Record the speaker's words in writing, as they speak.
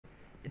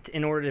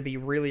in order to be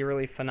really,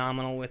 really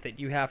phenomenal with it,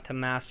 you have to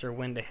master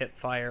when to hip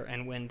fire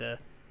and when to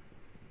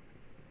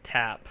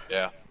tap.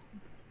 Yeah.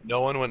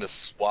 Knowing when to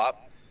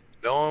swap.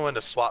 Knowing when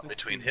to swap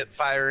between hip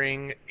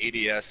firing,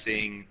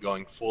 ADSing,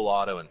 going full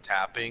auto, and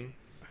tapping.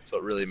 So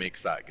it really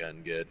makes that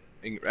gun good.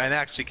 And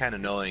actually kind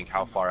of knowing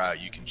how far out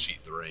you can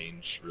cheat the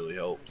range really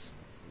helps.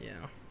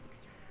 Yeah.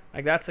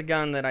 Like, that's a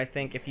gun that I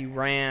think if you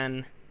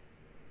ran...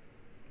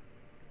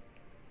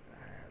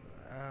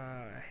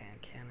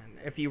 hand cannon.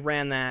 If you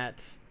ran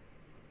that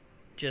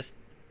just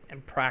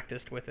and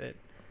practiced with it,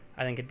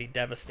 I think it'd be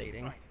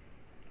devastating.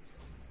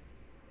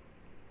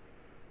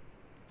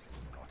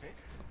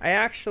 I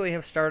actually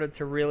have started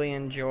to really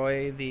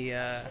enjoy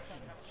the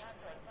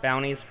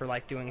bounties for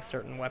like doing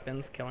certain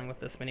weapons, killing with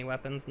this many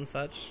weapons and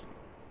such.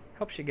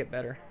 Helps you get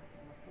better.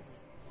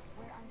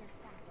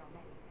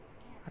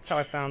 That's how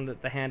I found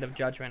that the Hand of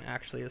Judgment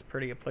actually is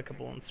pretty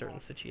applicable in certain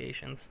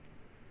situations.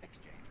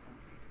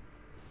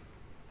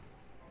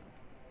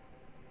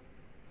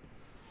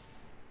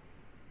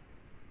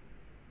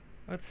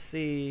 Let's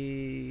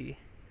see.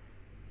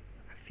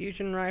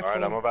 Fusion rifle. All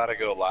right, I'm about to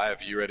go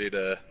live. You ready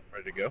to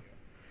go?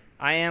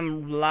 I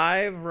am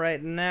live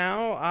right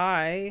now.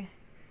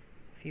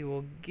 If you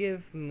will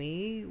give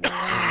me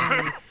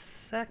 1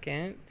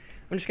 second,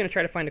 I'm just gonna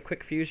try to find a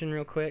quick fusion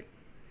real quick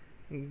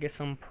and get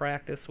some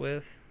practice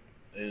with.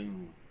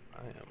 And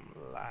I am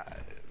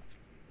live.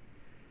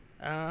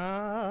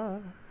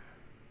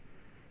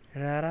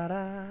 Da, da,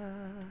 da.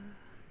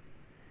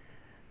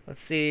 Let's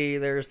see.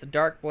 There's the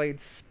Darkblade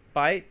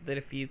Spite that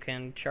if you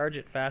can charge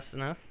it fast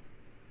enough,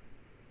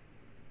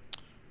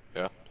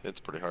 Yeah, it's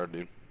pretty hard,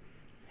 dude.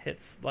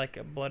 hits like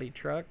a bloody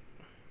truck.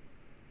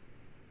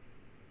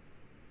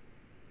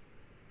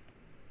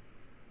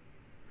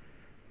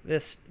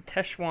 This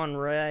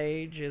Teshwan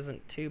Rage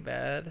isn't too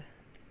bad.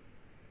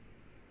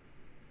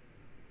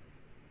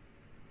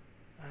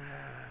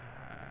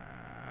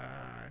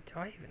 Do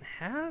I even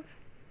have?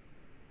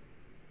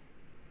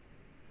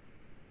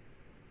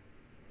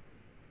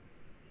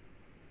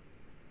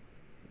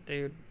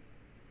 Dude,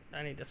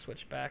 I need to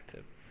switch back to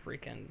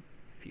freaking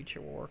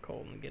Future War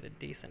Cold and get a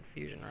decent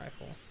fusion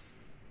rifle.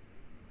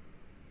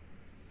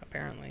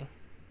 Apparently.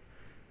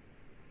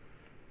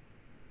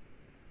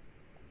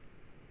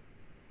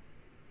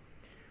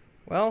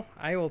 Well,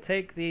 I will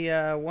take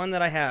the one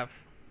that I have.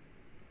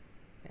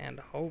 And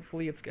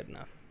hopefully it's good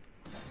enough.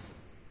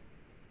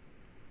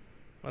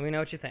 Let me know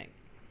what you think.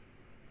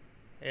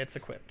 It's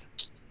equipped.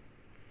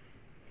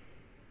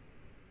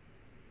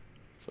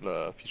 Is it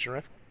a fusion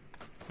rifle?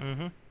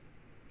 Mm-hmm.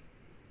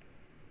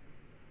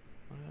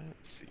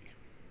 Let's see.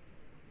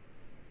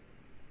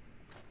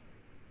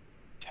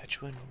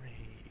 Tetchuan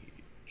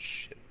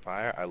Rage. Hip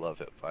fire. I love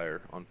hip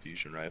fire on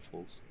fusion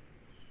rifles.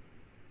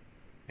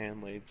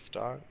 Hand laid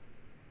stock.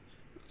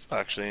 It's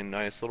actually a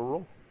nice little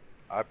roll.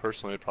 I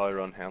personally would probably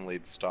run hand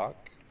laid stock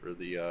for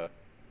the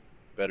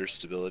better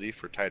stability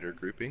for tighter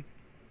grouping.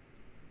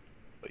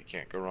 But you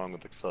can't go wrong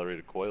with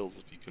accelerated coils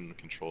if you can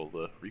control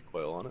the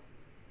recoil on it.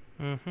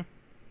 Mm-hmm.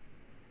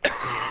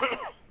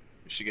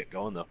 We should get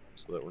going though,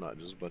 so that we're not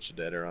just a bunch of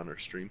dead air on our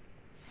stream.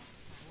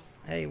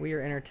 Hey, we are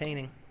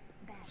entertaining.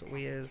 That's what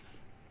we is.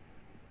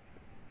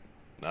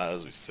 Not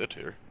as we sit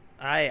here.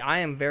 I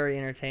am very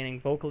entertaining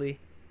vocally.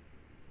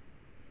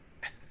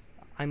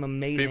 I'm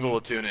amazing. People will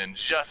tune in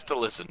just to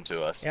listen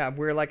to us. Yeah,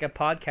 we're like a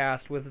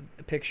podcast with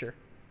a picture.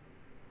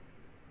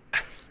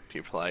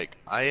 People are like,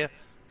 I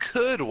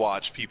could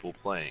watch people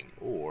playing,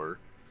 or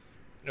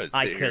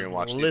sit here and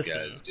watch these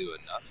guys doing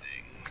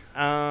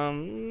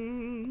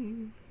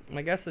nothing.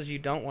 My guess is you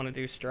don't want to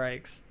do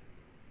strikes.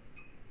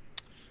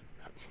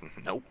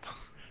 Nope.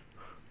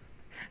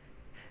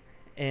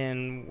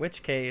 In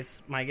which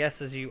case, my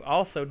guess is you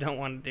also don't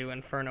want to do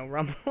Inferno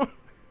Rumble.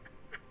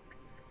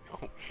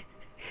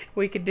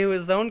 We could do a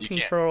zone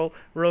control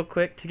real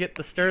quick to get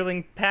the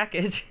Sterling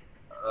package.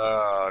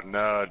 Oh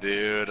no,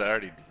 dude! I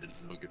already did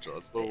zone control.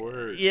 It's the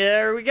worst. Yeah,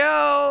 there we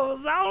go.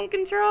 Zone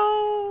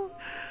control.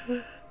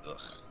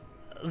 Ugh.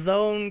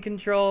 Zone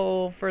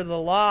control for the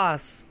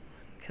loss,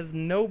 because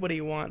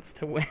nobody wants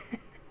to win.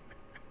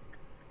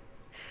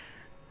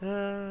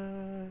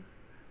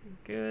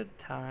 Good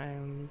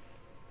times.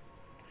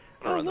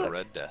 Or the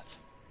Red Death.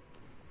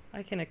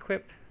 I can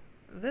equip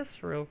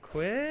this real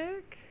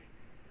quick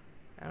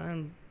and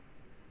then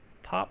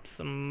pop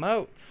some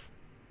motes.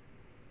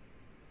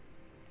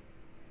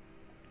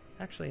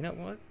 Actually, you know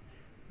what?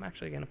 I'm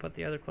actually going to put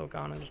the other cloak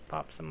on and just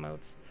pop some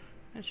motes.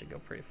 That should go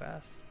pretty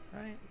fast,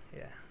 right?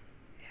 Yeah.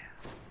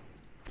 Yeah.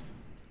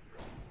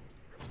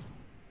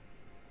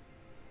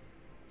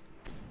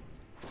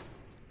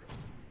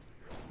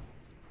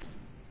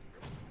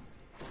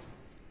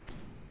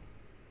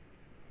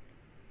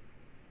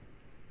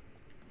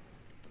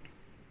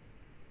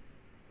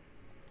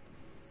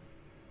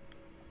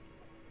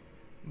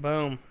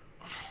 Boom.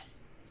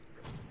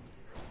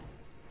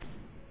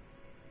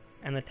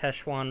 And the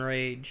Teshwan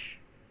Rage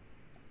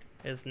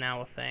is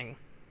now a thing.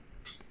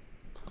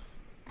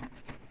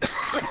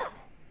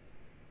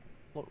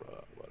 What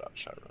route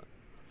should I run?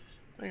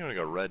 I think I'm gonna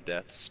go Red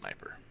Death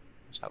Sniper.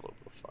 Just have a little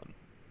bit of fun.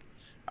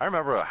 I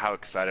remember how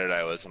excited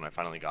I was when I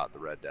finally got the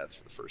Red Death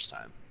for the first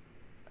time.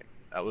 Like,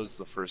 that was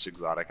the first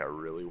exotic I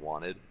really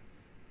wanted,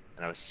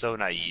 and I was so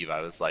naive.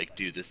 I was like,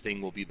 dude, this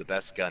thing will be the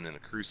best gun in a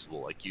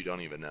Crucible. Like, you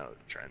don't even know,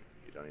 Trent.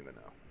 You don't even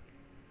know.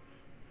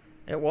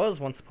 It was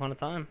once upon a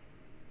time.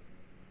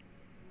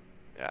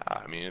 Yeah,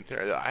 I mean,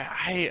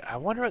 I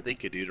wonder what they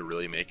could do to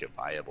really make it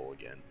viable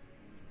again.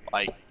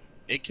 Like,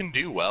 it can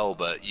do well,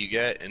 but you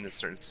get into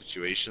certain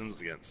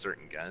situations against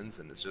certain guns,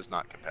 and it's just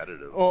not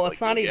competitive. Well,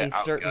 it's Like, not you'll even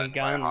get certain outgunned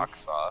by a guns.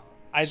 Hawksaw.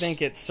 I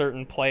think it's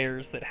certain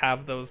players that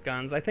have those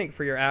guns. I think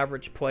for your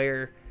average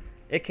player,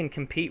 it can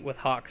compete with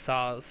hawk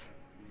saws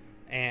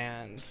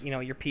and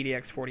your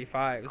PDX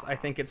 45s. I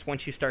think it's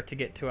once you start to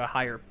get to a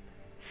higher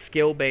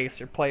skill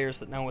base or players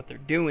that know what they're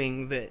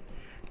doing that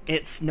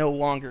it's no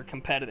longer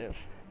competitive,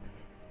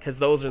 because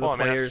those are the Well, I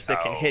mean, players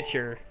that can hit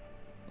your.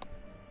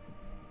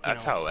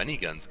 That's how any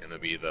gun's gonna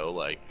be, though.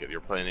 Like, if you're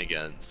playing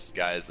against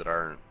guys that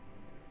aren't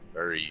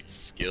very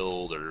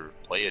skilled or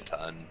play a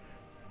ton,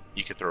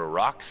 you could throw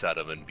rocks at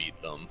them and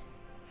beat them.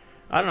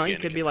 I don't know. You Get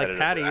into could be like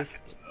competitive Patty's,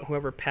 brackets, though.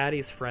 whoever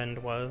Patty's friend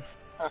was.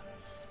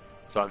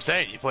 So I'm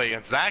saying you play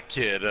against that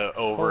kid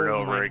over and Oh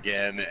over my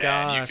again, and you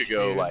gosh, could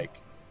go dude. like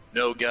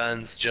no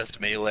guns,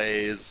 just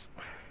melees.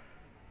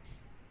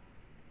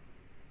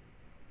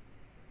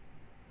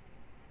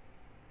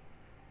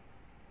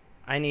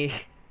 I need.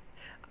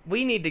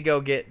 We need to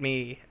go get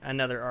me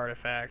another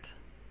artifact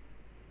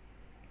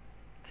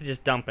to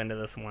just dump into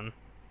this one.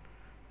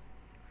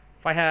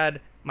 If I had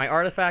my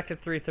artifact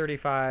at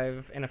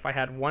 335, and if I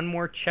had one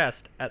more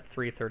chest at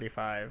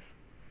 335,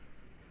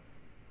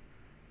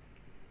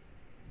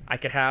 I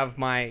could have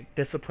my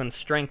discipline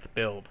strength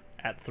build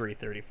at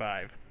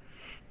 335.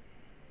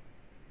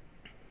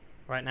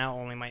 Right now,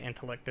 only my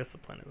intellect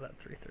discipline is at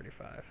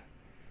 335.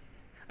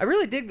 I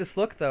really dig this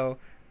look, though.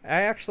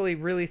 I actually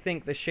really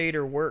think the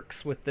shader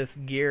works with this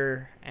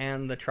gear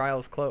and the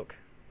Trials cloak.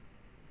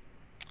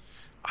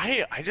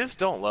 I just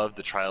don't love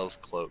the Trials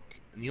cloak.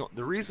 And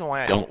the reason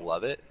why I don't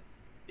love it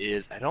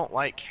is I don't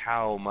like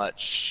how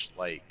much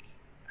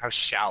how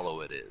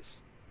shallow it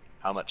is.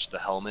 How much the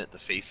helmet, the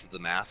face of the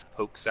mask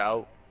pokes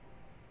out.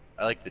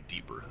 I like the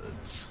deeper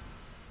hoods.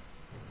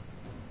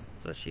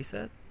 That's what she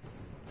said.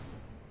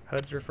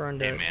 Hood's referring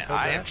to. Hey man,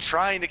 I am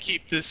trying to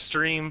keep this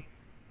stream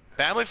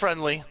family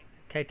friendly.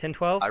 Okay,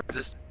 10-12. I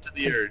resist to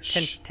the urge.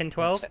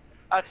 10-12.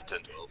 That's a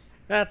 10-12.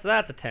 That's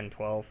a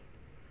 10-12.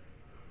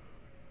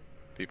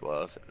 People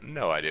have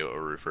no idea what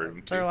we're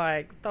referring to. They're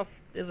like, what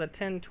the is a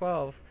 10-12?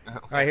 All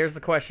right, here's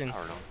the question. I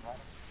don't know.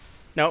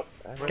 Nope.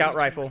 Scout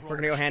rifle. We're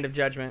gonna go Hand of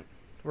Judgment.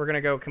 We're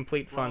gonna go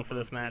complete fun for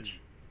this match.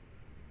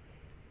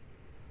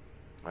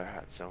 I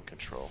had zone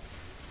control.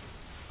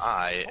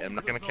 I am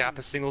not gonna cap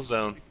a single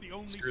zone.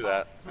 Screw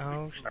that. Oh,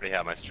 I already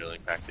have my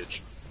Sterling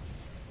package.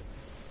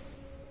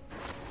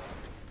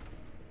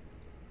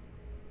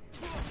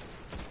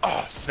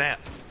 Oh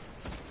snap!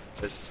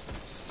 I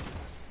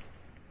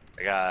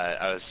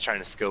was trying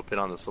to scope in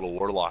on this little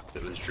warlock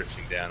that was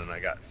drifting down, and I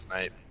got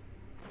sniped.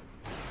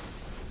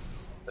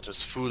 That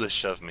was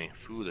foolish of me.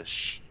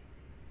 Foolish.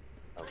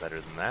 No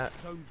better than that.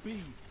 Zone B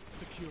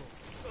secure.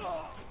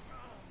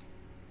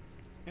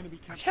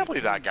 I can't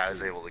believe that guy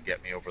was able to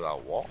get me over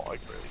that wall. I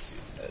can barely see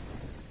his head.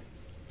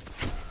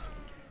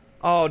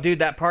 oh, dude,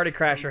 that party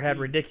crasher had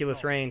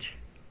ridiculous range.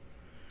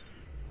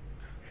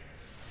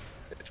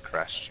 It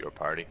crashed your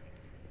party.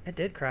 It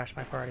did crash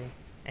my party,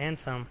 and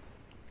some.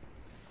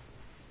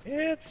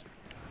 It's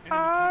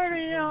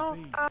party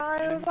on.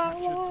 I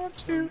want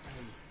to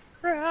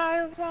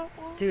cry.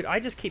 Dude, I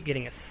just keep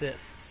getting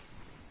assists.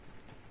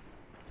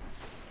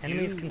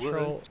 Enemies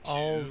control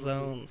all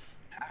zones.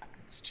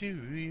 Happens to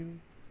you.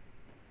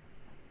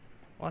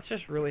 Well, it's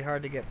just really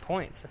hard to get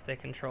points if they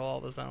control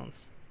all the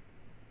zones.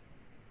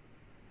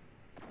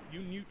 You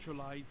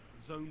neutralized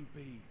Zone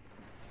B.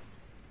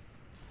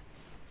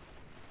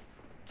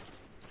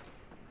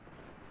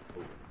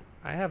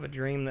 I have a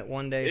dream that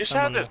one day They just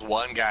someone have this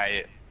one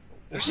guy.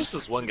 There's just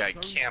this one guy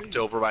camped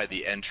over by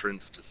the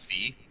entrance to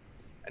C.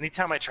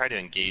 Anytime I try to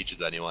engage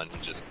with anyone,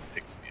 he just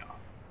picks me off.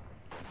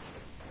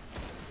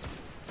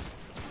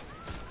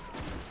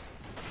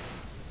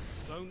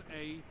 Zone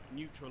A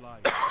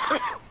neutralized.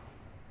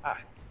 I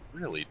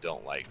really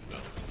don't like zone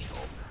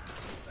control.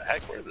 The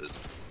heck, where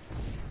this?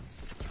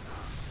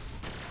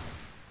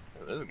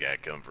 Where does this guy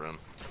come from?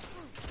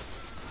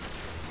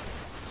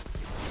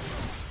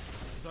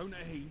 Zone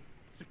A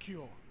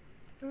secure.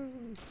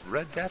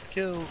 Red Death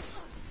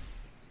kills.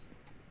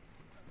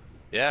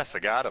 Yes, I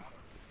got him.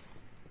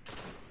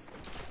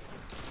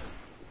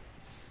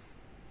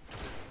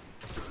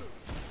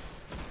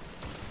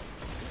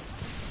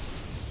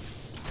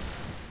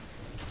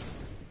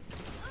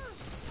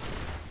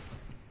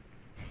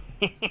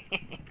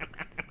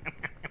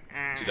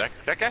 Dude,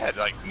 that guy had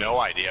like no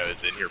idea I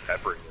was in here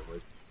peppering him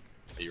with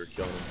that you were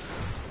killing him.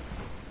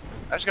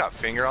 I just got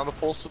finger on the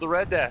pulse of the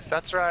Red Death.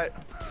 That's right.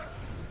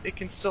 It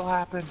can still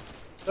happen.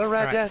 The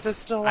Red Right. Death is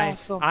still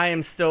awesome. I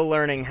am still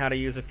learning how to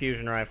use a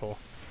fusion rifle.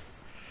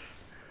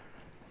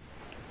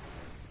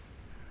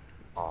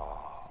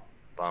 Oh,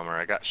 bummer.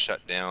 I got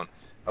shut down.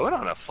 I went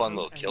on a fun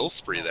little kill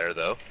spree there,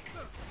 though.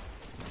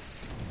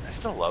 I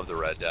still love the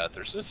Red Death.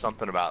 There's just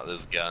something about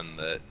this gun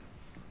that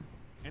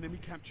Enemy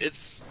captured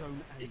it's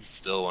Zone A.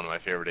 still one of my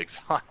favorite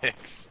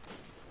exotics.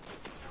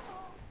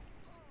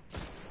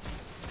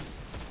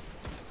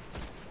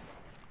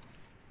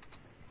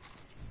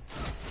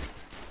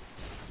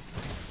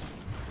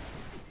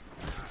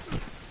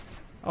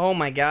 Oh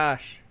my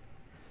gosh.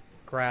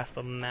 Grasp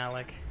of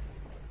Malik.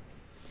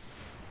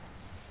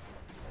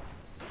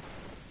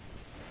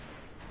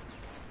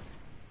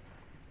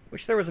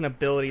 Wish there was an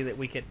ability that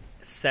we could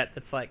set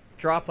that's like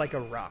drop like a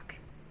rock.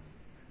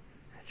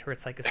 Where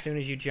it's like as soon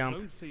as you jump,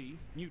 Zone C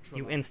you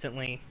neutralized.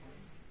 instantly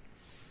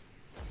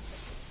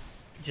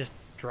just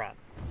drop.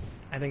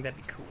 I think that'd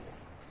be cool.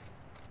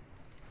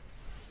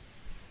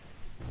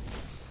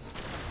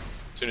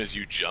 As soon as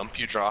you jump,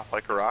 you drop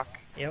like a rock.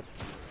 Yep.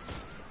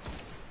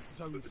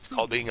 Zone It's C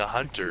called being a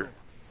hunter.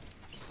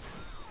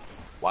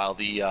 While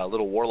the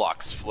little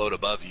warlocks float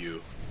above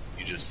you,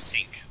 you just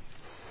sink.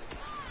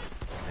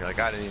 You're like,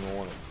 I didn't even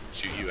want to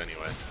shoot you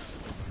anyway.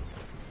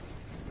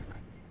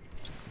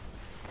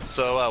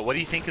 So, what do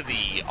you think of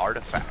the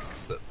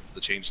artifacts,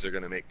 the changes they're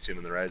going to make to them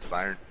in the Rise of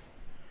Iron?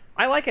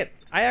 I like it.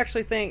 I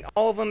actually think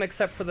all of them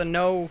except for the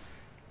no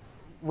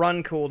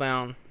run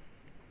cooldown.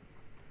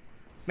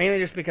 Mainly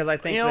just because I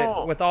think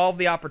that with all of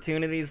the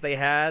opportunities they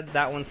had,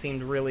 that one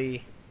seemed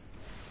really...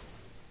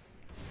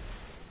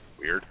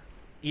 Weird.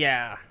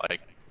 Yeah.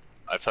 Like,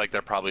 I feel like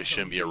there probably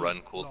shouldn't be a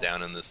run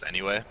cooldown in this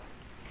anyway.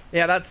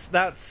 Yeah,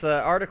 that's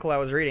article I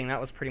was reading. That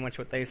was pretty much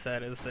what they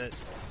said, is that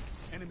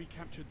Enemy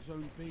captured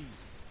Zone B.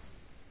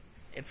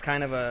 it's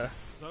kind of a...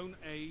 Zone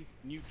A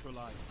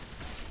neutralized.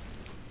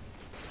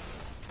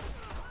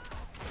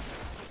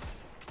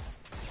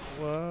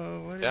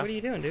 Whoa, what Yeah. are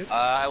you doing, dude?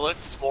 I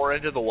looked more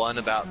into the one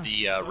about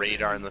the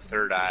radar in the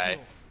third eye.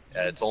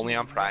 It's only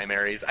on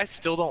primaries. I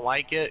still don't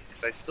like it,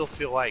 because I still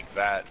feel like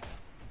that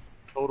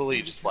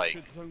totally just, like,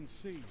 Captured Zone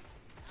C.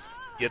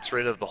 gets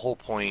rid of the whole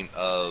point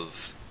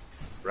of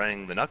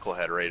running the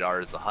Knucklehead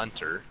radar as a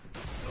hunter.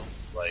 So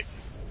it's like,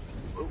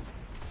 whoa.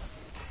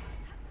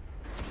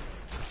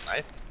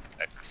 I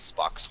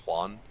Xbox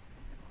One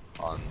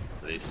on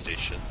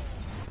PlayStation.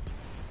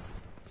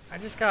 I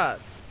just got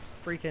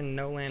freaking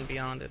No Land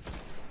Beyond it.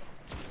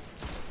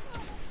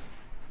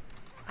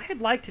 I'd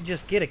like to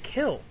just get a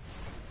kill.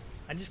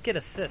 I just get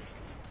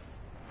assists.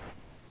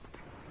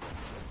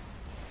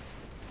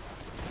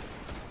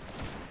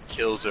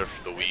 Kills are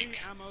for the Enemy weak.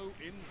 ammo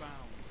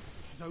inbound.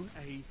 Zone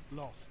A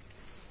lost.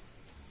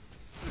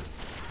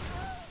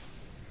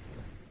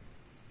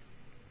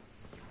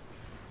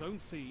 Zone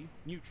C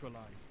neutralized.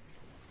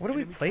 What do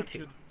we Enemy play to?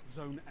 captured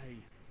Zone A.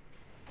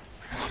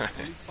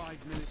 Only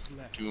 5 minutes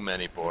left. Too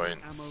many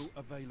points. Ammo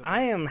available.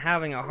 I am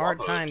having a hard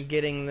Love time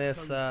getting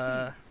this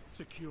Zone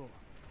C secure.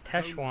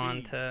 Techuan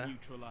Zone B to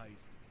neutralized.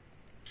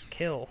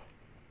 kill.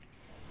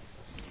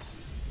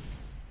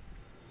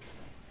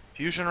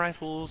 Fusion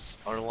rifles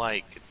are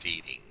like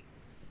dating.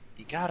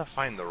 You gotta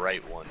find the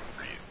right one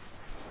for you.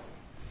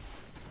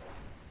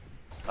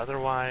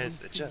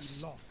 Otherwise, it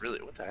just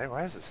really. What the heck?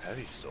 Why is this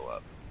heavy still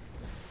up?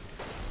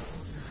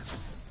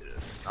 It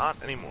is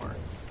not anymore.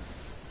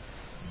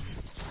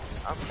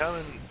 I'm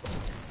coming.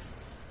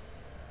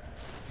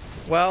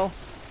 Well,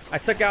 I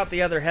took out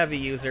the other heavy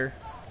user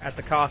at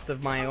the cost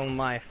of my own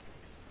life.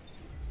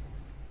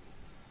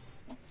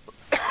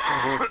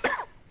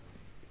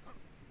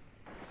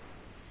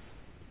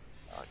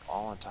 Like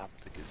all on top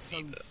of the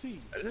gazebo. Zone C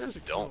I just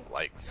secure. don't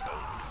like zone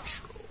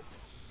control.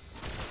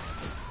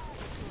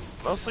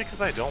 Mostly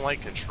because I don't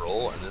like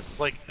control, and this is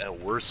like a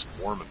worse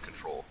form of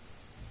control.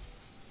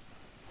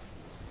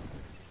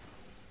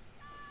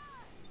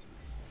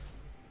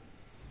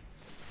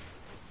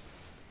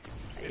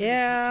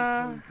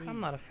 Yeah, I'm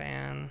not a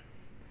fan.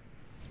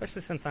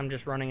 Especially since I'm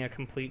just running a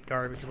complete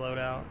garbage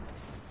loadout.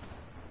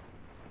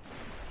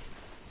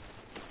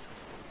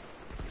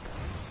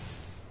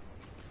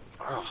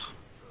 Ugh.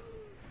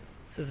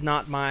 This is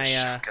not my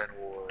Shotgun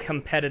war.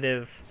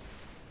 competitive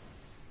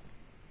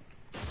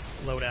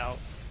loadout.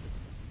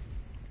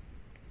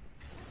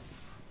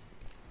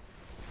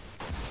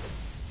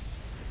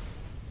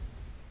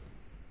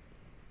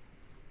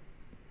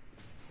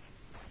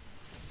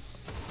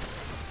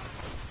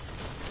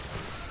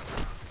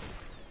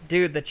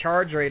 Dude, the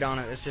charge rate on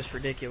it is just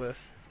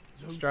ridiculous.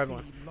 I'm Zone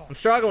struggling. C lost. I'm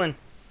struggling.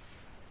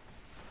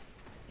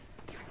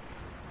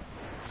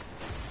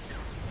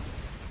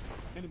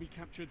 Enemy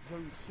captured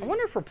Zone C. I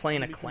wonder if we're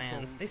playing a Enemy clan.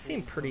 controls They seem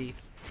all pretty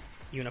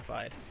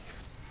unified.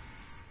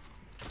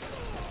 I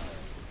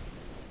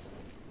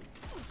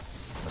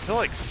feel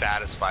like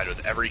satisfied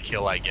with every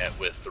kill I get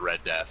with the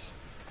Red Death.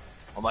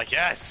 I'm like,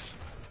 yes!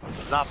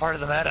 This is not part of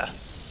the meta.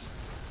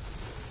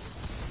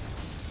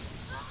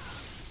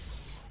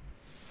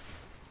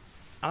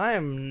 I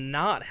am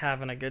not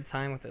having a good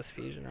time with this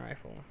fusion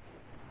rifle.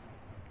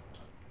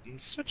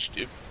 Switch,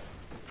 dude.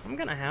 I'm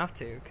gonna have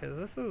to, because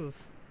this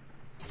is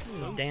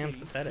Zone damn C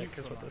pathetic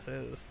is what this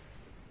is.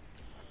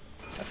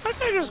 I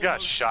think I just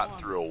got shot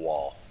through a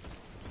wall.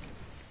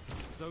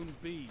 Zone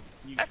B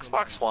neutralized.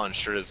 Xbox One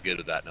sure is good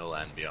at that No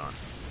Land Beyond.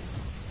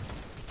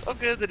 So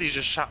good that he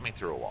just shot me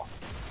through a wall.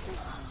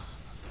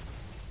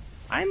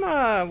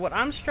 What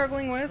I'm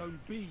struggling with Zone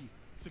B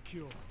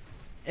secure.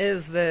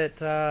 is that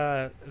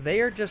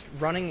they are just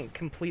running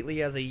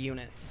completely as a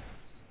unit.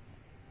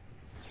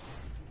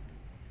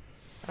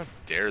 How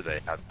dare they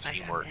have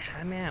teamwork?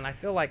 Man, I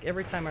feel like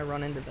every time I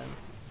run into them,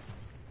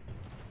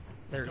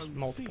 there's Zone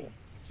multiple.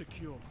 C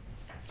secure.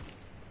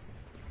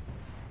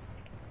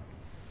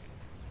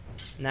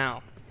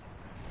 Now,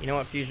 you know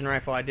what fusion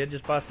rifle I did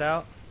just bust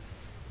out?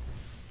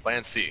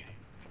 Plan C.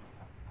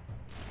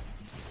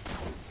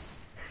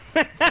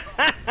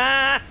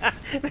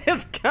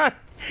 This gun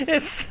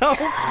is so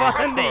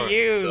fun to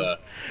use.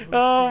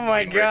 Oh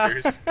my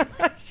gosh.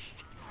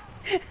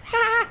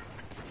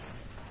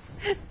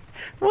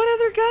 What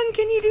other gun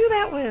can you do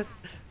that with?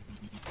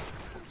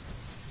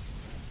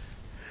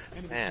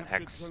 Enemy Man,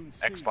 captured Zone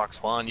C.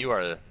 Xbox One, you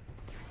are the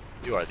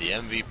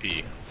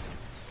MVP.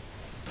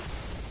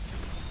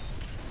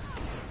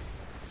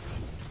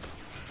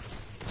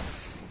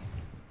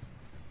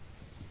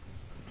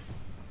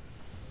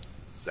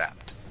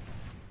 Zapped.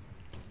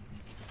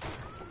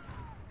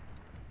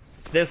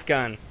 This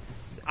gun,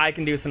 I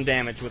can do some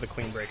damage with the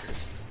Queen Breakers.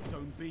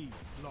 Zone B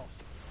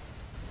lost.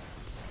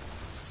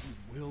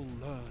 You will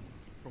learn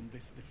from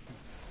this defeat.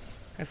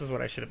 This is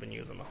what I should have been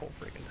using the whole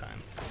freaking time.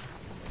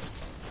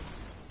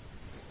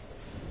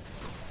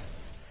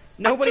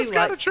 Nobody just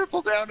got a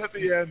triple down at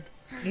the end.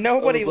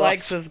 Nobody That was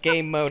likes awesome. this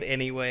game mode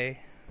anyway.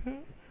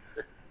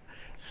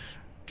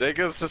 Take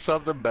us to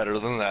something better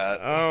than that.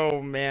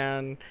 Oh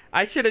man,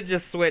 I should have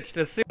just switched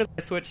as soon as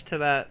I switched to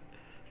that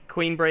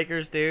Queen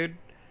Breakers, dude,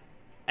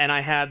 and I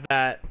had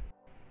that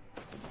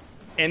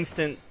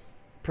instant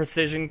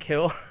precision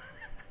kill.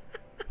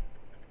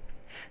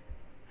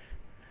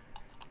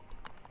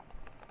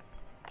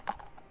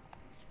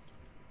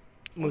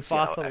 Let's see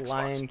how Mufasa Xbox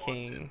Lion One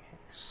King.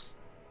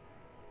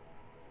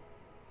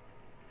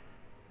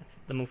 That's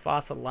the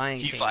Mufasa Lion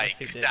King. He's is like,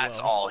 who did that's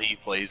well. all he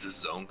plays is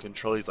zone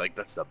control. He's like,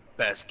 that's the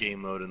best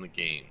game mode in the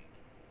game.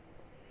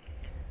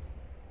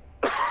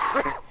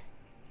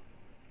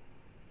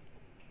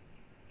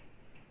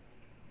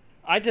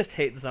 I just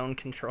hate zone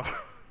control.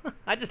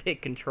 I just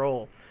hate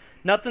control.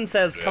 Nothing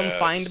says come Yes.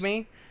 find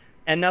me,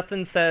 and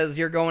nothing says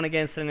you're going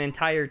against an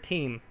entire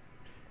team.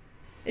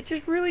 It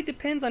just really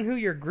depends on who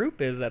your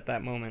group is at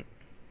that moment.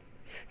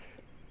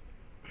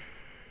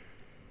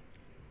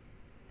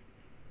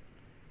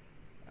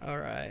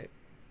 Alright.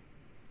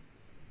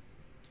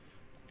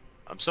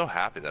 I'm so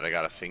happy that I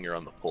got a finger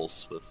on the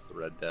pulse with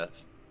Red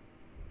Death.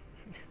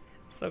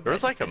 So There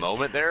was glad like you a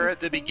moment there at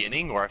the So-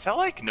 beginning where I felt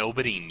like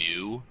nobody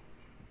knew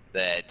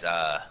that,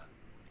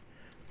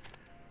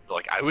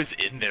 like I was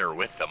in there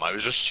with them. I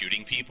was just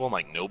shooting people and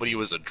like nobody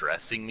was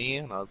addressing me,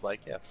 and I was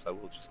like, yes, I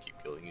will just keep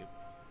killing you.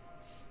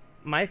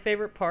 My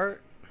favorite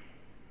part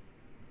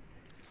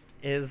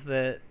is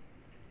that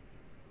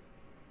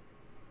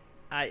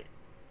I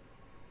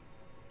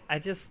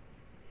just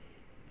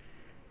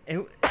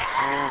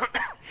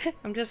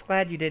I'm just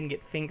glad you didn't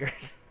get fingered.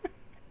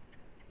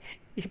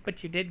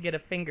 But you did get a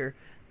finger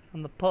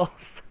on the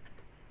pulse.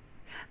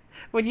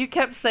 When you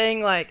kept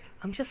saying like,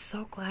 I'm just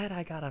so glad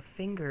I got a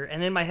finger,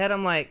 and in my head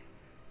I'm like,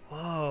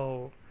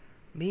 whoa,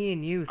 me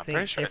and you I'm think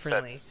pretty sure I said-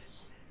 differently.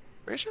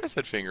 Pretty sure I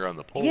said finger on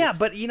the pulse. Yeah,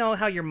 but you know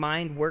how your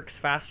mind works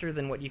faster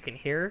than what you can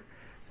hear?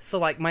 So,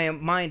 like, my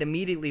mind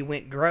immediately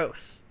went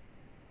gross.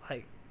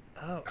 Like,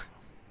 oh.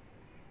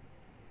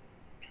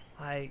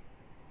 Like,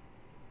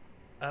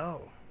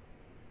 oh.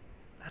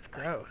 That's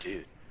gross.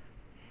 Dude,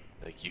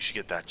 like you should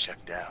get that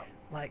checked out.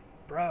 Like,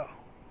 bro.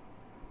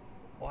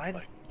 Why,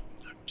 Like,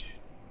 dude.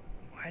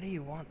 why do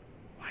you want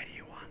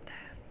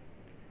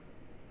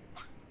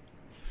that?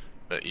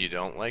 But you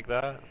don't like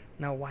that?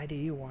 No, why do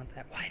you want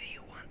that? Why do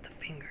you want the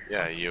finger?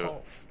 Yeah, on the you-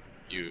 pulse?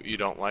 You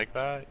don't like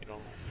that? You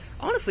don't.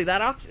 Honestly,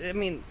 I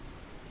mean,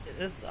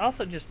 it's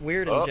also just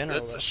weird in Oh, general.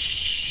 it's though. a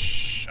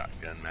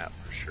shotgun map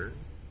for sure.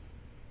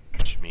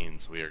 Which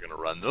means we are gonna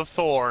run the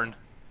Thorn,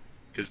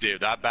 because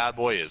dude, that bad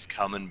boy is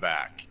coming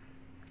back,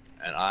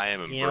 and I am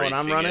embracing You know what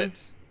I'm running?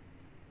 it.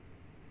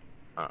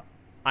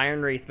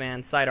 Iron Wreath,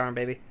 man. Sidearm,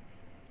 baby.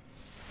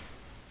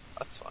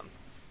 That's fun.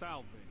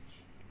 Salvage.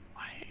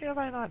 Why have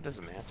I not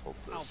dismantled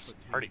this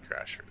Alpha team. party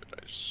crasher? Did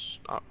I just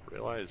not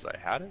realize I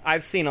had it?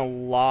 I've seen a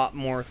lot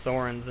more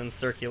Thorns in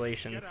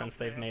circulation Get since out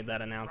they've there, made that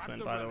grab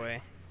announcement, by the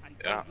way. relics, and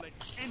Yeah. don't let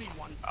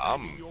anyone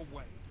stand in your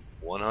way.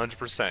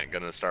 100%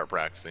 gonna start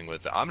practicing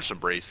with it. I'm just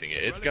embracing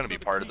it. It's gonna be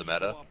Relics are part of key the meta.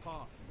 to our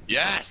past.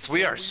 Yes,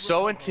 we are The so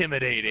more we recover,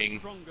 intimidating. the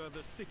stronger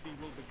the city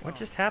will become. What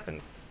just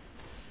happened?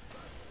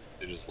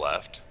 It just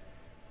left.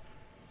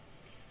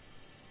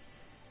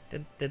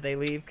 Did they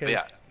leave? Cause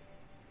Yeah.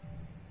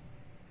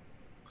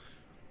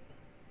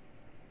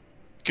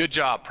 Good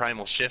job,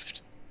 Primal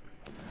Shift.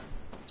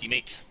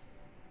 Teammate.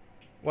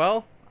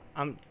 Well,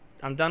 I'm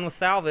done with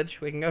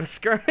salvage. We can go to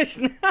skirmish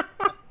now.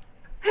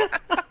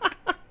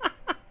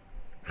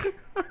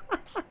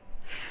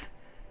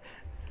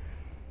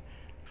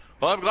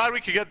 Well, I'm glad we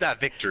could get that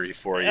victory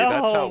for you.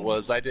 That's how it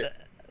was. I did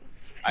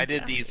That's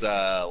these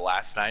fantastic.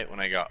 last night when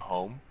I got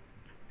home,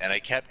 and I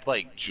kept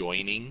like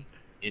joining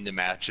into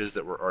matches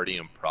that were already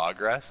in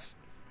progress.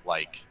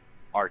 Like,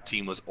 our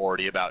team was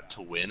already about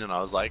to win, and I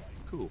was like,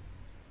 cool.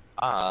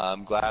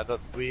 I'm glad that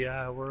we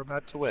were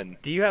about to win.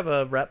 Do you have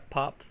a rep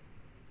popped?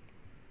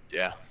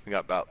 Yeah, we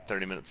got about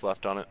 30 minutes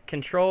left on it.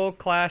 Control,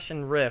 Clash,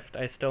 and Rift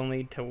I still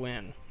need to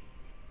win.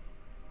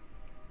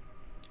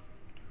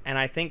 And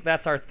I think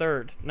that's our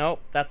third.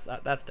 Nope, that's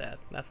dead.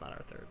 That's not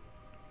our third.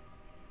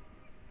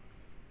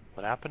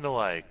 What happened to,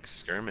 like,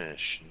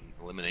 skirmish and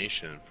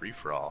elimination and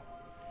free-for-all?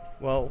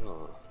 Well,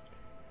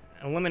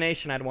 Ugh.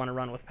 elimination I'd want to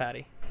run with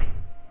Patty.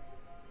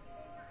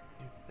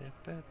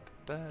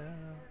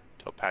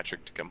 Tell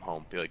Patrick to come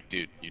home. Be like,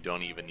 dude, you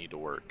don't even need to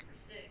work.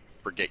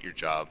 Forget your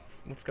job.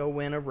 Let's go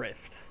win a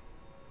Rift.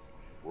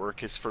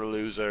 Work is for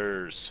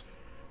losers.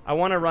 I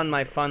want to run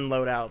my fun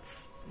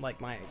loadouts, like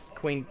my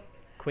queen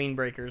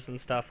breakers and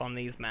stuff on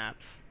these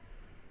maps.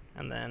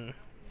 And then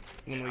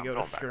when we go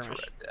to skirmish,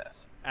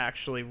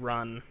 actually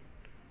run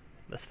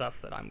the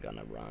stuff that I'm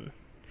gonna run.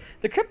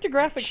 The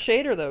cryptographic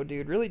shader, though,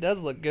 dude, really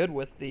does look good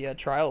with the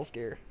Trials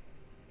gear.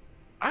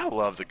 I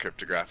love the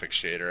cryptographic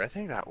shader. I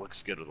think that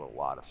looks good with a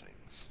lot of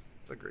things.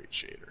 It's a great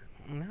shader.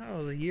 That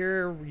was a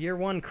year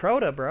one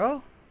Crota,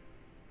 bro.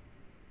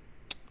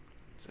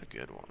 It's a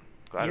good one.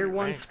 Glad Year we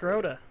one ranked.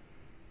 Scrota.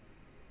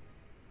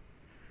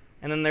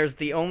 And then there's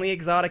the only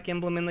exotic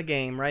emblem in the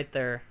game, right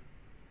there.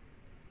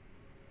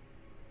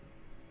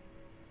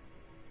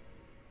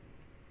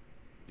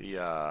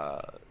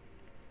 The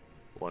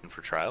one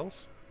for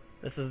trials?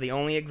 This is the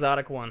only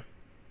exotic one.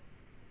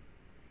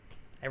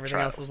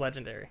 Everything else Trials. is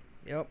legendary.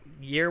 Yep.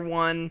 Year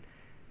one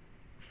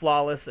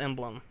flawless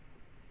emblem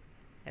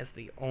is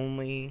the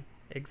only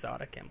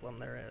exotic emblem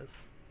there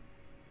is.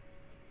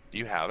 Do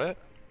you have it?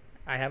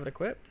 I have it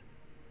equipped.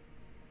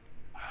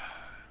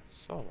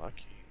 So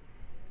lucky.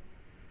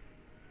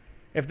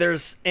 If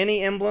there's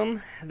any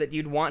emblem that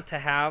you'd want to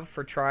have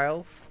for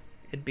trials,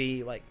 it'd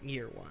be like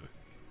year one.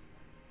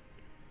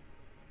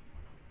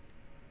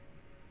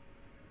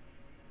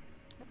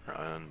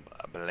 Run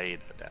a blade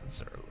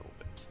dancer a little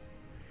bit.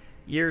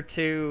 Year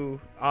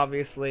two,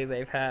 obviously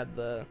they've had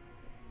the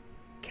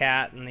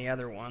cat and the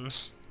other one.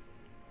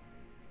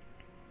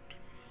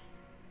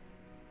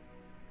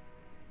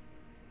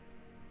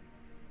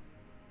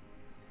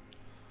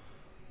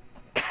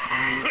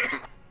 I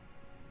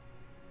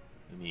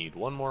need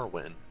one more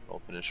win. I'll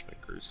finish my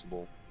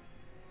Crucible.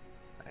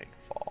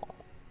 Nightfall.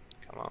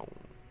 Come on.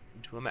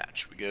 Into a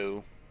match we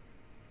go.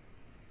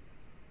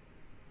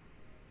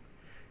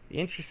 The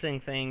interesting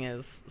thing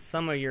is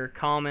some of your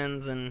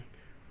commons and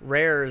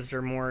rares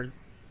are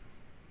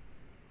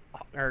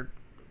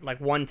like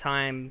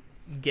one-time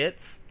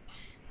getting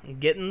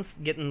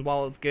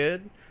while it's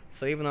good.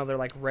 So even though they're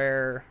like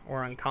rare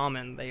or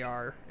uncommon, they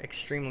are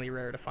extremely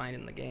rare to find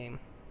in the game.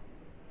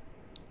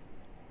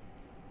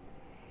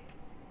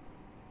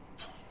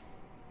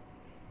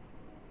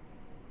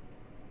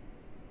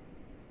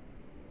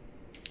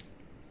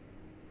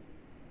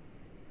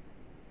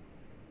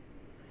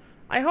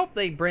 I hope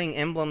they bring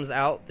emblems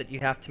out that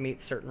you have to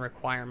meet certain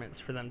requirements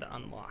for them to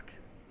unlock.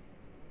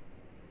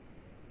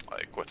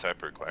 Like, what type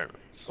of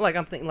requirements? Like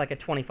I'm thinking like a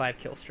 25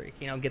 kill streak,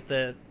 you know, get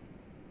the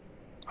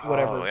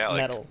whatever Oh, yeah,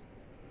 medal. like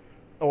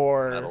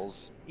Or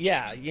medals.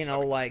 yeah, achievements, you know,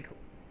 stuff. like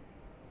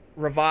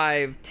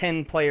revive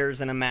 10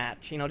 players in a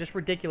match, you know, just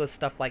ridiculous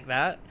stuff like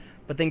that,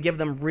 but then give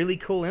them really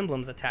cool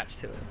emblems attached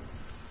to it.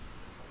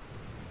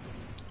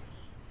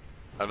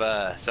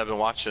 So I've been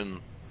watching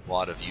a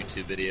lot of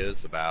YouTube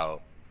videos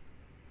about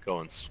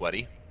going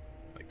sweaty,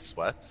 like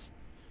sweats.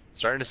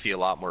 Starting to see a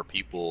lot more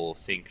people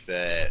think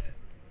that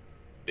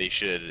they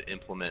should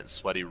implement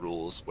sweaty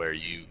rules where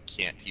you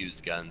can't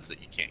use guns that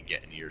you can't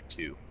get in year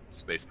 2.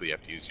 So basically you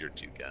have to use year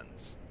 2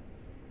 guns.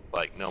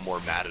 Like no more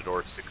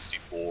Matador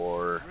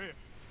 64.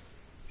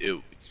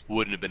 It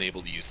wouldn't have been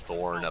able to use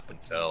Thorn up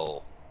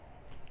until...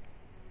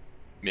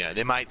 Yeah,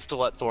 they might still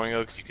let Thorn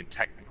go because you can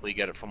technically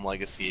get it from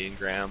Legacy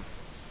Engram.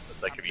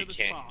 It's like if you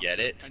can't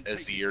get it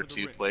as a year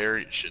 2 player,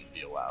 it shouldn't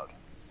be allowed.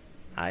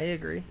 I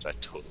agree. So I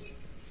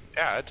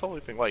totally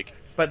think like.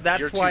 But that's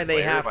year 2 why they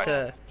player, have if I-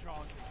 to.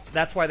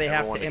 That's why they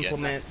have Everyone to again.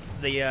 implement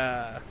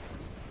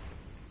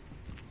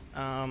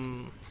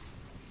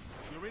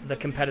the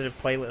competitive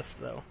playlist,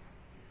 though.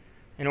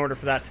 In order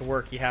for that to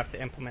work, you have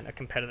to implement a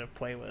competitive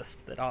playlist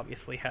that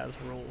obviously has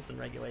rules and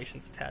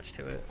regulations attached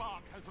to it.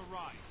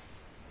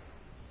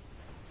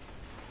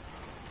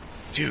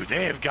 Dude,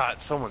 they have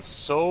got someone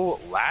so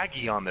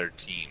laggy on their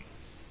team.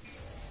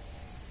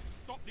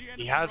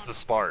 He has the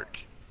spark.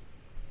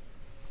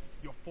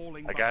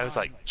 That guy was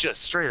like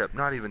just straight up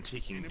not even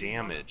taking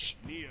damage.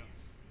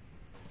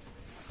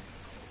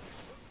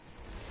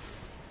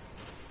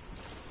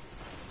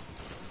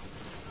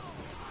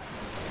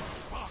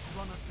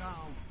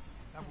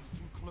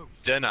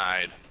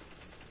 Denied.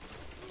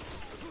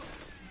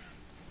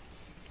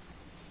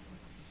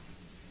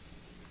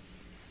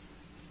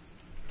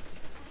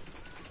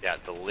 Yeah,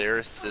 the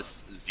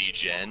lyricist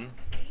Z-Gen.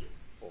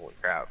 Holy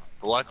crap.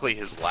 Luckily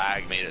his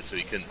lag made it so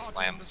he couldn't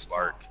slam the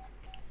spark.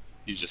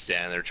 He was just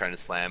standing there trying to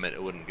slam it,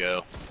 it wouldn't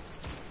go.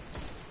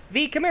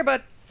 V, come here,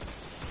 bud.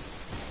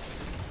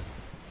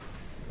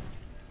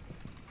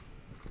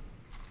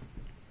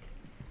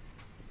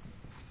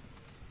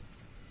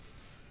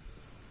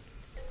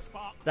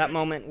 That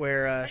moment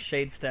where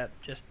Shade Step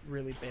just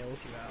really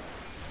bails you out.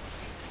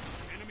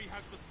 Enemy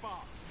has the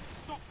spark.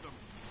 Stop them.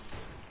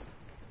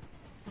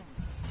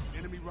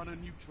 Enemy runner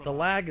neutralized. The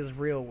lag is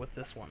real with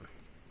this one.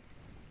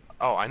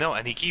 Oh, I know,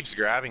 and he keeps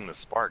grabbing the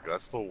spark.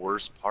 That's the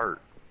worst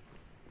part.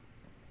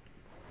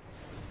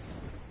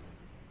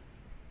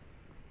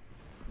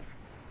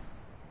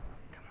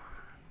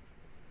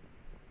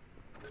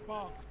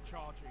 Spark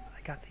charging.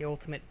 I got the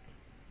ultimate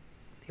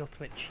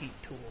cheat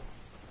tool.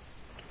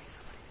 Give me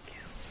somebody to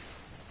kill.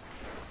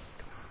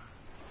 Come on.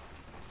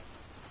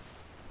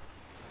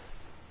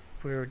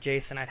 If we were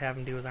Jason, I'd have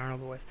him do his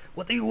Arnold voice.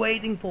 What are you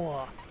waiting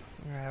for?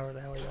 Or however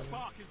the hell he does it.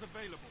 Spark is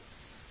available.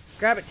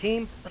 Grab it,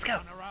 team. Let's go.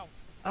 Runner out.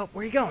 Oh,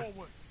 where you going?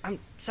 Forward. I'm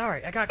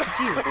sorry, I got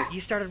confused. You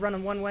started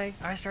running one way,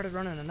 I started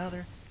running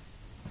another.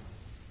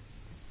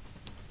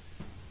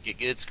 Get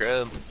good,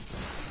 scrub.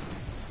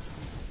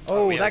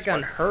 Oh, we have that gun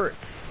spark.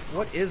 hurts.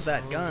 What is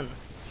that gun?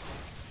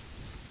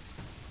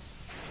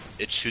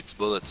 It shoots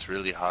bullets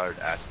really hard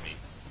at me.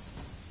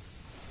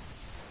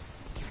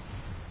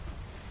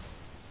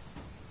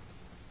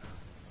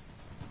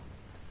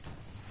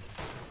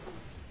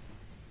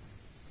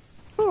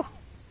 Whew.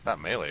 That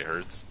melee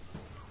hurts.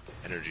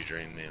 Energy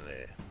drain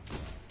melee.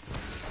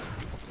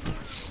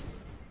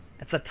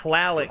 It's a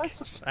Tlaloc. Where's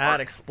the spark?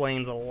 That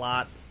explains a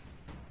lot.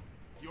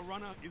 Your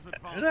runner is Who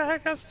advancing. the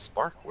heck has the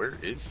spark? Where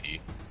is he?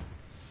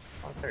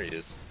 Oh, there he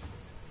is.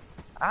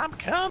 I'm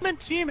coming,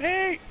 Team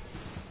Hate!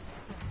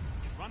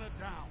 Runner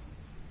down.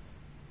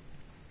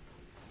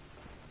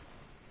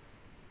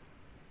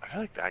 I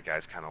feel like that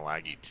guy's kind of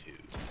laggy too.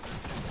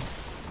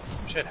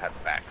 Wish I'd had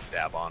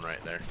backstab on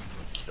right there.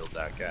 Killed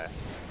that guy.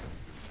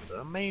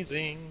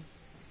 Amazing.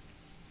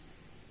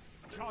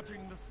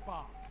 Charging the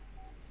spark.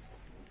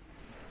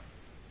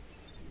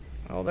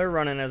 Oh, they're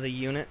running as a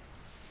unit.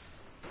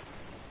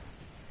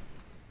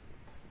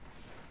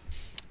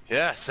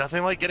 Yeah, it's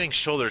nothing like getting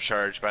shoulder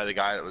charged by the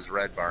guy that was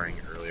red barring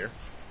earlier.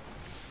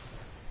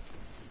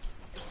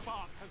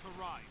 Spark has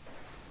arrived.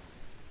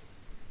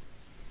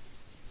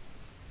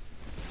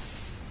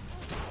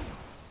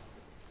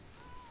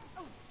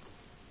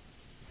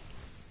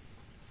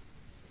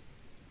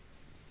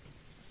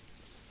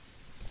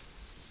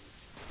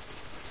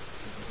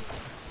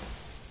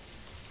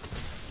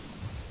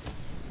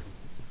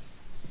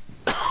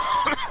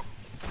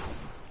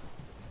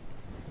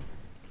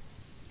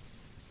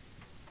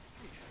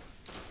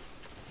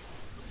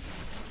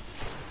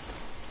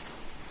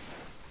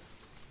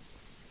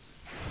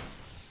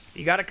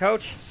 You got it,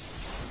 coach?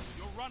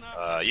 Your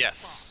runner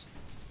Yes.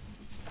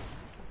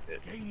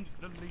 It gains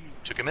the lead.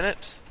 took a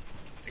minute.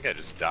 I think I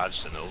just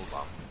dodged an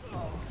Nova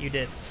bomb. You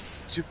did.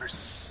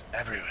 Supers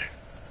everywhere.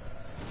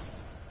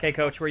 Okay,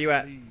 coach, where you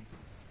at? Lead.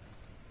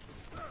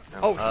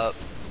 Oh. Up.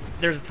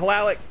 There's a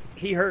Tlaloc.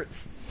 He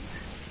hurts.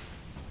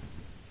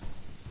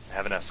 I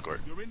have an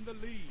escort. You're in the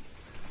lead.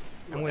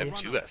 I'm I with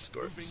have you. two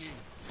escorts. Moving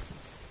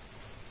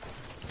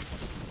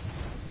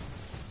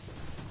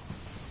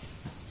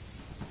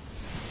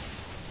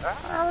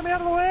Ah, let me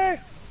out of the way!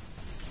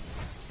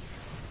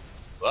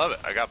 Love it.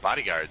 I got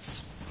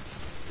bodyguards.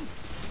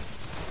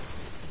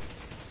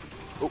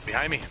 Oh,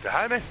 behind me!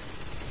 Behind me!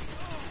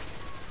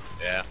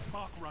 Yeah, in.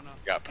 Spark runner.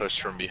 got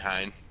pushed from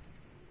behind.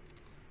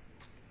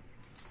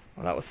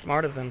 Well, that was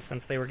smart of them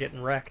since they were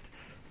getting wrecked.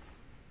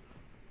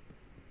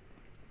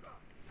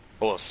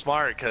 Well,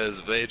 smart, because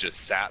if they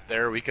just sat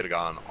there, we could have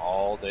gone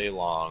all day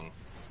long.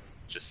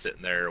 Just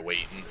sitting there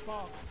waiting.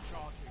 Spark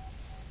charging.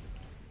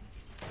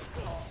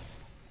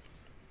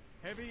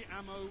 Heavy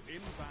ammo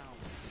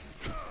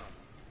inbound.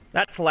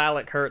 That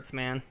Tlaloc hurts,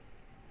 man.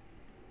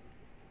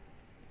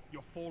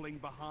 You're falling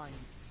behind.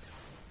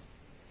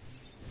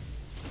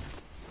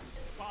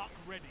 Spark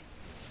ready.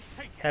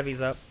 Take it. Heavy's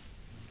up.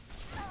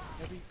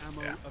 Heavy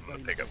ammo Yeah, I'm gonna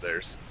available. pick up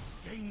theirs.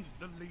 Gains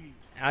the lead.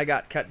 I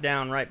got cut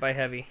down right by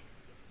Heavy.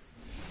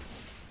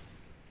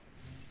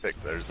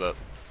 Pick theirs up.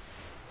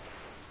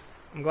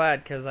 I'm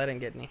glad, because I didn't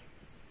get any.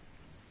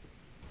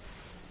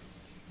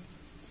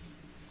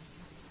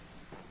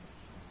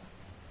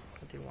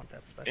 I do want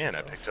that special. And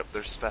I though. picked up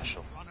their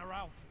special. Runner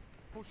out.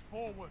 Push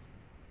forward.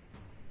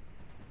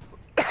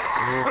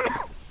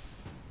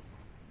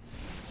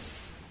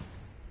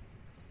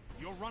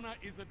 Your runner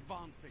is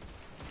advancing.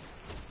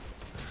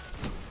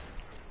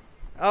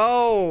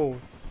 Oh!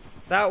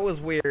 That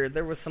was weird.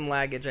 There was some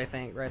laggage, I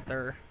think, right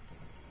there.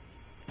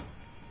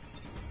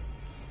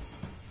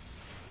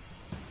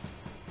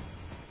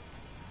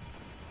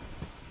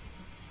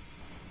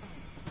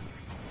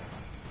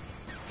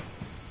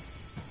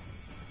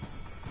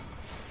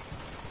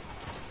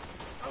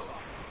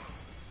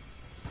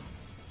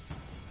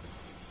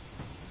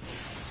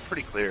 It's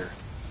pretty clear.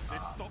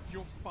 It stopped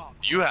your spark.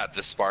 You had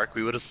the spark,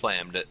 we would have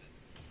slammed it.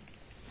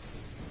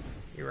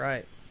 You're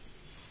right.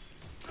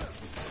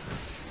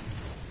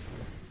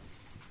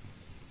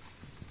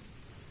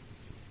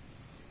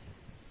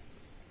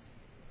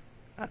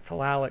 That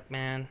Tlaloc,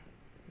 man.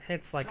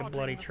 Hits like a Charging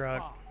bloody the truck.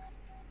 spark.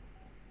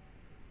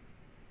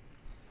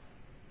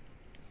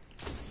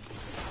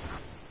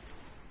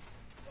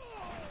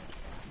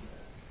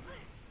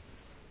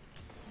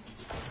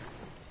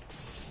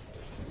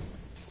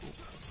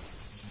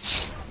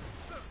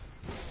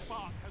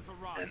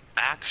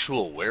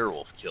 actual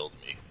werewolf killed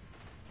me.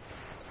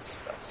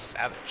 That's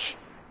savage.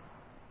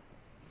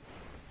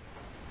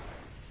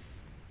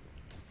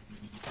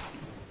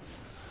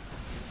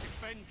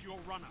 Defend your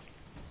runner.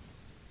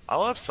 I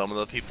love some of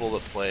the people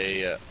that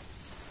play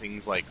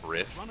things like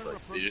Rift, Runner but they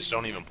approaching just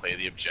don't the even edge. play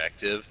the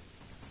objective.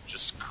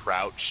 Just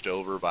crouched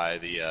over by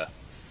the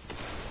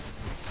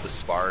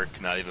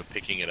spark, not even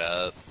picking it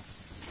up.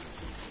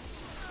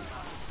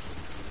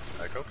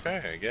 Like,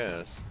 okay, I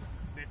guess.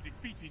 They've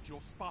defeated your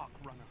spark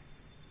runner.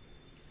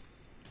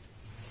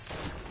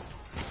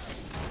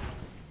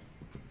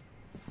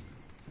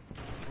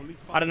 Only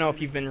I don't know if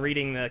 5 you've been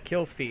reading the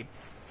kills feed.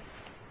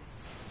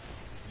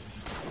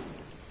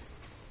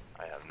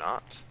 I have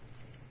not.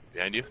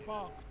 Behind you?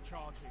 spark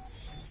charging.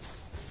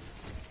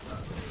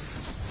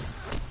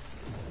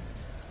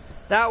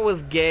 That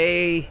was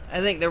gay.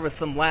 I think there was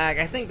some lag.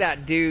 I think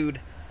that dude,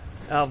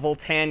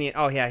 Voltanian.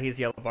 Oh yeah, he's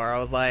yellow bar. I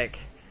was like,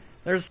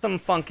 there's some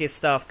funky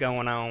stuff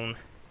going on.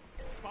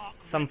 Spark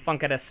Some ready.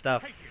 funkadest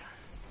stuff. Take it.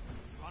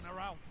 Runner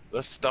out.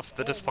 The stuff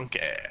that is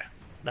funky.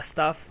 The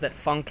stuff that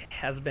funk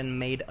has been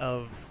made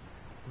of.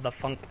 The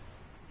funk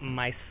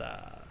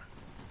Misa.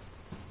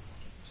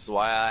 That's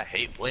why I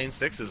hate playing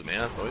sixes,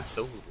 man. It's always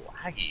so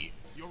laggy.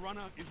 Your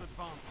runner is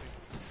advancing.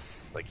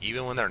 Like,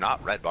 even when they're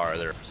not red bar,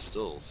 they're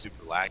still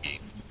super laggy.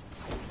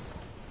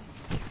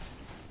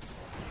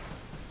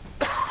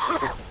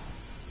 I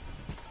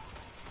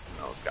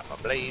just got my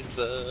blades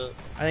up.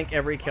 I think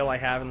every kill I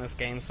have in this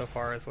game so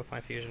far is with my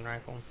fusion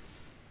rifle.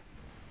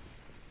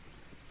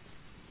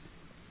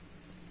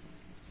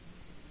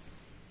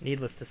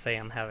 Needless to say,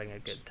 I'm having a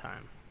good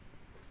time.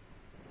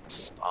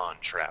 Spawn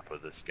trap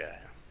with this guy.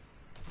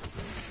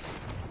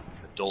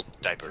 Adult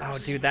diapers. Oh,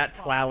 dude, that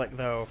Tlaloc,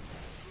 though.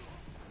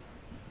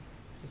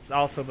 It's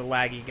also the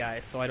laggy guy,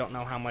 so I don't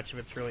know how much of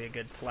it's really a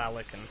good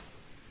Tlaloc. And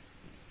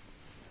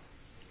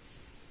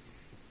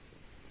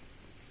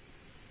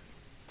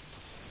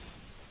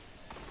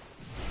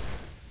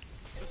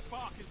The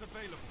spark is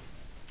available.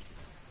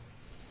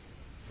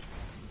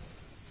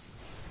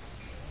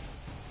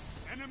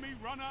 Enemy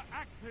runner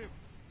active.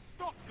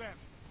 Stop them.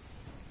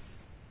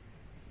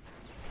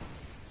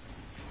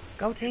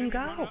 go, team, Enemy go!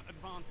 runner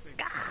advancing.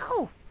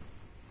 Go!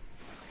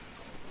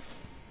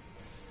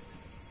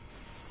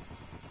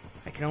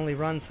 I can only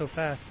run so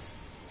fast.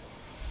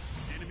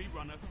 Enemy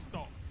runner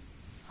stop.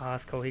 Oh,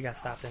 that's cool. He got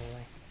stopped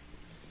anyway.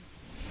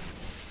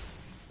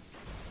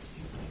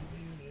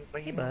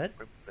 Hey, bud.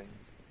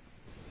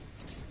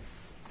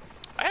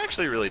 I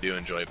actually really do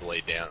enjoy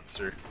Blade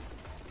Dancer.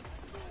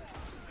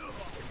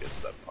 A good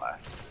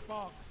subclass.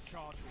 Spark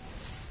charging.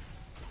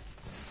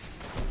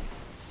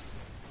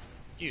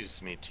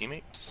 Excuse me,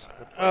 teammates.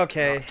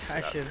 Okay,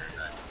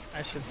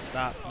 I should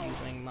stop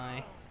using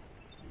my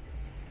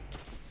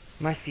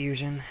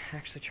fusion.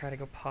 Actually, try to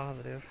go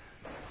positive.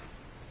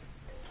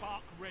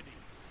 Spark ready.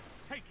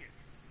 Take it.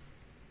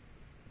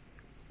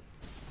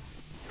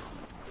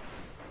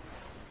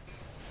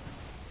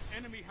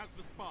 Enemy has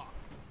the spark.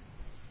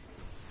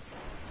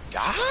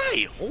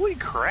 Die! Holy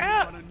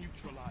crap! Runner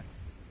neutralized.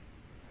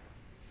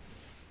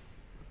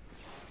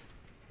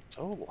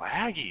 So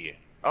laggy.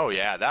 Oh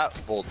yeah, that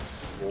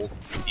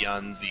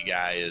Voltianzi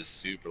guy is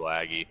super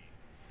laggy.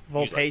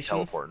 He's like Voltations.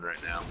 teleporting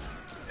right now.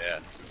 Yeah.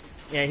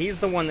 Yeah, he's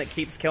the one that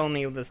keeps killing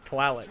me with his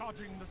Tlaloc.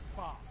 Charging the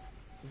spark.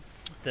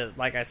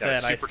 Like I Yeah,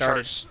 said, I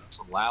started. supercharged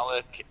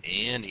Tlaloc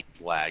and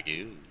he's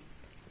laggy. Ooh.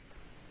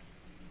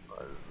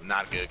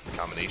 Not a good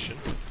combination.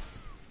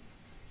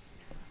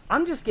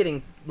 I'm just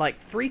getting like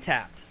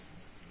 3-tapped.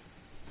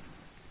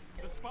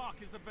 The spark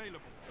is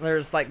available.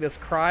 There's like this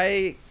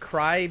cry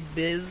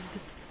bizzed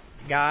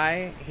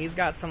guy. He's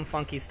got some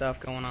funky stuff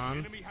going on.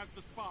 Enemy has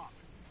the spark.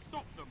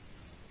 Stop them.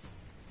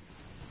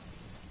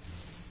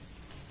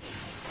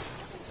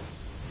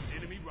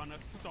 Enemy runner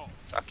stop.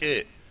 Suck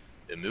it.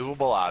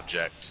 Immovable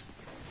object.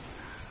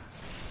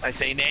 I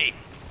say nay.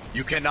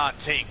 You cannot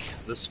take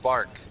the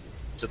spark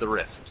to the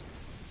rift.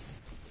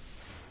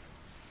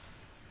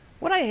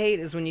 What I hate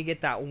is when you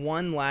get that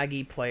one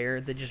laggy player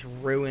that just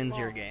ruins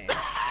your game.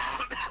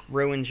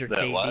 Ruins your That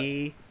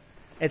KD.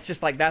 It's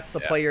just like that's the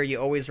Yeah. player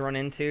you always run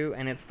into,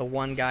 and it's the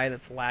one guy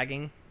that's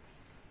lagging.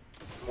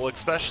 Well,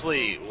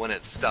 especially when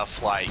it's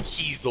stuff like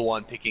he's the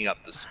one picking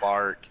up the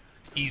spark,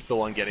 he's the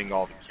one getting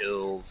all the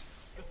kills.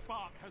 The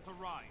spark has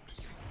arrived.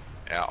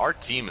 Yeah, our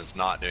team is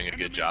not doing a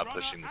good Enemy job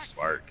runner pushing the active.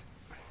 spark.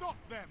 Stop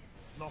them.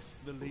 Lost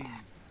the lead.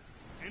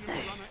 Enemy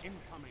runner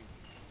incoming.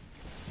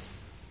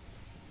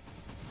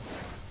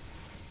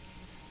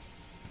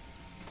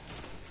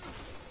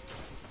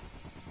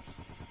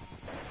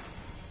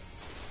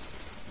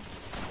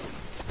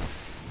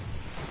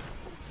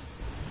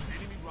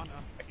 Enemy runner.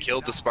 I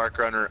killed the spark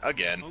runner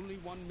again. Only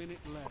 1 minute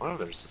left. Oh,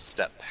 there's a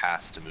step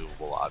past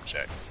immovable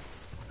object.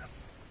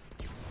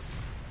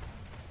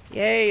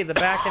 Yay, the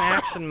back in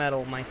action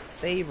medal, my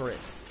favorite.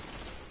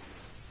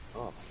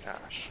 Oh my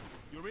gosh.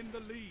 You're in the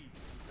lead.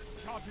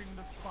 Charging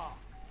the spark.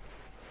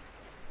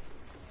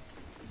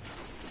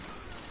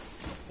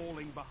 You're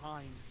falling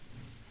behind.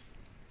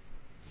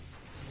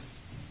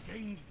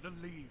 Gained the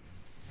lead.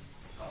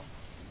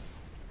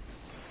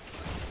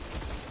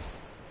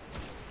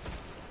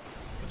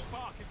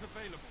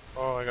 available.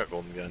 Oh, I got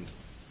golden gunned.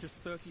 Just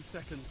 30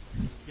 seconds.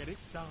 Get it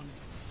done.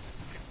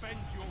 Defend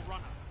your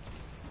runner.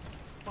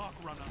 Spark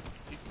runner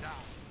is down.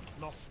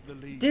 Lost the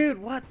lead. Dude,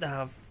 what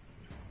the?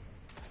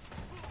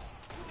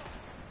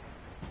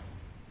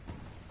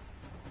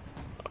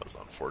 That was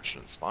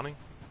unfortunate spawning.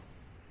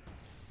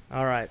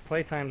 Alright,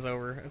 playtime's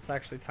over. It's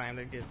actually time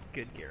to get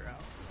good gear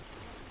out.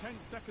 10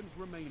 seconds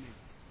remaining.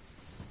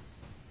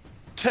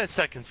 10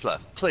 seconds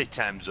left.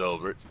 Playtime's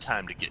over. It's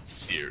time to get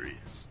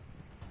serious.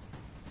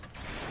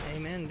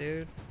 Amen,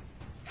 dude.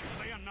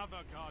 Slay another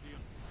guardian.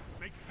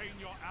 Make pain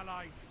your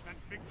ally, and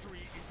victory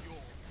is yours.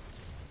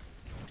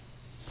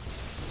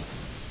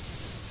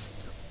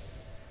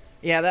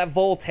 Yeah, that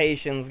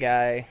Voltations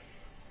guy.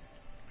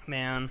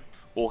 Man.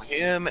 Well,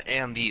 him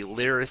and the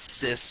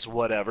lyricist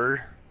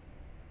whatever,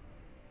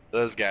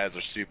 those guys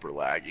are super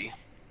laggy.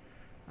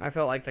 I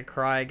felt like the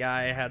Cry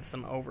guy had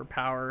some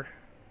overpower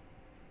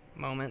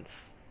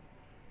moments.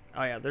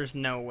 Oh yeah, there's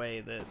no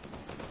way that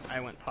I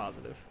went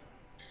positive.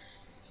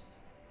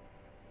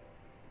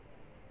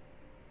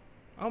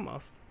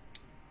 Almost.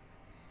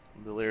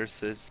 The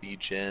lyricist,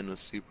 E-Gen was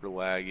super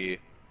laggy.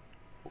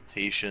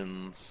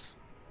 Voltations.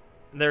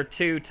 There are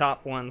two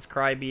top ones,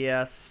 Cry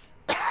BS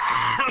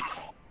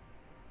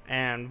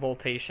and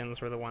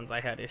Voltations were the ones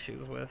I had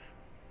issues with.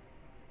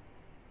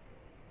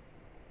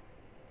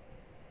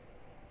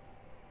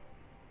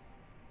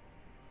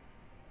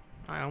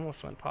 I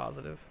almost went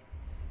positive.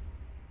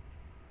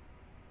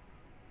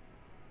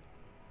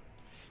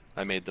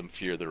 I made them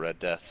fear the Red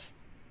Death.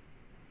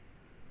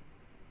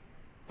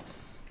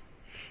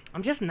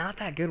 I'm just not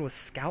that good with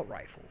scout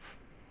rifles.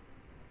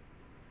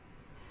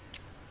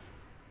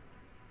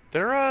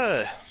 They're,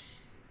 Are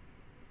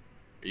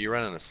you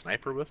running a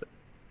sniper with it?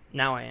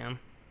 Now I am.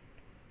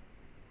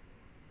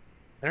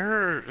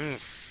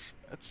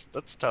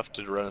 That's tough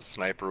to run a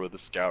sniper with a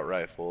scout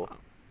rifle.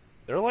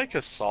 They're like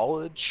a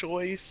solid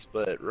choice,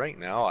 but right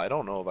now I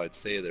don't know if I'd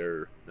say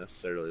they're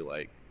necessarily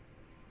like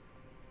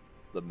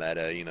the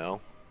meta, you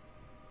know?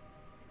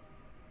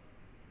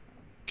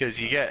 Because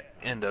you get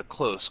into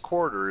close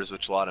quarters,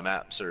 which a lot of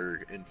maps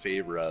are in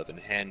favor of, and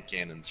hand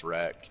cannons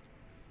wreck.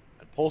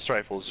 And pulse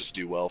rifles just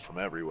do well from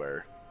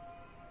everywhere.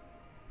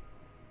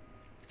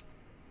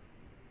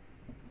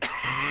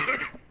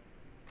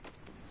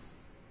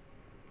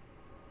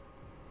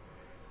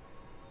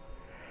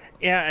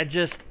 Yeah,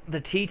 the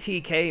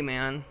TTK,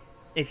 man.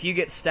 If you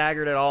get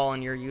staggered at all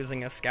and you're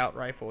using a scout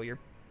rifle, you're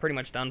pretty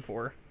much done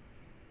for.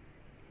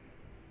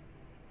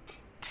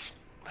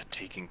 A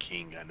Taken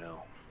King, I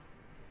know.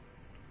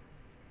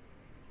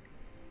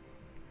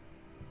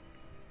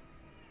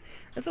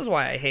 This is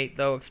why I hate,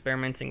 though,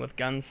 experimenting with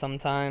guns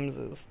sometimes,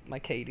 is my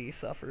KD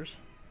suffers.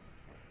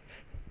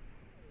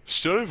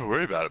 Just don't even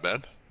worry about it,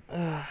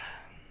 man.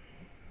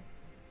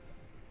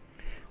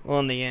 Well,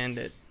 in the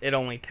end, it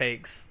only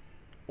takes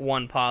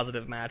one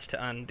positive match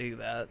to undo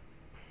that.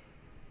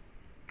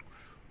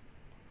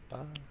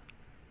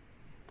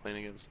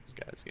 Playing against those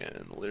guys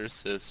again. The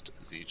lyricist,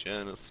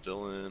 Z-Gen is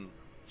still in.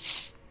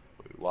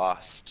 We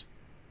lost.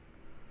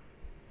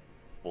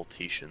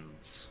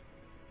 Voltations.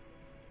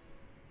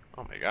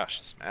 Oh my gosh,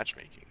 this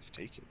matchmaking is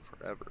taking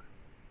forever.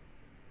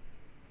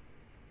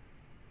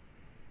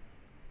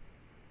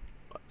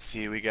 Let's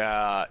see, we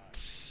got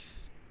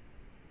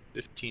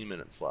 15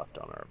 minutes left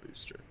on our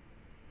booster.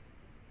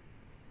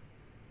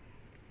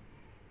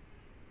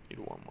 Need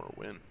one more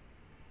win.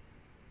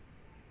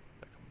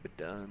 I can be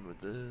done with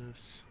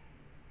this.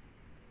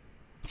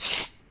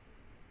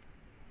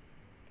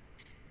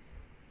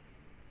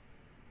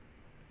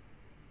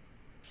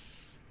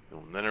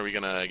 And then are we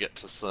gonna get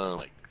to some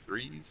like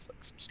threes,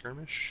 like some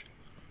skirmish?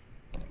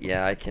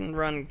 Yeah, I can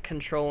run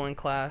Control and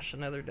Clash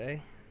another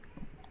day.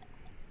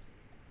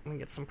 Let me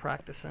get some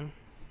practice in.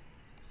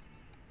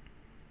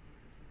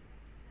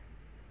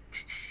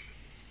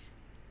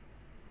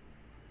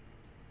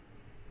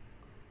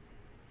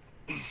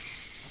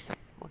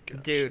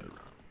 Dude,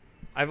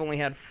 I've only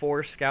had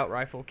 4 scout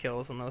rifle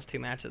kills in those 2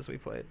 matches we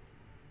played.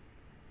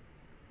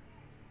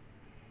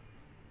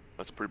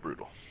 That's pretty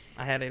brutal.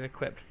 I had it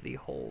equipped the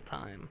whole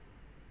time.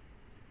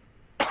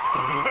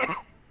 I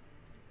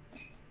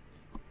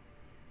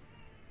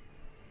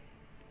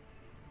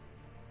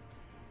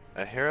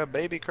hear a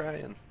baby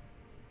crying.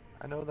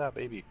 I know that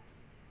baby.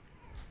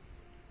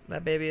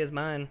 That baby is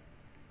mine.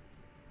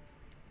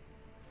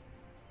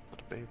 But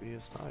the baby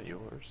is not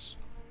yours.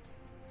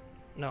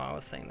 No, I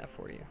was saying that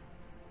for you.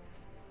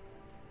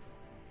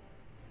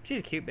 She's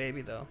a cute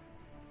baby, though.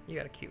 You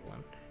got a cute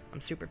one.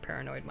 I'm super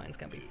paranoid mine's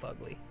gonna be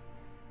fugly.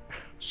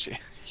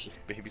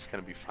 Baby's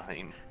gonna be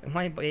fine.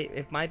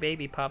 If my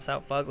baby pops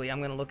out fugly,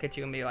 I'm gonna look at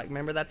you and be like,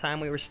 remember that time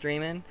we were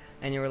streaming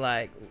and you were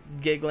like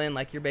giggling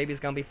like your baby's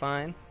gonna be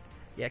fine?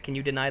 Yeah, can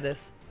you deny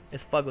this?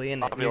 It's fugly,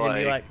 isn't it? You're gonna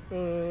be like,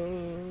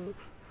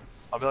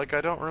 I'll be like,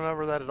 I don't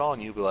remember that at all,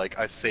 and you'll be like,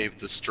 I saved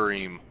the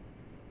stream.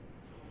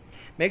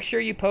 Make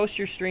sure you post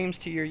your streams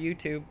to your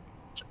YouTube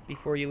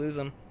before you lose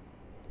them.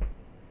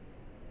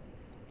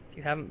 If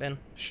you haven't been.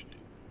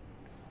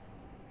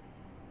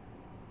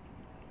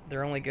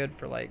 They're only good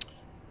for like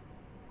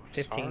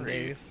 15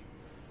 days.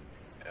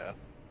 Yeah. I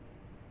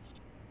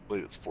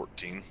believe it's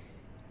 14.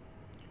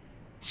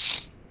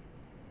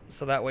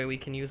 So that way we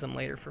can use them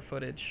later for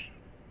footage.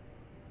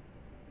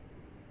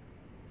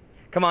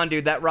 Come on,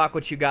 dude, that Rock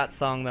What You Got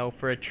song, though,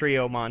 for a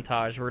trio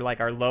montage where, like,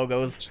 our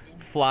logos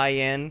fly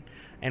in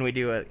and we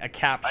do a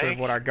capture of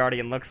what our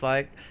Guardian looks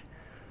like.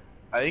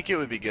 I think it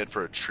would be good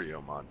for a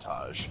trio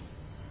montage.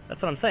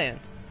 That's what I'm saying.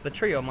 The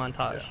trio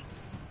montage. Yeah.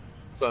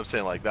 So I'm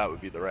saying, like, that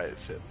would be the right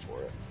fit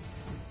for it.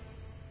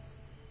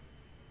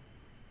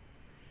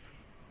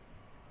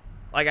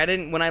 Like,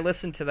 when I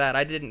listened to that,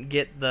 I didn't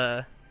get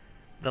the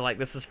like,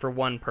 this is for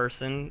one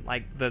person.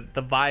 Like, the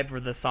vibe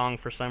of the song,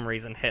 for some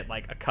reason, hit,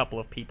 like, a couple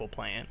of people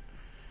playing.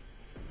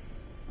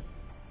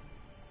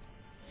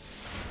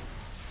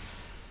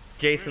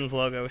 Jason's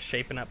logo is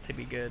shaping up to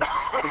be good.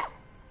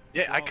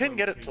 Yeah, I couldn't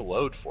get it to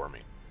load for me.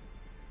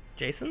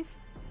 Jason's?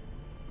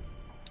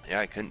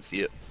 Yeah, I couldn't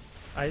see it.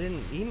 I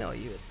didn't email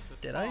you it,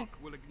 did I?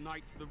 Will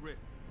ignite the rift.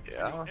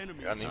 Yeah, I got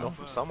an email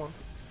from someone.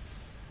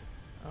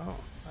 Oh,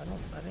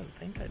 I didn't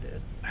think I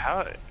did.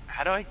 How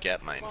do I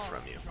get mine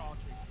from you?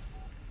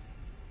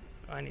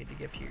 I need to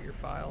give you your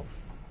files.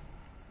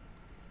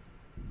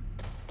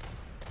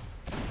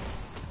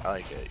 I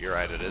like it. You're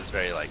right. It is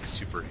very like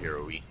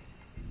superhero-y.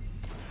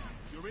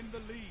 You're in the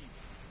lead.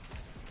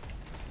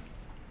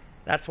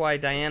 That's why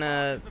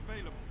Diana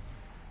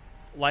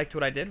liked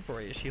what I did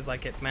for you. She's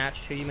like, it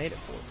matched who you made it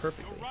for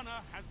perfectly. Your runner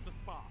has the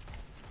spark.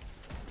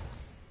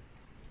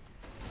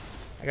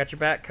 I got your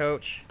back,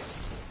 coach. Did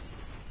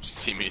you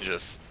see me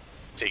just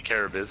take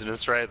care of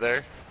business right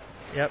there?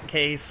 Yep,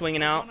 okay, he's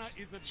swinging out. Runner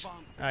is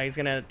advancing. He's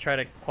gonna try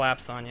to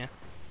collapse on you.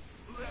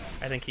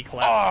 I think he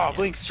collapsed. Oh,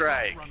 blink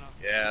strike!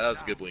 Yeah, that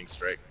was a good blink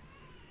strike.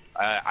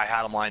 I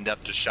had him lined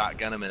up to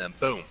shotgun him, and then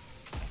boom,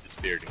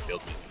 disappeared and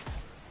killed me.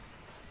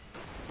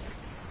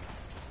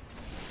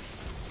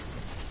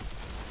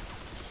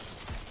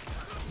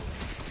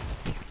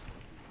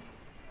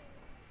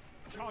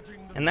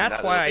 And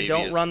that's why I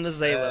don't run the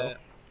Zalo.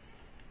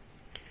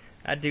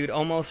 That dude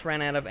almost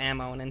ran out of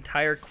ammo, an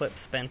entire clip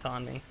spent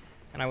on me,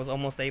 and I was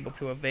almost able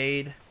to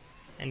evade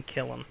and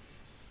kill him.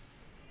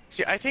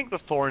 See, I think the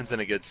Thorn's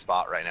in a good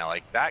spot right now.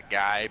 Like, that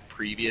guy,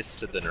 previous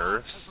to the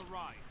nerfs,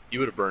 he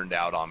would have burned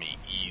out on me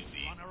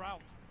easy.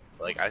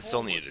 Like, I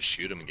still need to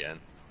shoot him again.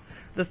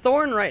 The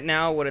Thorn right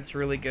now, what it's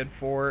really good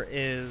for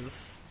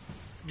is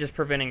just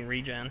preventing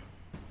regen.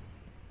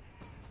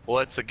 Well,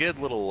 it's a good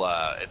little,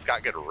 it's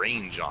got good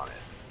range on it.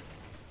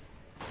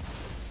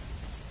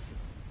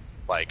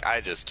 Like, I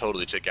just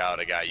totally took out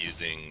a guy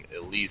using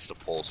at least a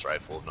pulse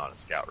rifle, if not a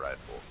scout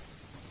rifle.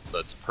 So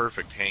it's a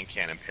perfect hand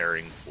cannon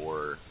pairing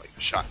for, like,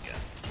 the shotgun,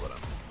 is what I'm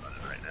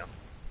running right now.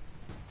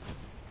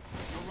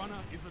 Your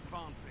runner is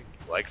advancing.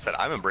 Like I said,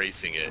 I'm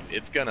embracing it.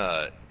 It's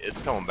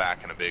coming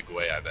back in a big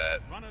way, I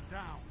bet. Runner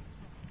down.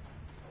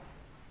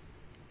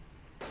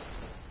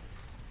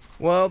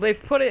 Well,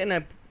 they've put it in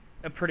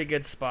a pretty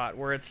good spot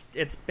where it's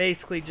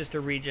basically just a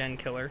regen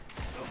killer.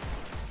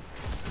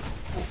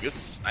 Ooh, good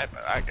snipe by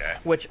that guy.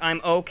 Which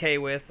I'm okay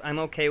with. I'm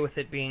okay with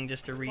it being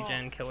just a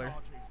regen killer.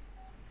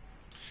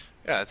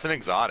 Yeah, it's an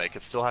exotic.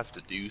 It still has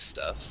to do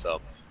stuff, so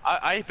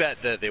I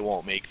bet that they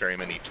won't make very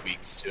many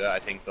tweaks to it. I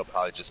think they'll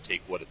probably just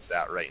take what it's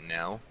at right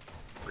now,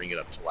 bring it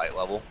up to light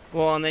level.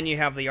 Well, and then you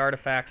have the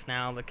artifacts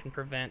now that can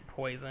prevent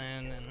poison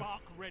and...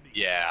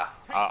 Yeah,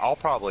 I'll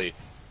probably,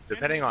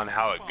 depending on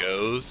how it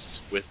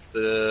goes with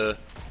the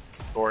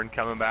Thorn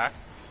coming back,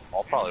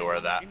 I'll probably wear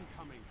that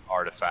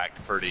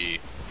artifact pretty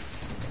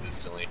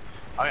consistently.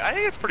 I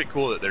think it's pretty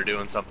cool that they're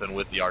doing something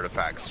with the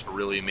artifacts to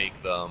really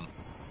make them...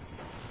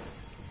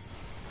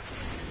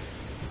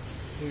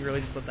 We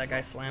really just let that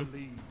guy slam.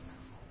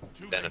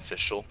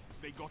 beneficial.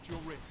 They got your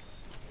rig.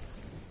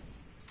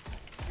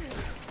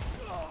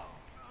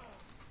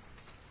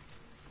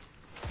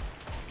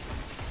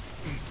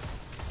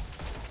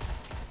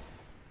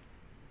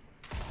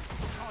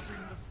 Charging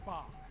the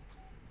spark.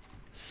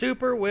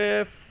 Super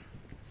whiff.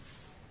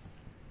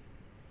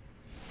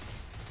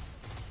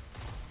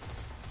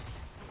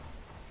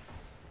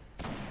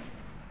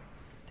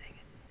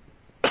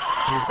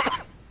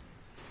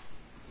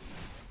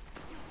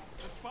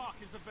 The spark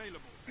is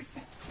available.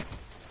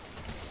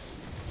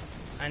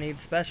 I need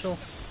special.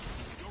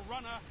 Your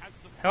runner has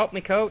the spark. Help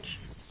me, coach.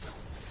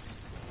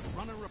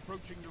 Runner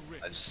approaching the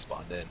rig. I just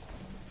spawned in.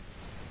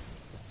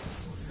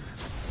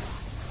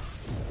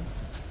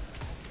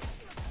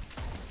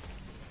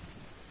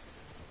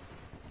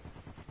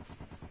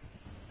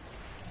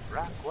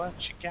 Rock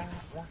what you got,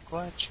 rock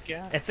what you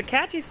got. It's a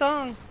catchy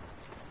song.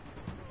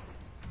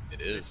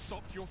 It is.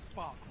 Stopped your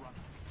spark, runner.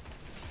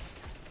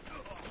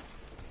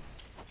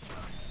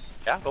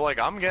 Yeah, but like,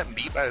 I'm getting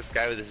beat by this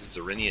guy with his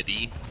Zerenia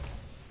D.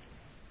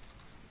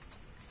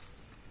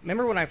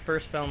 Remember when I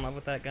first fell in love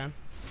with that gun?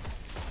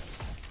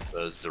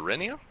 The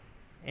Zerenia?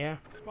 Yeah.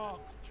 Spark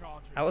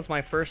charging. That was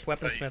my first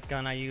weaponsmith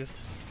gun I used.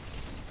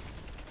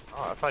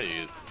 Oh, I thought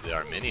the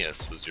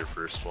Arminius was your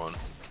first one.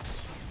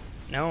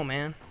 No,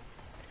 man.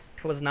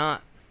 It was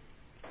not.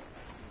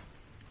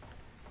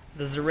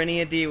 The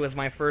Zerenia D was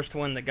my first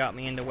one that got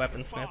me into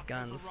weaponsmith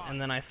guns,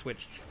 and then I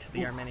switched to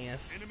the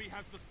Arminius. Enemy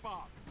has the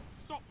spark.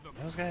 Stop them.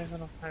 Those guys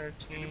on a fire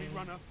team. Enemy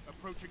runner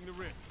approaching the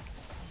rift.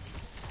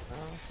 No,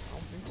 I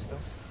don't think so.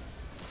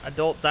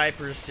 Adult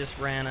Diapers just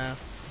ran a...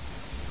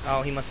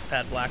 Oh, he must have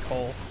had Black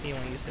Hole. He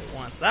only used it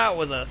once. That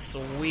was a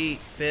sweet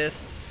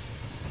fist.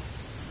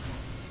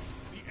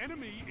 The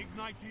enemy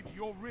ignited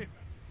your rift.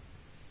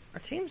 Our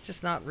team's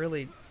just not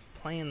really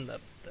playing the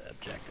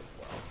objective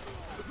well.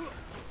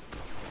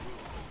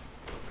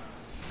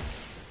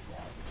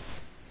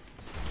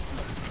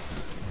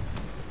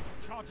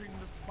 Charging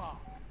the spark.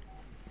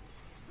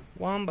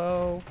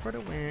 Wombo for the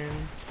win.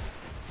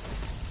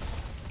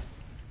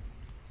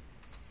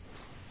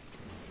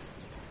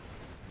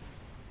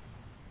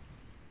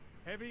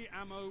 Heavy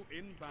ammo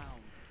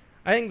inbound.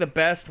 I think the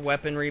best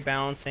weapon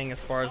rebalancing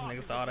as far as an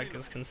exotic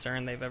is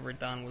concerned they've ever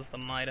done was the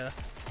Mida.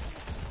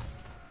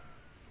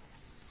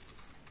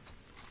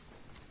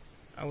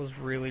 I was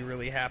really,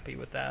 really happy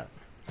with that.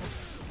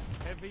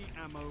 Heavy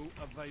ammo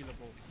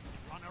available.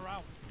 Runner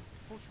out.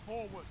 Push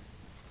forward.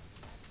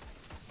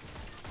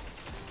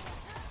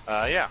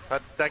 Yeah,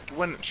 that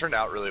one turned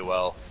out really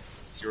well.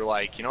 So you're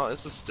like, you know,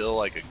 this is still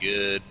like a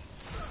good,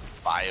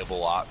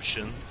 viable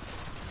option.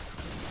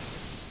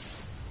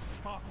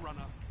 Spark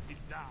runner is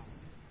down.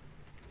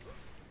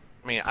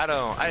 I mean, I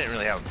didn't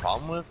really have a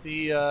problem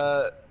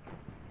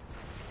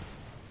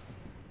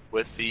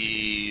with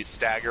the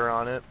stagger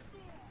on it.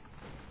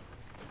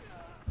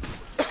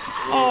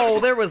 Oh,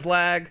 there was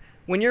lag.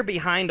 When you're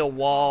behind a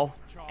wall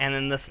and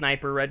then the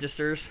sniper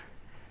registers,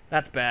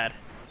 that's bad.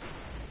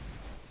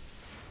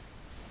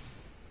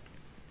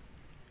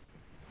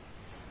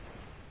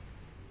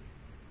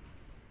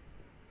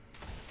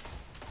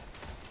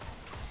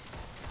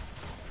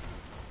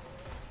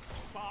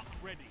 Spark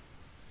ready.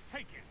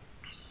 Take it.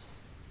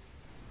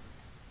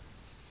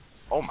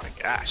 Oh my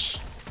gosh.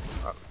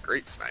 Oh,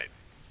 great snipe.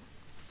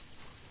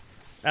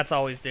 That's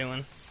all he's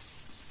doing.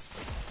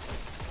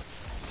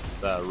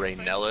 The Ray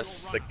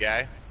Nellis, the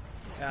guy.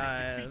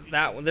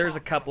 There's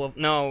a couple of...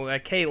 No,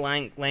 K.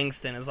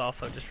 Langston is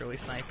also just really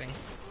sniping.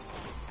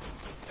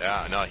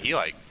 Yeah, no, he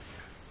like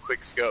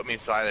quick scoped me,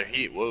 so either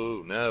he...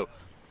 Whoa, no.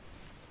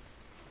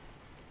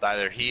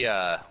 Either he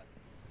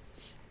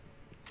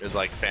is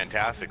like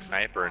fantastic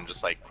sniper and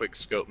just like quick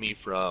scoped me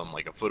from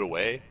like a foot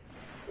away,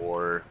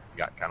 or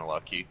got kind of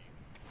lucky.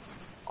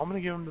 I'm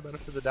gonna give him the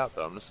benefit of the doubt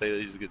though. I'm gonna say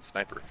that he's a good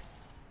sniper.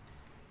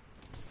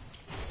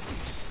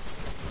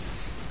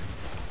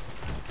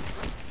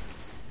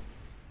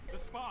 The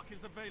spark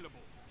is available.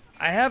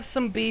 I have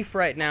some beef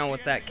right now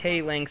with that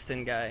K.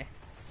 Langston guy.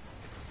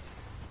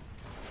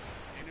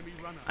 Enemy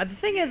runner. The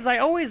thing is, I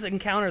always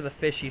encounter the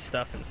fishy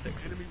stuff in Enemy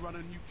sixes.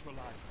 runner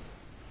neutralized.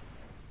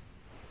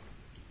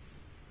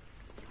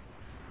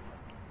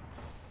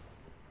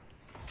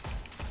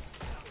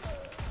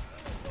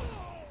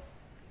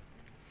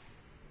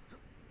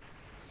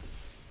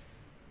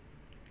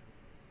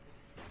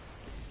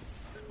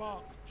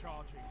 Spark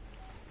charging.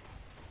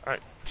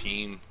 Alright,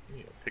 team,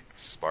 you know, pick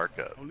Spark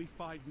up. Only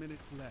 5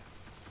 minutes left.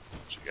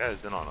 Put you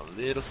guys in on a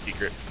little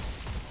secret.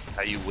 That's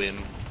how you win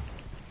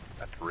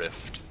that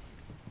rift.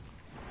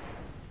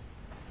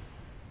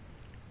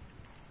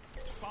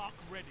 Spark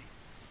ready.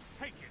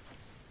 Take it.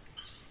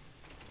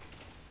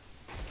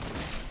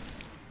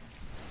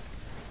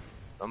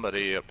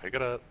 Somebody pick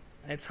it up.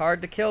 It's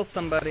hard to kill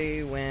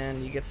somebody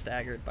when you get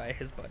staggered by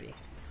his buddy.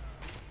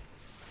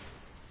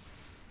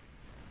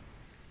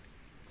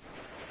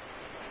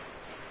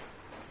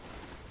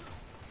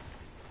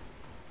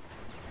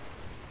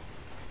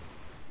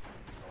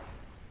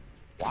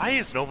 Why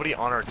is nobody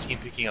on our team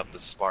picking up the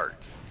Spark?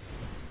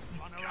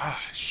 Runner out.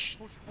 Gosh.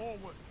 Push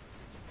forward.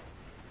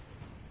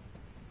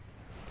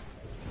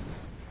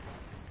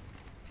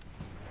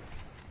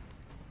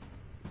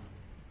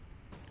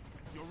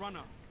 Your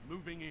runner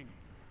moving in.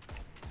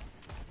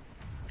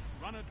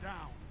 Runner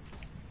down.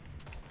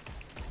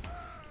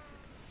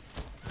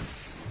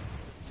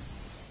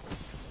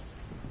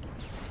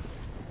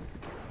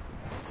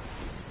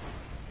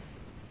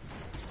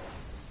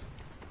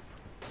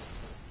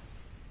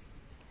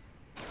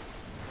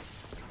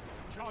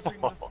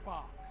 Charging the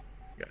spark.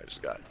 Guy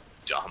just got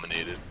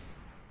dominated.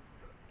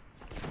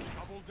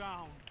 Double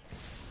down.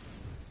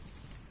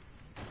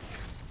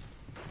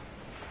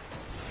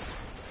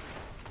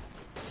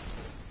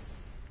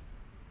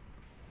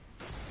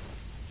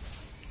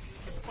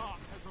 The spark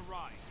has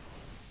arrived.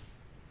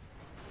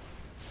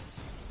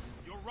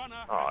 Your runner.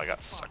 Oh, I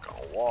got stuck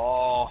on a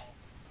wall.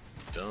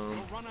 It's dumb.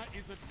 Your runner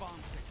is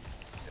advancing.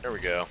 There we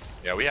go.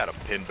 Yeah, we had a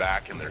pin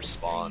back in their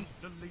spawn.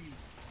 The lead.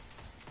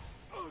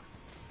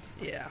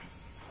 Yeah.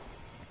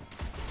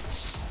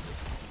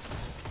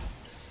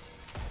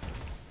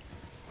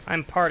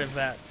 I'm part of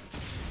that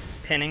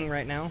pinning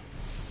right now.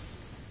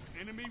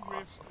 Enemy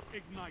Awesome. rift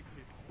ignited.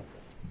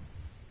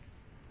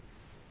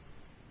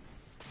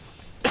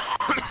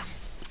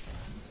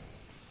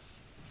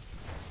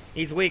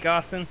 He's weak,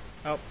 Austin.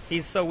 Oh,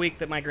 he's so weak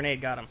that my grenade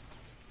got him.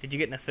 Did you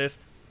get an assist?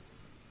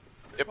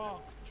 Yep.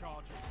 Spark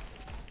charging.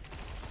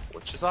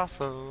 Which is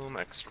awesome.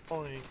 Extra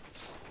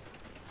points.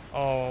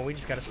 Oh, we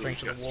just got to Ooh, string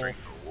to you the got wolf. string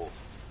to the wolf.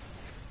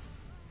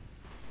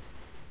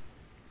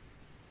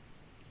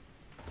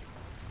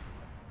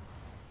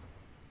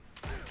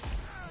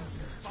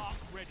 Spark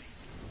ready.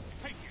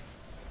 Take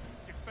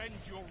it. Defend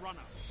your runner.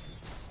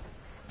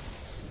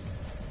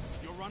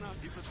 Your runner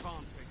is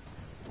advancing.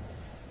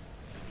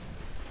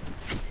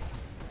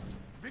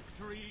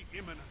 Victory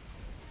imminent.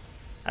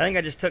 I think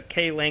I just took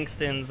Kay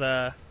Langston's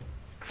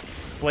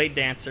Blade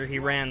Dancer. He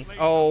ran.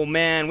 Oh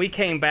man, we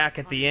came back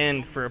at the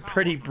end for a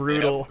pretty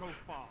brutal Go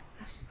far.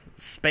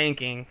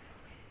 spanking.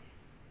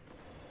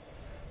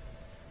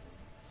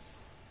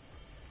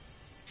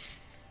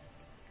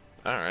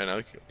 Alright, now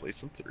we can play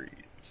some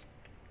threes.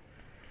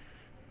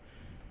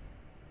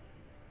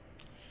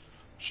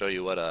 Show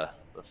you what the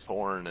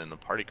Thorn and the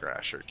Party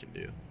Crasher can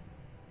do.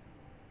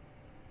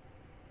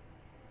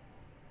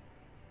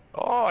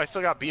 Oh, I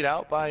still got beat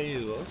out by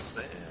you. Oh,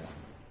 snap.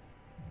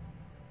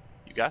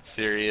 You got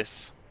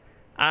serious.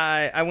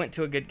 I went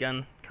to a good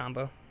gun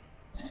combo.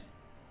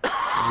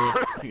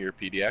 Your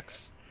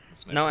PDX?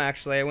 No,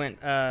 actually, I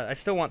went. I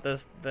still want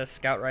the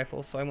scout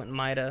rifle, so I went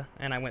Mida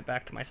and I went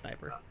back to my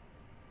sniper.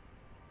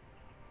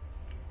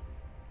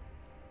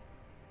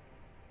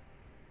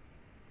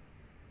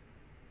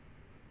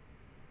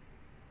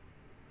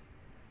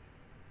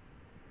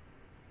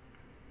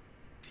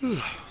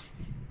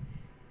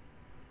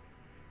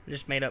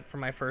 Just made up for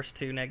my first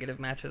 2 negative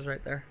matches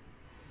right there.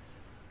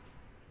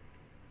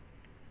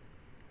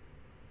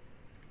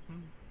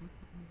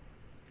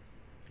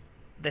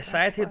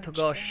 Decided to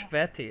go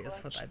sweaty is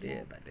what I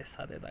did. I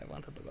decided I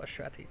wanted to go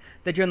sweaty.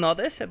 Did you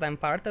notice that I'm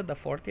part of the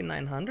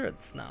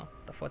 4900s now?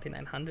 The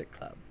 4900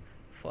 club.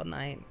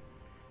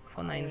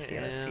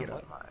 4900.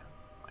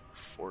 Like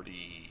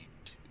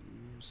 42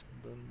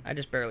 something. I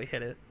just barely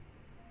hit it.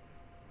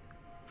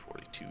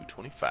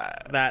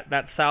 42.25.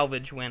 That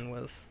salvage win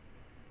was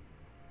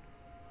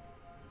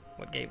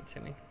what gave it to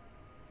me.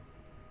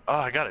 Oh,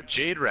 I got a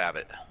Jade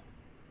Rabbit.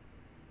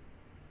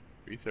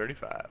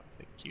 335.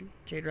 Thank you.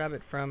 Jade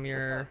Rabbit from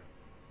your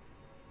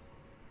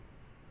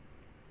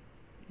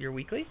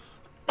weekly?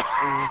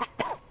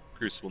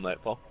 Crucible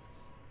Nightfall.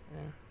 Yeah.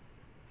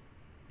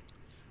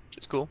 Which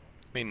is cool.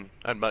 I mean,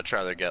 I'd much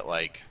rather get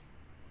like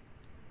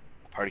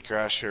a Party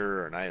Crasher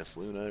or an Ias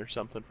Luna or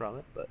something from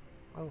it, but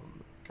I don't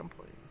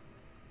complain.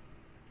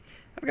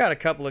 I've got a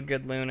couple of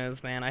good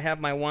Lunas, man. I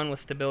have my one with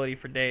stability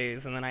for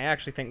days, and then I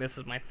actually think this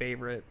is my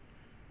favorite.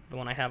 The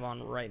one I have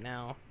on right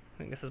now. I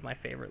think this is my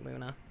favorite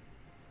Luna.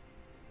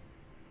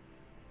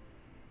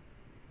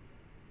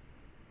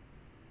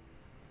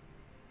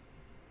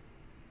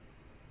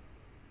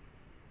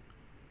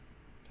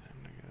 Time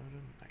to go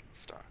to Night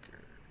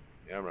Stalker.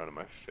 Yeah, I'm running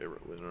my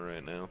favorite Luna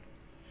right now.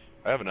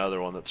 I have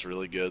another one that's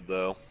really good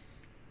though.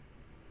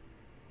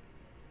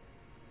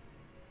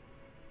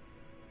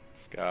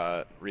 It's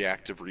got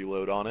reactive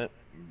reload on it,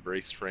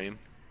 braced frame,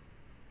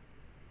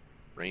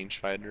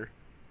 rangefinder.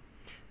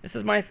 This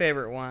is my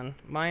favorite one.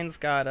 Mine's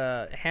got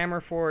a hammer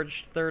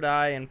forged, third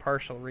eye, and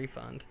partial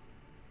refund.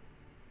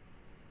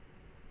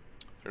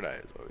 Third eye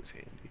is always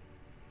handy.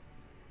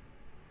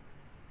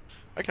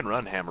 I can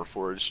run hammer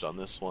forged on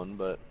this one,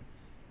 but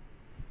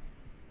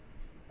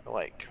I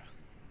like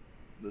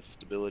the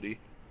stability.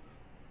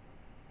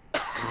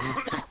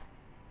 I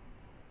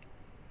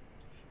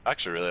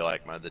actually really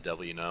like the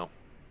Devil You Know.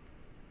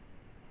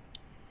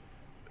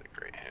 Got a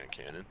great hand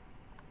cannon.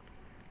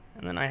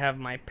 And then I have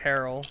my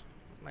Peril,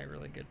 my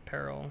really good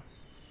Peril.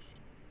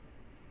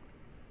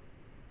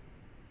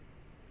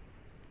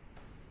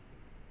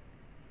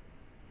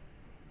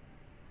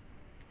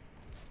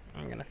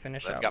 I'm gonna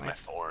finish I've out got my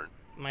Thorn.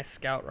 my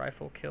scout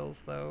rifle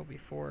kills though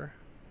before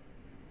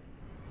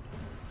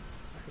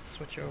I could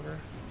switch over.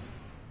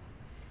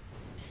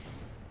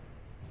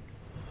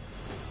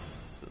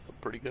 It's a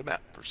pretty good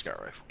map for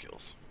scout rifle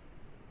kills.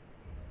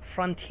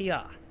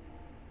 Frontier.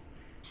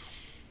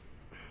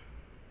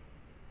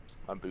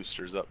 My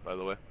booster's up, by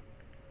the way.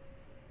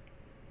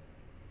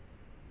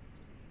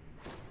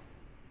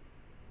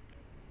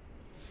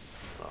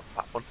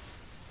 Pop one.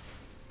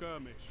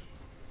 Skirmish.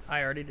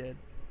 I already did.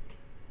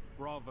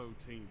 Bravo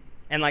team.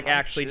 And like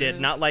actually did,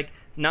 not Righteous.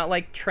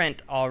 like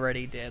Trent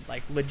already did,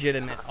 like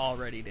legitimate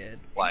already did.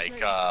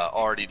 Like,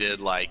 already did,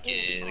 like,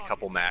 in a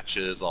couple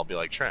matches, I'll be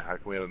like, Trent, how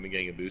come we haven't been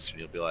getting a booster?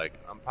 And you'll be like,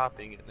 I'm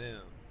popping it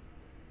now.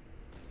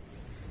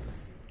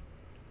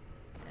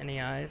 Any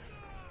eyes?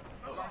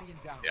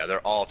 Yeah, they're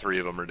all three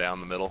of them are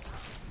down the middle.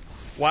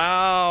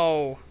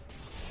 Wow!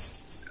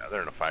 Yeah,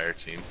 they're in a fire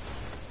team.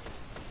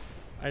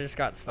 I just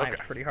got sniped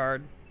Okay. pretty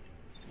hard.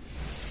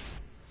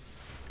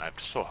 I'm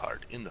so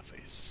hard in the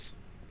face.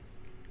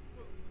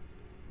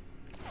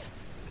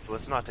 It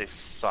was not a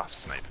soft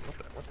sniping.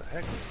 What the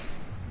heck?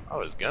 I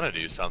was gonna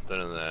do something,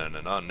 and then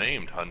an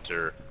unnamed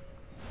hunter.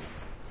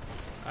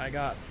 I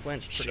got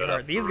flinched pretty Shut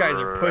hard. up These guys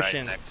are right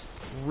pushing next.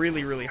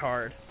 really, really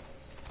hard.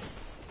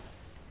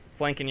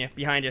 Flanking you,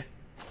 behind you.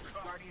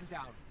 Guardian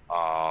down.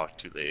 Oh,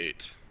 too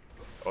late.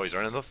 Oh, he's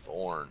running the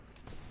Thorn.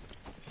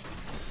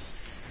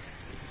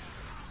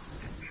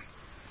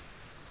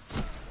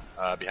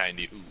 Behind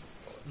you. Ooh.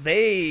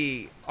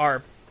 They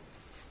are...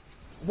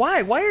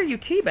 Why? Why are you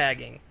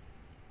teabagging?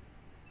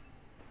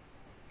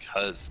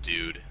 Cause,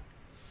 dude,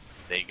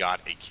 they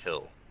got a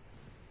kill.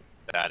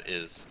 That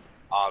is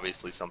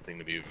obviously something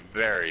to be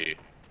very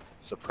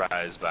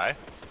surprised by.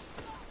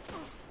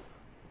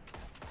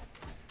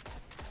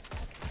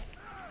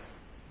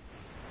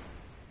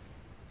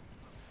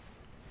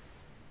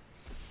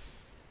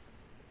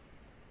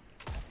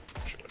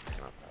 Should have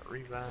taken up that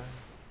revive.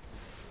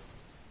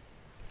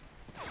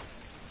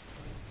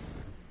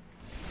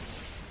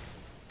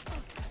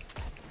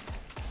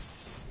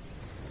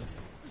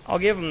 I'll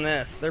give them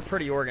this. They're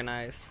pretty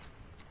organized.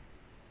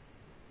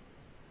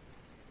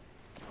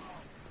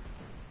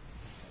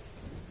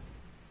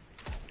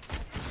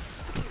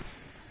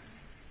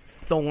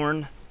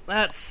 Thorn.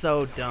 That's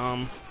so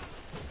dumb.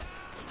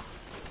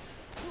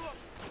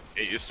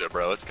 Get used to it,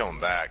 bro. It's coming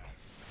back.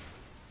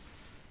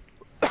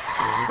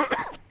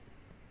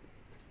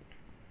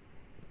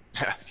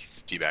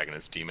 He's teabagging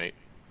his teammate.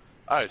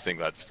 I always think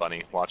that's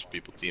funny. Watch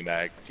people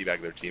teabag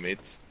their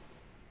teammates.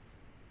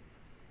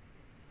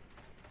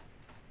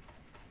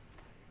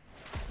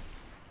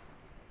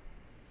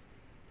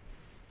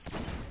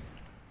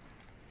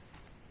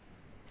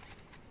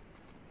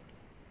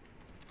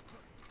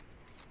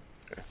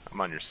 Okay,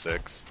 I'm on your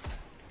 6.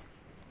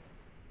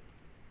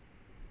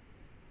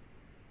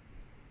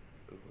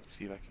 Ooh, let's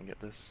see if I can get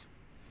this.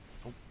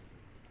 Oh.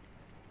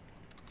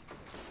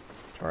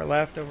 To our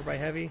left, over by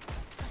heavy.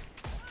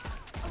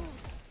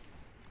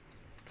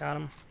 Got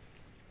him.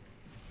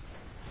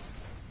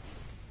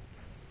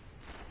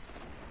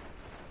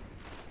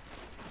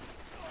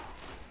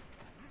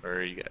 Where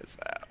are you guys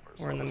at?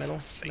 Where's We're in the all this middle.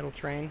 safe? Middle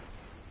train.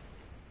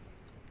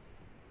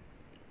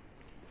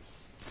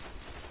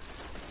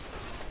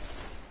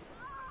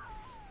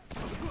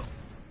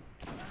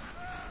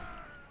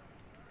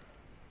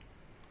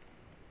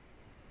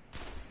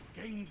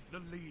 Gained the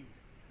lead.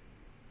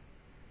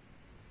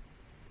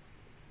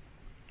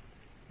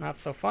 Not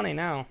so funny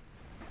now.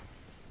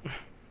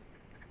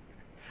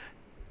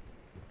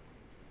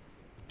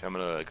 I'm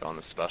gonna go on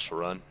the special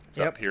run. It's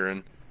Yep. up here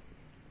in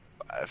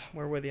 5.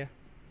 We're with you.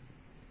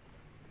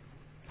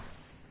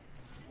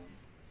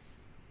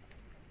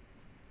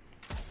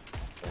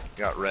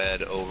 Got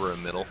red over a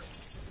middle.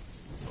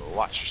 So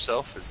watch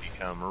yourself as you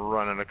come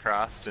running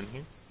across in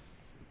here.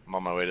 I'm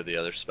on my way to the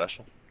other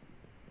special.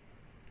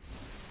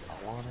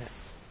 I want it.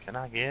 Can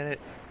I get it?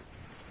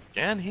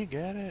 Can he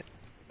get it?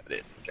 I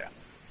did. Okay.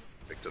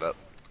 Picked it up.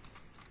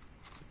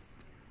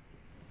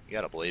 You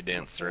got a blade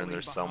dancer in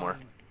there somewhere.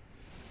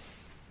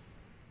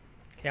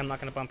 Okay, I'm not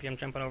gonna bump you. I'm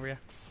jumping over you.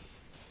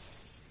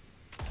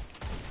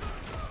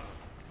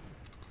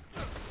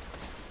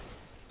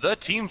 The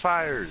team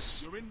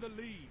fires! You're in the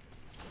lead.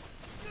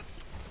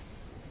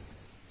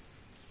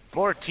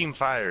 More team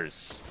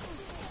fires!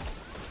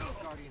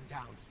 Guardian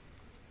down.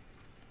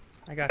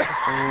 I got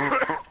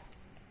you.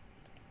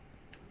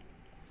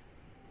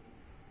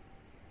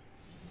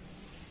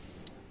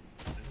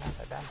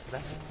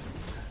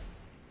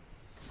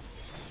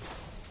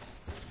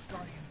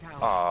 Guardian down.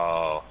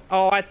 Oh,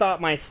 Oh, I thought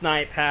my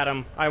snipe had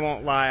him. I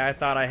won't lie. I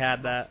thought I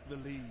had that. The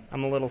lead.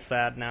 I'm a little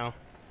sad now.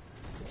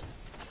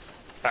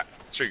 ah,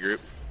 let's regroup.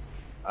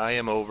 I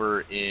am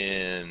over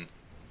in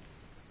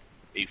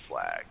A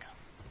flag.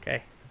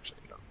 Okay, Actually,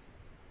 no.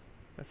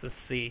 this is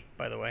C,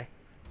 by the way.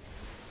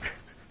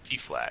 T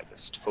flag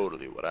is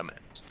totally what I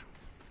meant.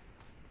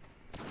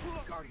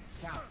 Guardian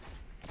down.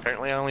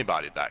 Apparently I only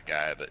bodied that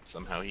guy, but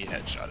somehow he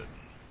headshotted me.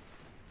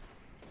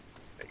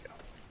 There you go.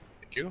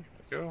 Thank you.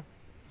 Thank you.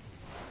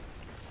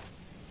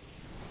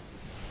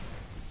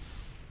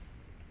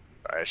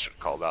 I should have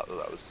called out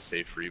that was a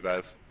safe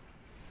revive.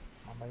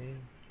 Oh, man.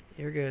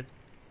 You're good.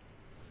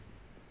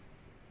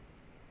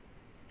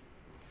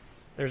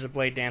 There's a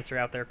blade dancer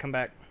out there. Come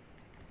back.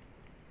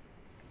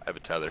 I have a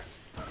tether.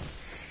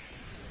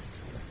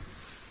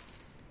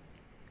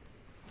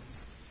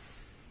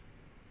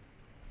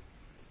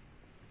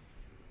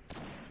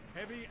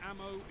 Heavy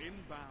ammo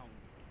inbound.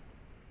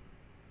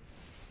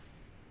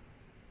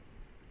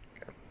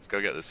 Okay, let's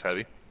go get this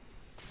heavy.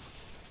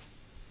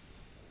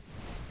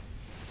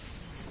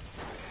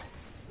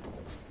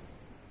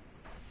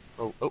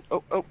 Oh, oh,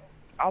 oh, oh!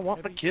 I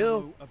want the Heavy kill!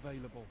 ammo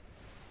available.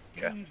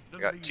 Okay, Gained the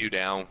I got lead. 2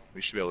 down.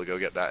 We should be able to go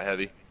get that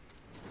heavy.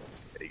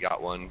 Yeah, you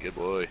got 1. Good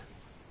boy.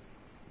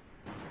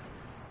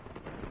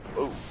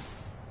 Whoa.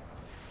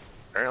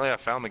 Apparently I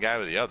found the guy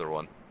with the other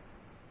one.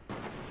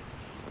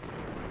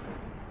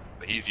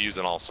 But he's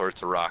using all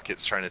sorts of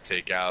rockets trying to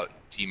take out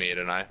teammate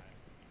and I.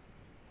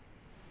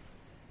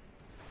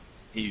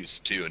 He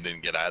used 2 and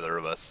didn't get either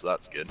of us, so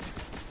that's good.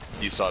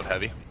 You still have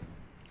heavy?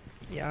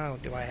 Yeah,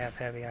 do I have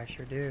heavy? I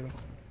sure do.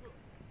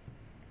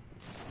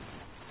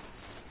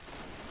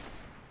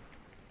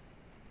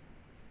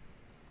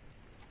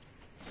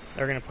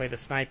 They're gonna play the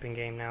sniping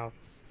game now,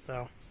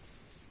 so.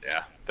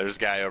 Yeah, there's a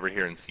guy over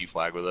here in C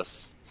flag with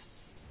us.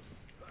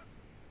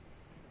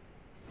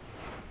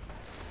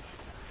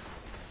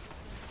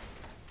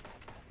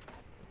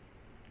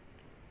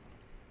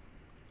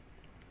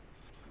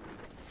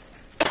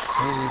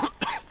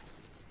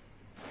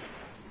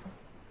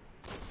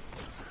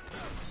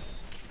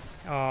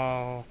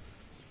 No.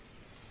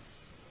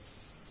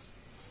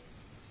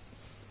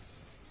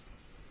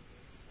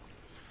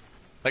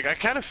 Like, I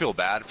kind of feel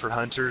bad for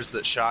hunters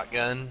that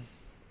shotgun,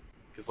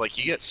 because, like,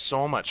 you get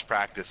so much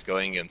practice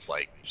going against,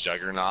 like,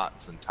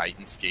 juggernauts and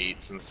titan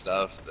skates and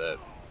stuff that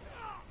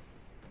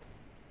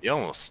you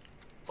almost,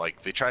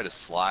 like, they try to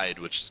slide,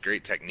 which is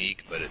great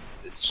technique, but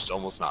it's just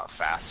almost not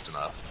fast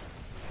enough.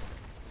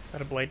 Is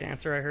that a blade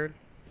dancer I heard?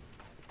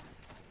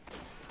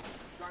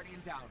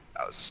 Guardian down.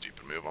 That was a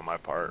stupid move on my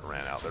part.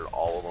 Ran out there,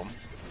 all of them.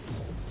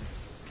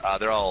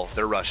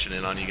 They're rushing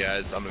in on you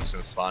guys. I'm just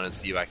gonna spawn and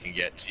see if I can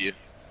get to you.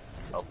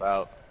 Help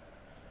out.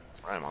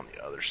 So I'm on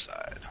the other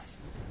side.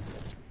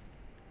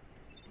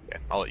 Okay,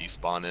 I'll let you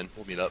spawn in.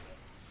 We'll meet up.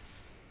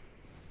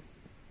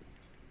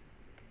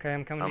 Okay,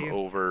 I'm coming I'm to you.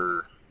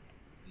 over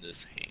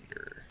this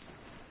hangar.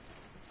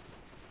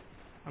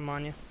 I'm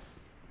on you.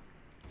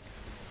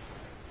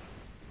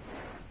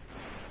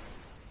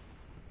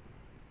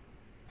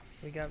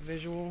 We got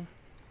visual.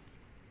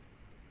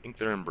 I think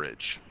they're in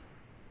bridge.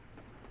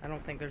 I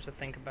don't think there's a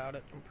think about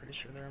it. I'm pretty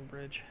sure they're in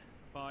bridge.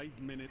 5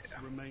 minutes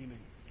remaining.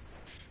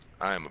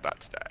 I am about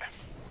to die.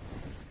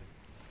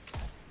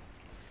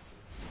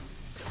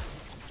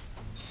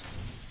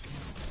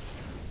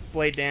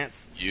 Blade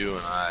dance. You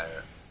and I.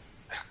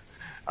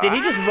 Did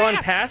he just run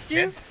past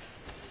you?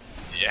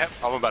 Yep,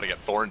 I'm about to get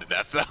thorned to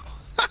death though.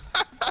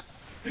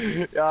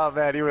 Oh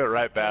man, he went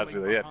right past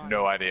me. He had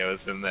no idea I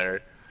was in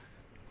there.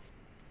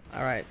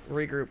 Alright,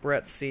 regroup. We're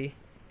at C.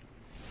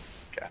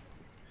 Okay.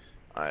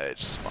 I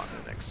just spawned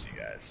in next to you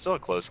guys. Still a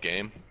close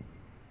game.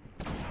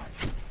 But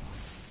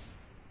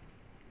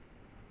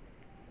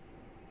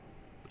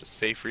a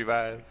safe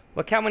revive.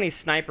 Look how many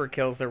sniper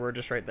kills there were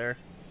just right there.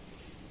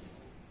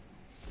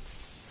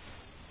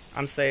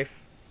 I'm safe.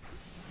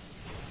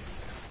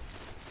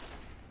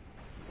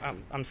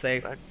 I'm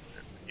safe.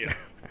 Yeah.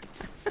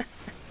 I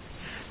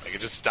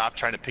could just stop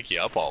trying to pick you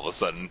up all of a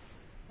sudden.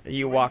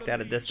 You walked at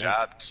a Good distance.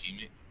 job,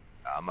 teammate.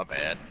 Ah, my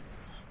bad.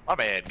 My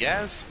bad,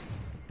 guys.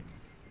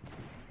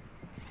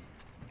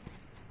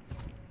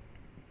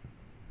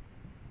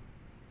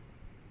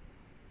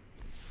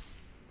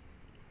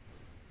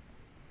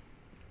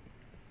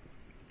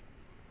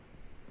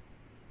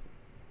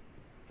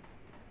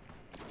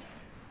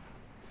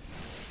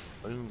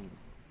 Boom.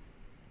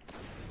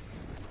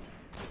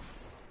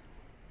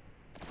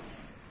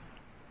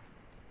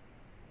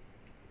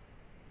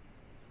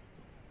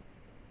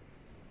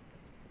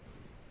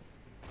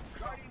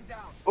 Guardian down.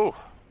 Oh,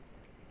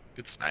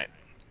 good snipe.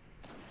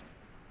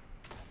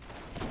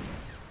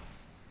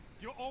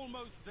 You're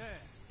almost there.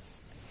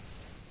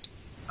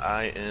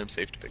 I am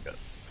safe to pick up.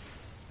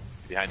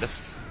 Behind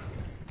us.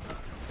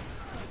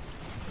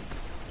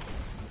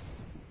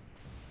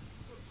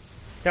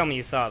 Tell me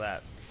you saw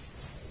that.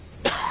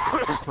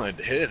 I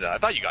did. I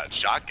thought you got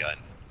shotgun.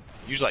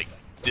 You just like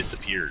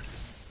disappeared.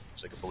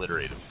 Just like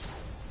obliterated.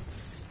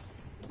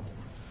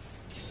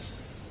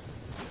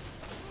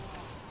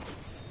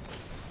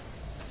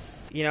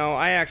 You know,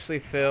 I actually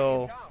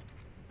feel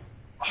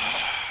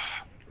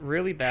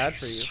really bad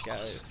for you So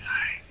guys. close.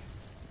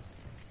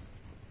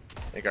 I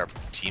think our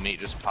teammate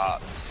just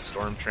popped.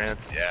 Storm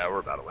Trance. Yeah, we're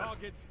about to win.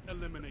 Targets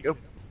eliminated. Go.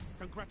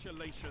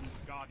 Congratulations,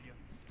 Guardians.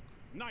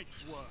 Nice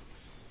work.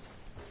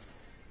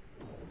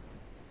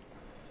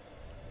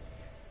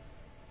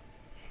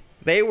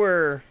 They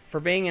were, for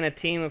being in a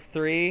team of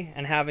 3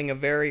 and having a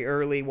very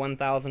early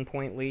 1,000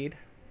 point lead.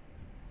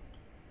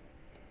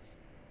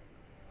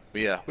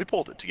 Yeah, we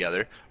pulled it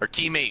together. Our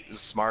teammate was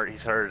smart. He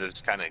started to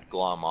just kind of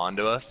glom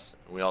onto us.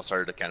 And we all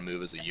started to kind of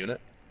move as a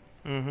unit.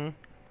 Mm-hmm.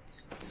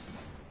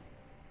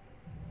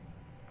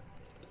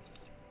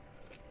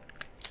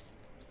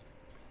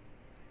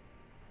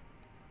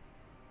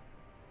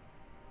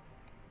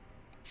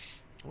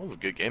 Well, it was a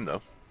good game,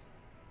 though.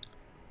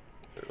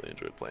 I really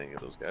enjoyed playing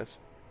against those guys.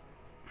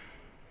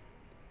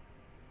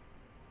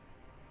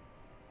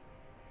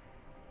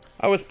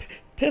 I was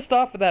pissed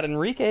off with that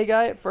Enrique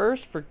guy at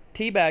first for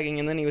teabagging,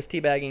 and then he was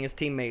teabagging his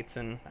teammates,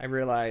 and I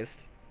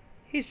realized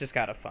he's just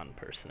got a fun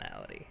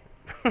personality.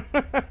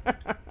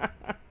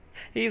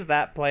 He's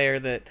that player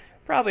that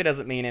probably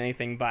doesn't mean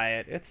anything by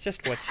it. It's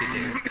just what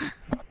you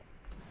do.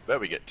 Bet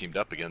we get teamed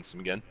up against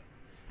him again.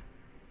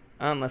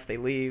 Unless they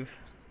leave.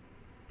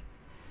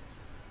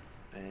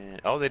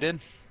 And, oh, they did?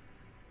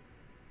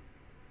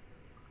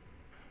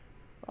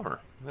 Bummer.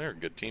 They're a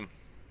good team.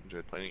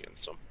 Enjoyed playing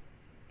against them.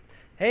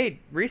 Hey,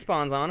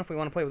 Respawn's on if we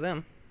want to play with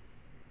them.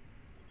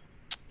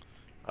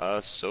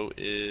 So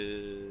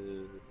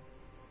is...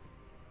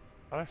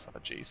 Oh, I saw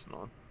Jason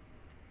on.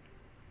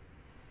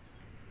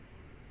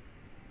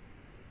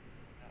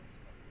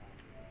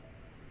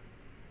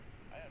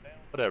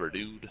 Whatever,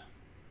 dude. Can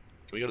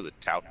we go to the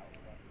tower?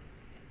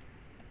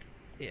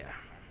 Yeah.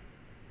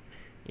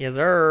 Yes,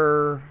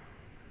 sir.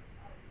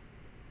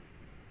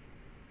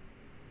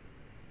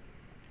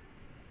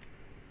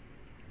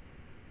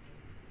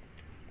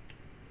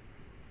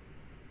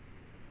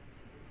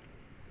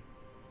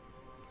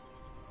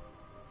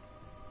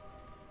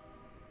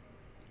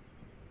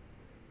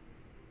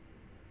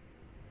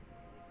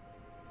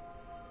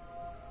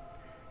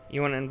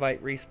 You want to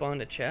invite Respawn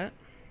to chat?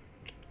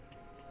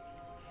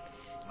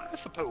 I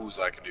suppose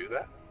I could do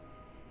that.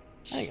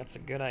 I think that's a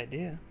good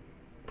idea.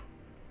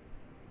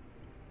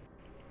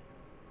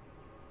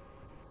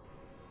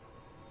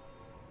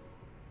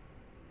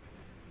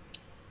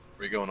 Are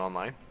we going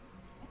online?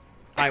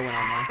 I went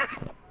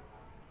online.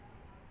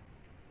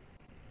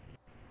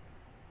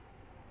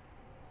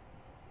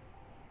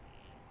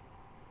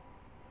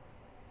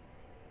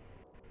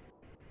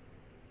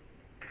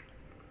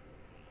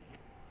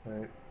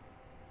 Alright.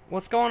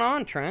 What's going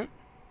on, Trent?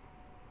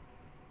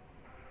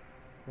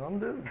 I'm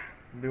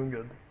doing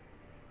good.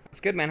 That's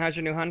good, man. How's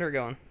your new hunter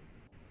going?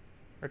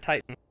 Or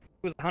Titan? It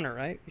was a hunter,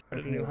 right? You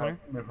started a new hunter?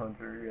 New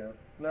hunter, yeah.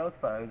 No, it's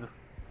fine. I just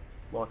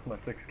lost my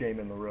 6th game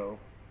in a row.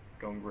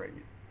 It's going great.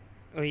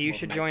 Well, you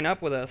should join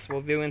up with us.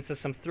 We'll do into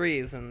some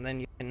 3s, and then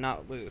you can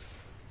not lose.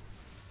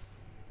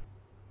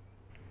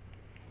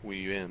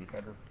 We win.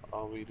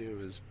 All we do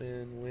is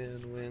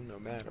win, no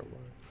matter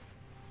what.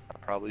 I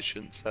probably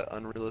shouldn't set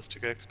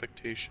unrealistic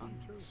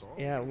expectations.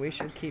 Yeah, we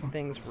should keep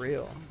things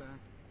real.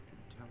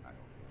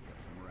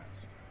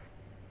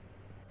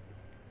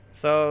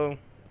 So,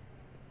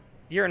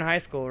 you're in high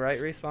school, right,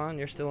 Respawn?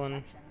 You're still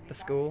in the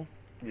school?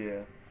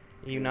 Yeah.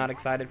 You not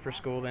excited for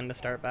school then to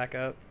start back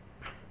up?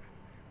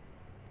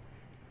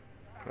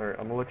 Alright,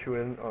 I'm gonna let you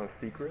in on a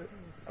secret.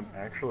 I'm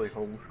actually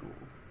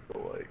homeschooled.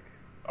 So, like...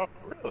 Oh,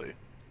 really?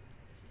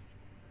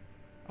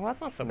 Oh,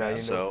 that's not so now bad. you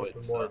know So something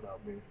it's, more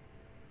about me.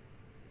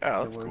 Yeah,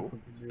 I that's learn cool.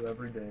 something new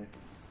every day.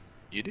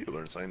 You do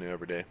learn something new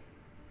every day.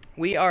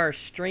 We are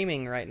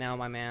streaming right now,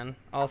 my man,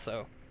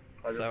 also.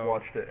 I just So-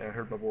 watched it and I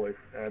heard my voice,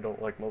 and I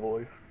don't like my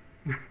voice.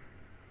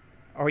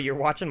 Oh, you're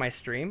watching my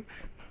stream?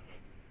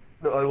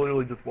 No, I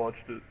literally just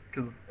watched it,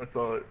 because I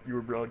saw it, you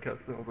were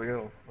broadcasting, I was like,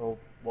 oh, I'll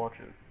watch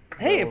it.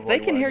 Hey, And I if was they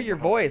like, can hear lagging your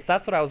behind. voice,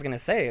 that's what I was going to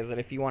say, is that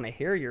if you want to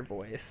hear your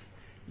voice,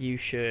 you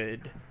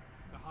should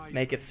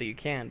make it so you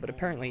can. But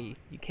apparently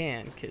you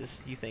can,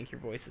 because you think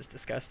your voice is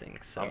disgusting,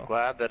 I'm so...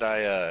 glad that I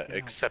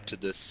accepted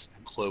this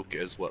cloak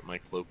as what my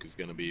cloak is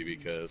going to be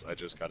because I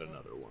just got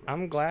another one.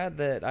 I'm glad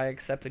that I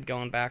accepted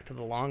going back to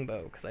the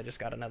longbow, because I just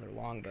got another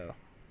longbow.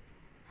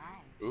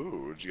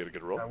 Ooh, did you get a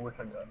good roll? I wish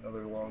I got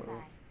another long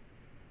one.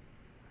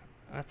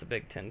 That's a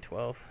big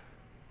 10-12.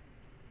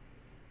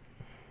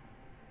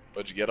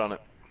 What'd you get on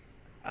it?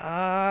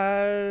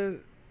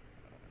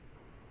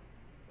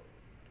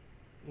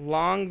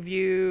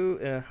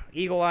 Longview,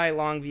 Eagle Eye,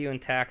 Longview,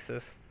 and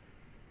Taxus.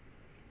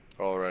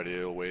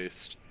 Alrighty, a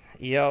waste.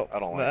 Yep. I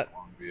don't like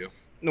long view.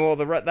 Well,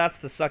 that's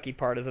the sucky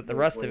part, is that the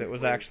rest of it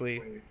was Wait, actually...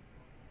 wait.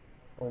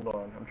 Hold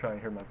on, I'm trying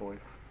to hear my voice.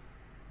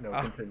 No,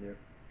 Oh. continue.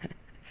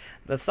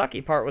 The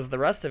sucky part was the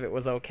rest of it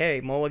was okay.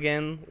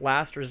 Mulligan,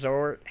 Last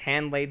Resort,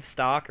 Hand-Laid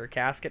Stock, or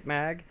Casket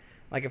Mag.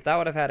 Like, if that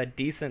would have had a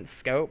decent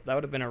scope, that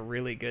would have been a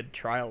really good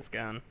Trials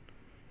gun.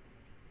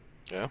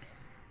 Yeah.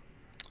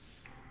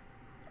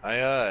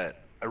 I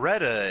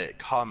read a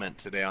comment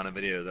today on a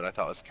video that I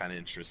thought was kind of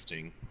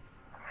interesting.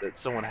 That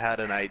someone had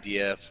an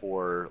idea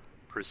for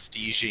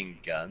prestiging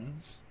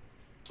guns.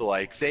 So,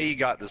 like, say you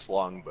got this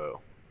longbow.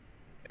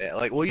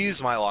 Like, we'll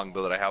use my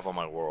longbow that I have on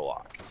my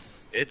Warlock.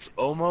 It's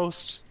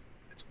almost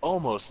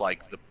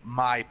like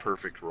my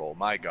perfect roll,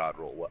 my god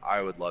roll, what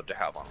I would love to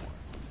have on one.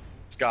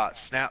 It's got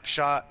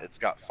Snapshot, it's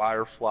got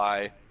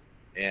Firefly,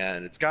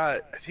 and I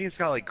think it's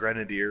got like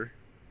Grenadier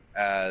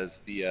as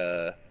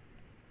the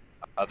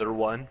other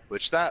one,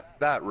 which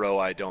that row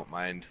I don't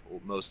mind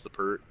most of the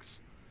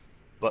perks.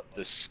 But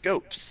the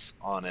scopes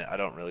on it I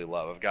don't really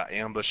love. I've got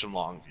Ambush and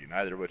Longview,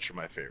 neither of which are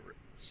my favorite.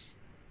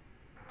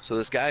 So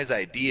this guy's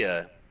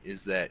idea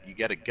is that you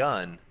get a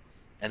gun,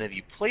 and if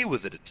you play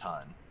with it a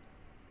ton,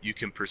 you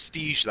can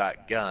prestige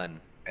that gun,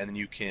 and then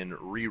you can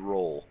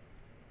re-roll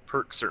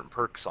certain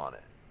perks on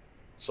it.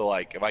 So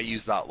like, if I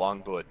use that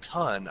longbow a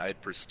ton, I'd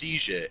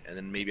prestige it, and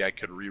then maybe I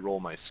could re-roll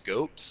my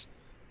scopes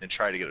and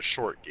try to get a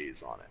short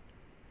gaze on it.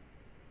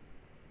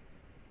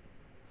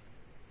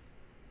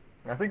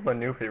 I think my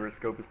new favorite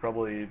scope is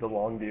probably the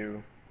long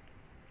view,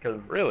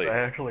 because Really? it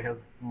actually has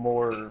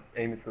more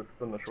aim assist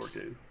than the short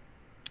gaze.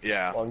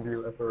 Yeah, Long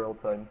view FRL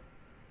 10.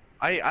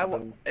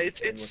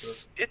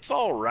 it's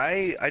all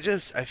right. I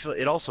feel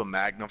it also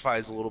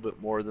magnifies a little bit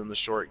more than the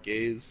short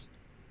gaze.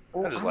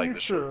 Well, I just like the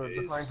used short to gaze.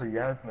 define for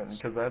Yasmin,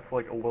 because that's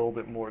like a little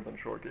bit more than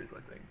short gaze, I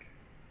think.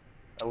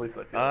 At least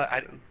I feel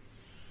like it is.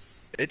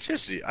 It's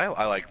just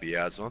I like the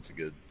Yasmin. It's a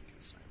good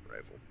sniper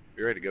rifle.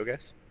 You ready to go,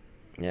 guys?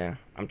 Yeah,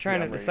 I'm trying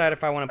Yeah, to I'm decide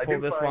if I want to I pull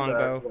do this find that,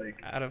 longbow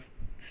like, out of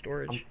I'm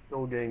storage.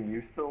 still getting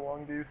used to the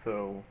long view,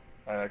 so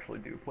I actually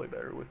do play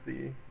better with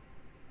the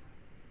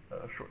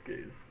short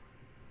gaze.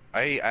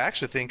 I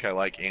actually think I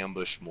like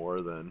ambush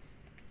more than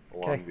a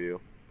long Okay.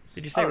 view.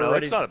 Did you I say don't we're know.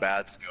 ready? It's not a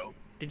bad scope.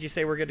 Did you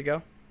say we're good to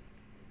go?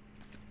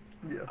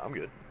 Yeah. I'm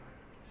good.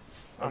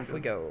 I'm Off we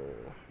good. go.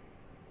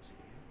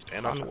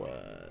 Stand off.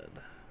 Onward.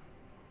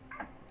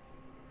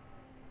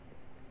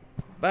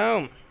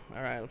 Boom.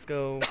 All right, let's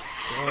go.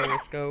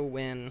 Let's go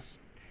win.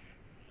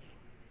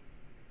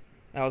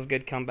 That was a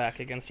good comeback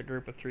against a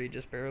group of 3,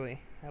 just barely.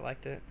 I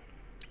liked it.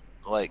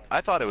 Like,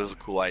 I thought it was a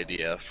cool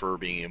idea for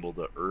being able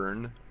to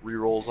earn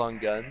rerolls on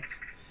guns.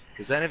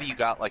 Because then if you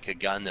got like a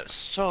gun that's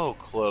so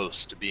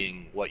close to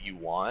being what you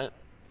want,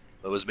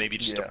 that was maybe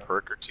just a Yeah.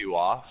 perk or two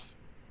off,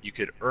 you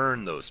could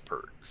earn those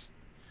perks.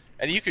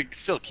 And you could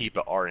still keep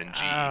it RNG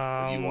if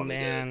Oh you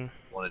man.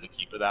 wanted to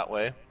keep it that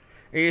way.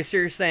 So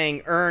you're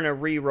saying earn a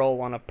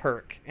reroll on a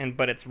perk,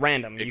 but it's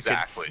random.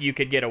 Exactly. You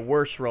could get a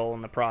worse roll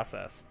in the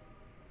process.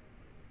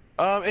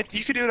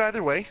 You could do it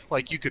either way.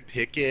 Like you could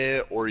pick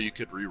it or you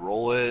could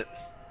re-roll it.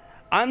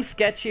 I'm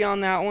sketchy on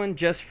that one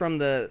just from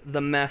the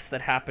mess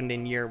that happened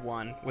in year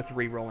 1 with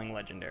re-rolling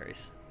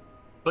legendaries.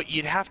 But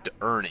you'd have to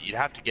earn it. You'd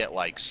have to get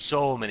like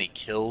so many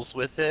kills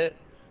with it.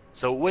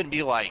 So it wouldn't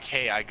be like,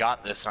 hey, I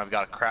got this and I've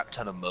got a crap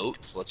ton of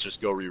moats. Let's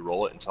just go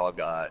re-roll it until I've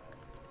got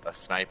a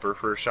sniper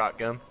for a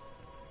shotgun.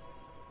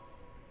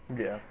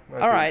 Yeah.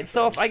 All right,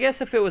 so I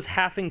guess if it was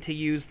having to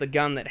use the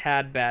gun that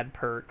had bad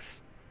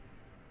perks,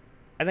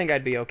 I think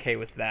I'd be okay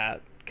with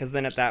that. Because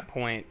then at that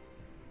point,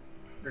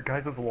 Your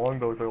guys'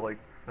 longbows are like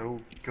so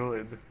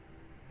good.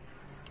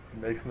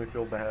 It makes me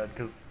feel bad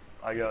because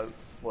I got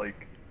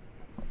like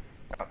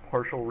a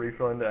partial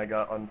refund and I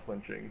got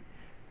unflinching.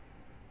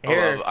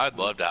 here, I'd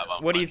love to have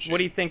one. what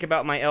do you think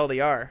about my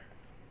LDR?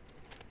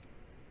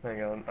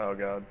 Hang on. Oh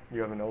god,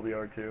 you have an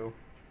LDR too.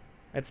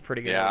 It's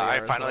pretty good. Yeah,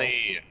 LDR as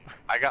well.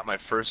 I got my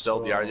first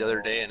LDR the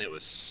other day and it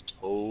was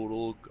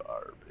total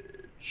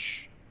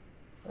garbage.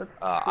 That's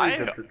I-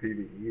 pretty good for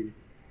PvE.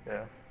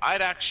 Yeah.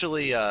 I'd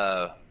actually,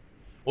 well,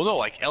 no,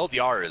 like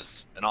LDR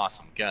is an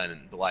awesome gun.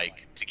 And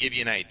like to give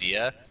you an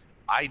idea,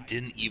 I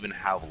didn't even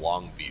have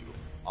long view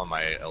on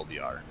my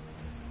LDR.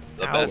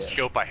 The Ouch. best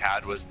scope I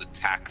had was the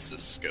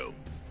Taxus scope.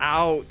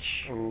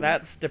 Ouch, Ooh.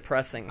 that's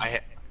depressing.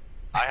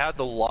 I had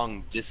the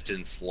long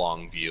distance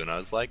long view, and I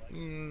was like,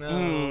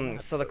 no.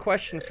 So the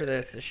question for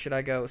this is, should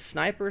I go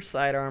sniper,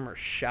 sidearm, or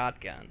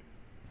shotgun?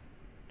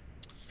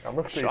 I'm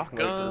gonna say Shotgun.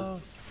 sniper.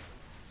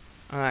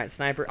 All right,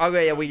 sniper. Oh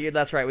yeah,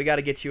 that's right. We got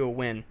to get you a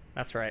win.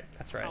 That's right.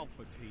 Alpha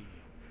team.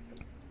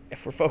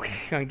 If we're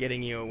focusing on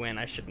getting you a win,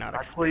 I should not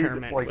I played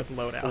experiment like with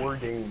 4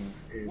 loadouts. games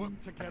in. Work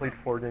I together, played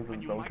 4 games in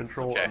and you zone might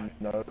control, Okay. and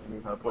none of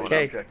them have played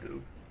Okay.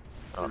 objective.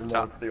 Even though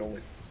Top. it's the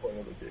only point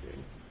of the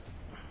game.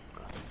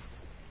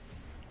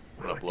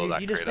 I'm gonna blow Dude,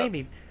 that you just crate up.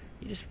 you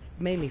just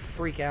made me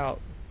freak out.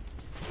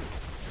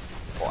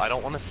 Well, I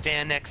don't want to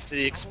stand next to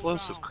the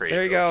explosive crate.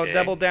 There you go, okay?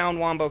 double down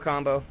wombo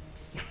combo.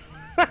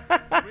 We're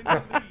in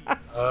the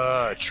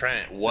lead.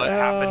 Trent, what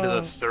happened to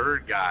the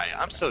third guy?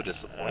 I'm so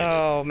disappointed.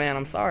 Oh man,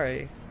 I'm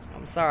sorry.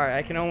 I'm sorry.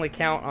 I can only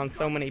count on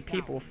so many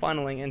people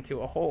funneling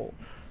into a hole.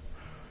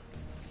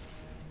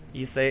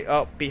 You say,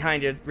 oh,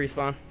 behind you,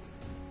 respawn.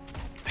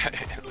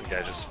 The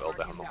guy just fell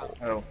down the hole.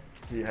 Oh,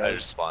 he I has.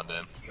 just spawned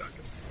in.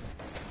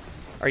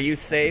 Are you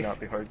safe? Not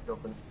be hard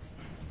jumping.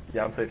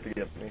 Yeah, I'm safe to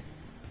get me.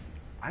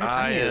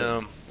 I need to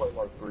am. play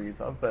more threes.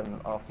 I've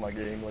been off my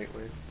game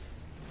lately.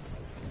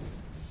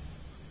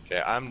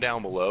 Okay, I'm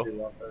down below. Do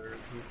a lot better.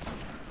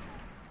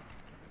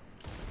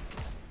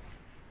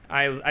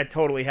 I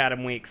totally had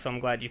him weak, so I'm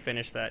glad you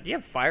finished that. Do you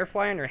have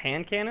Firefly on your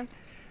hand cannon?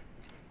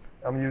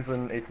 I'm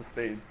using Ace of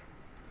Spades.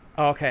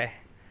 Oh, okay.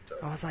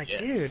 I was like,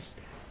 dude, Yes.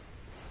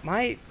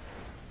 my,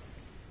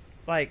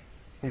 like,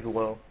 He's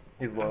low.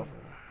 He's low.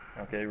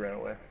 Okay, he ran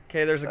away.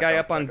 okay, there's a Back guy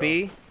off, up on back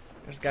B.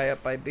 There's a guy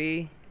up by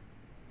B.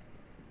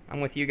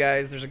 I'm with you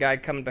guys. There's a guy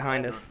coming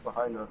behind us.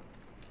 Behind us.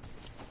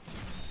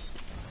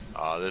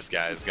 Oh, this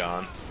guy's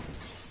gone.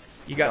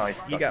 You No, got he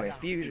stuck you got me. He's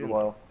fusion.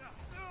 low.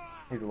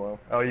 He's low.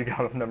 Oh, you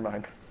got him. Never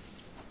mind.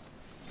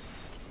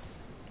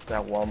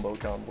 That wombo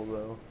combo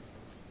though.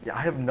 Yeah,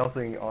 I have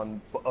nothing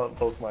on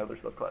both my other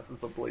subclasses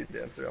but Blade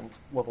Dancer. I'm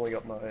leveling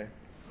up my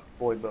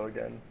Void Bow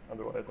again.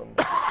 Otherwise, I'm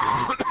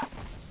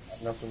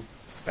nothing.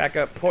 Back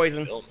up,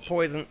 poison,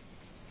 poison.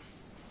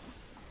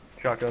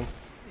 Shotgun.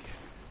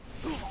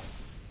 Did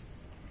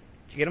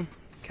you get him?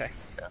 Okay.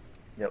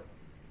 Yep.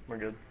 We're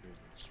good.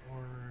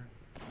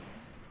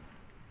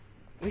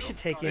 We should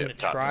take you Yeah, into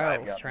top side,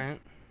 trials, got him.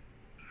 Trent.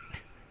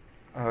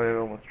 Oh, I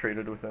almost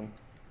traded with him.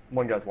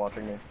 One guy's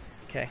watching me.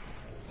 Okay.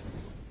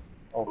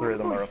 All 3 of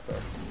them are up there.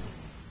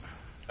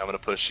 I'm gonna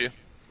push you.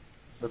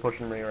 They're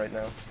pushing me right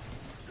now.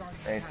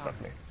 And he stuck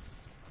me.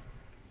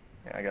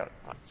 Yeah, I got it.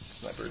 That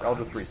Sniper. I'll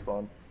just sucks.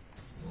 respawn.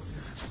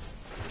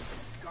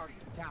 Guardian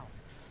down.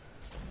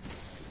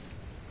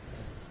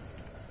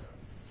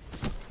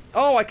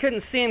 Oh, I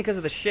couldn't see him because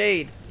of the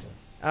shade.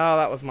 Oh,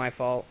 that was my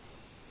fault.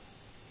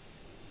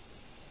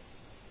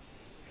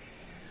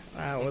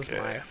 That was Okay.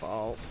 my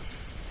fault.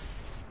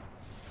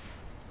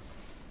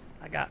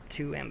 I got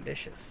too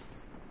ambitious.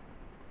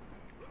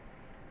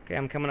 Okay,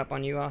 I'm coming up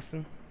on you,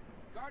 Austin.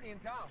 Guardian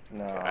down.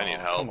 No. I need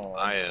come help. on.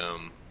 I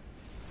am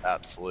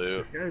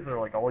absolute. You guys are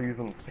like all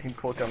using the same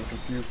cloak. I'm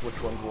confused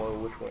which one's low,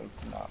 which one's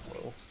not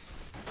low.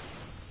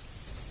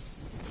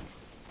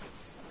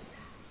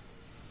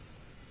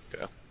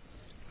 Okay.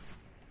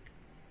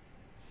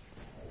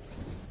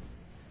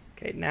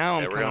 Okay, now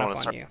I'm Okay, we're coming gonna up want to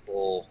on start you. to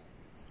pull.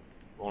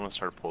 We want to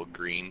start to pull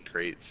green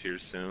crates here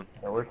soon.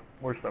 Yeah,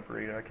 we're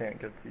separated. I can't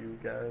get to you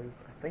guys.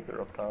 I think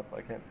they're up top.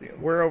 I can't see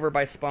them. We're over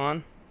by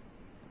spawn.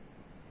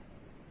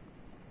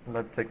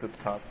 Let's take this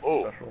top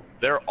Oh, special.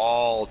 they're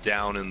all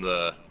down in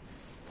the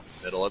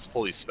Middle, let's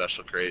pull these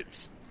special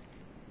crates.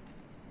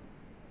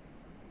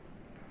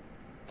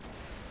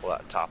 Pull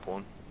that top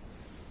one.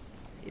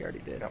 He already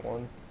did. Got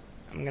one.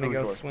 I'm gonna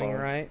go Door swing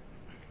spawn. right.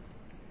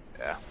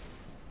 Yeah.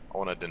 I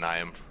want to deny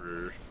him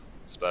for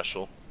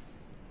special.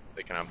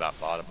 They can have that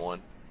bottom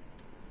one.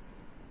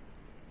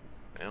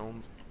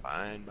 Sounds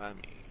fine by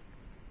me.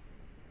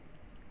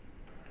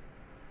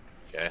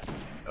 Okay.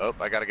 Oh,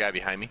 I got a guy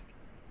behind me.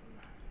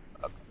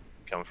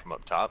 Coming from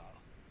up top.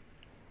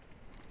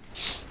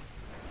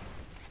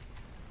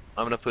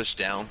 I'm gonna push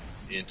down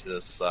into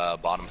this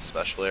bottom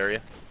special area.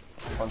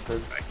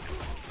 Hunted. I can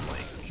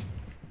flank.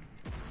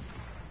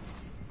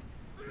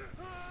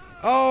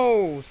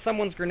 Oh,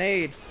 someone's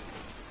grenade.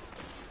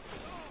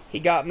 He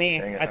got me.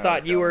 Dang it, I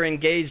thought you down. were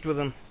engaged with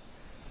him.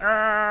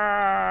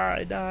 Ah,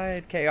 I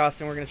died. Okay,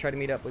 Austin, we're gonna try to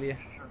meet up with you.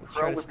 Let's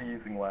try Probably to... be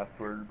using last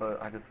word,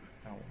 but I don't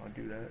want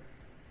to do that.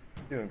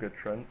 Doing good,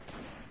 Trent.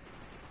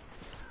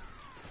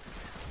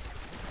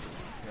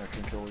 Yeah, I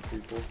can kill these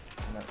people.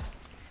 And that-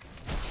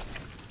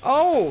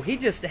 Oh, he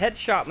just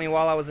headshot me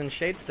while I was in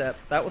shade step.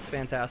 That was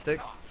fantastic.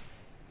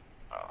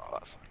 Oh,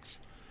 that sucks.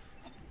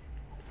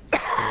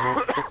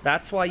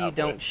 That's why you boy.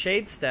 don't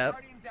shade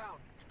step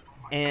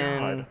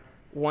in God.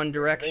 one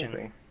direction.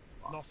 Amazing.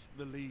 Lost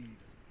the lead.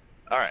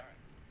 Alright.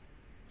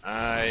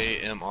 I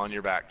am on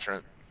your back,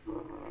 Trent.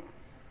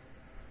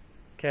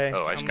 Okay.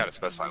 Oh, I just gotta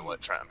specify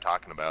what Trent I'm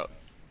talking about.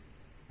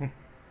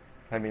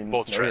 I mean,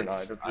 Both Mary and I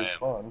Trents. just I am-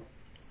 respawned.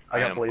 I I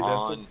got am Blade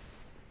on Dancer.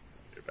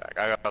 your back.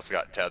 I also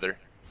got tether.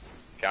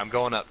 Okay, I'm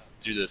going up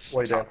through this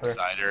Blade top Dancer.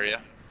 side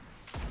area.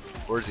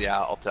 Where's he at?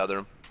 I'll tether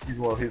him. He's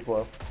low, he's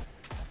low.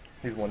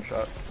 He's one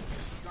shot.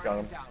 Got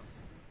him.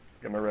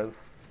 Get my res.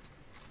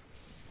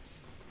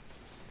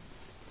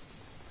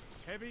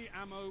 Heavy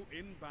ammo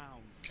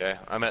inbound. Okay,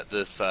 I'm at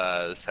this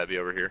this heavy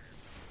over here.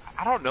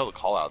 I don't know the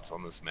callouts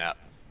on this map.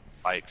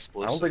 By I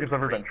explosive. don't think it's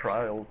ever been crates.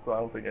 trials, so I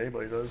don't think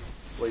anybody does.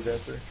 Blade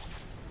Dancer.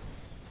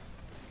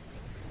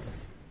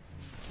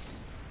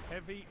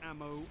 Heavy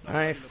ammo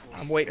Nice. available.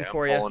 I'm waiting Okay,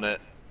 for I'm you. pulling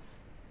it.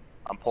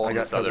 I'm pulling I got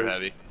this other tethered.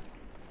 heavy.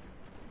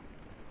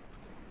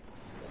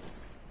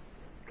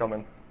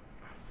 Coming.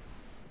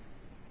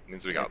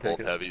 Means we got Okay, both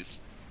good.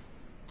 heavies.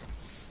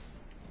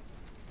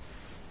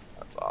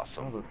 That's That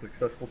awesome. was a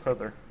successful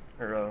tether.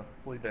 Or,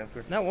 Blade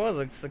Dancer. That was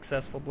a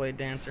successful blade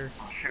dancer.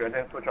 Shoot, I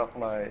didn't switch off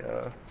my,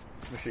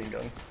 machine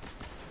gun.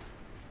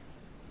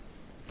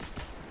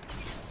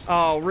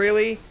 Oh,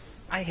 really?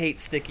 I hate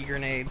sticky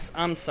grenades.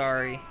 I'm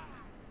sorry.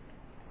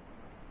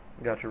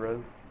 Got your res.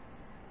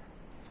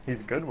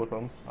 He's good with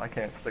them. I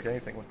can't stick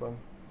anything with them.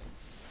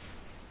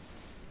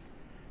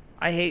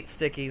 I hate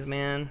stickies,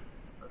 man.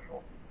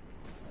 Special.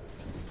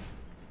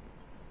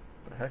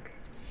 The heck?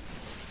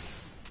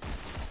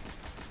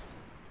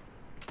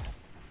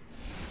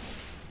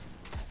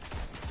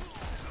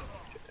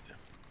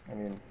 I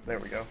mean, there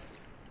we go.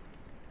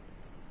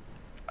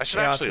 I should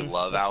Hey, actually Austin,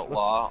 love let's-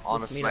 Outlaw on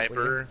a let's meet up with you.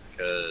 sniper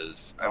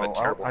because I have Oh, a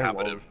terrible I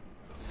habit love- of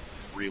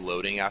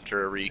reloading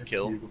after a It's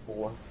re-kill.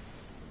 Beautiful.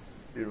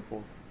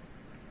 Beautiful.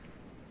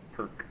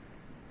 Perk.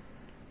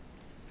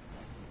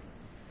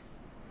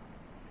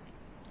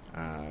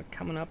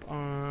 Coming up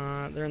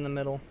on... They're in the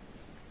middle.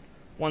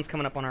 One's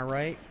coming up on our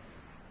right.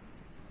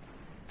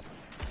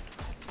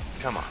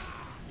 Come on.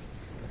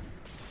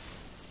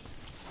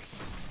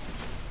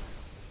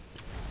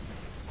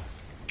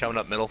 Coming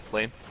up middle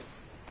lane.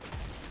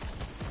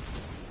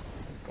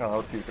 Oh, that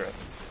was huge, right?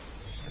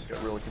 I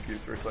got really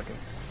confused for a second.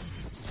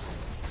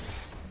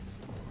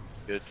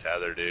 Good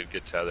tether, dude.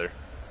 Good tether.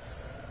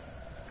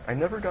 I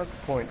never got the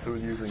point to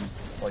using,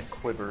 like,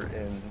 quiver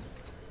in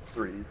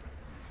threes.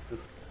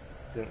 Just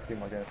didn't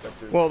seem like an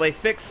effective. Well, they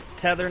fixed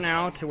tether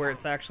now to where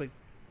it's actually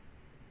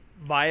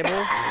viable,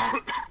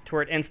 to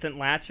where it instant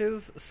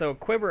latches. So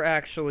Quiver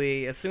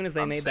actually, as soon as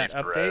they I'm made that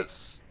safe to update,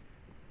 res.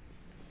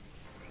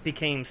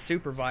 became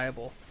super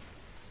viable.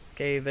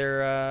 Okay,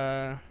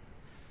 they're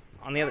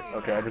on the other.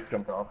 Okay, I just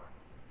jumped off.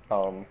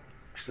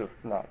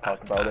 Just not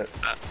talk about it.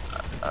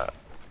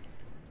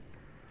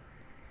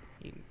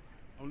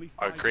 Only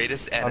Our 5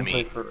 greatest I'm enemy,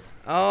 safe for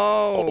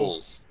Oh,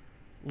 holes.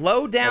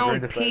 low down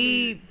greatest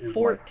enemy is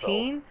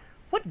P14.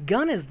 What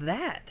gun is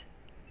that?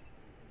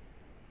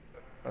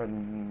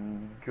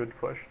 good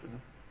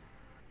question.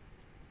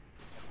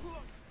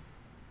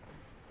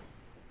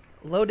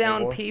 Low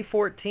down more?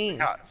 P14.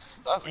 God,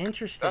 that's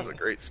Interesting. a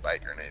great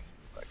spike grenade.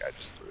 Like I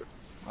just threw.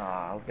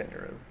 Ah, I was getting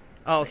your res.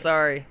 Oh,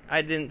 sorry,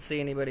 I didn't see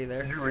anybody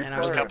there. Did you and I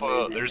restart?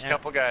 was- There's a Yeah.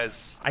 couple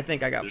guys. I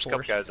think I got There's a couple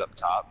forced. guys up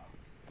top.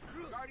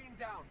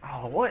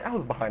 Oh, what? I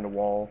was behind a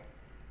wall.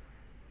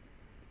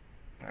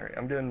 Alright,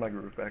 I'm getting my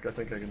groove back. I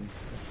think I can...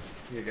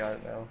 You got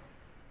it now.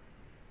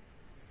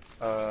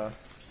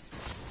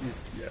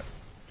 Yeah.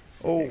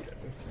 Oh, Can't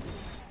get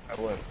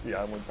me.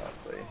 I went top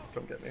say,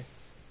 don't get me.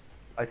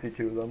 I see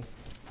two of them.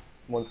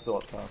 One's still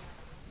up top.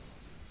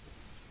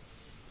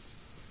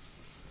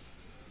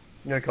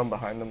 I'm gonna come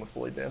behind them with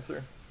Blade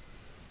Dancer.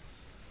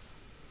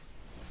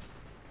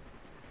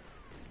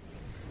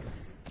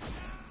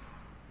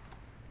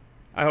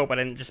 I hope I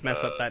didn't just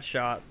mess up that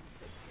shot.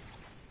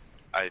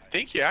 I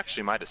think you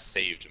actually might have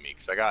saved me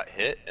because I got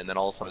hit and then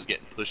all of a sudden I was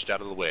getting pushed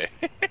out of the way.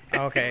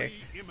 Okay.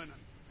 Imminent.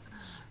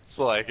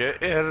 So like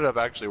it ended up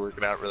actually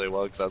working out really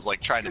well because I was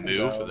like trying to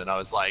move and then I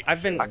was like,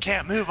 I've been- I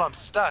can't move, I'm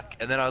stuck.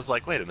 And then I was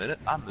like, wait a minute,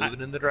 I'm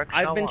moving in the direction I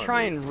I've been wanna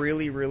trying move.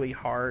 really, really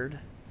hard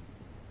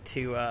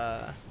to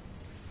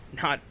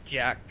not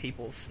jack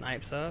people's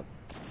snipes up.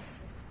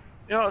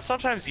 You know,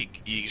 sometimes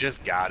you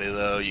just gotta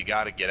though. You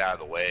gotta get out of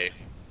the way.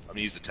 I'm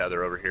gonna use a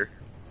tether over here.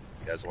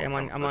 You guys Okay,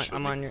 want to come push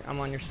with me? I'm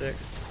on your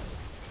 6.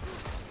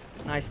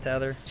 Nice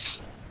tether.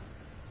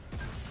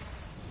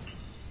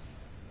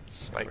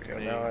 Spike There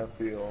we me. go, now I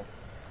feel.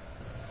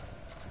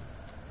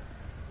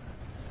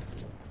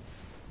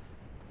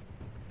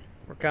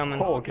 We're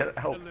coming. Oh, get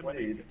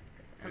outplayed.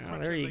 Oh,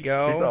 there you I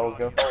go. thought I was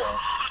gonna fall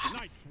off.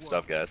 Nice work.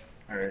 Stuff, guys.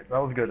 Alright, that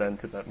was a good end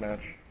to that match.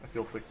 I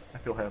feel sick. I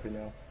feel happy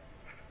now.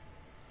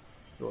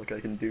 I feel like I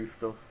can do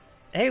stuff.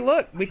 Hey,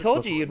 look, we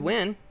told you you'd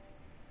win.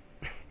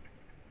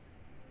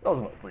 That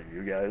was mostly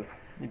you guys.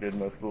 You did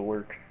most of the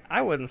work.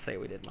 I wouldn't say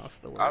we did most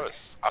of the work. I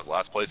was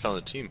last place on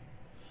the team.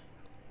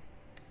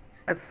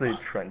 I'd say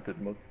Trent did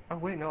most. Oh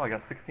wait, no, I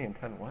got 16 and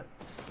 10. What?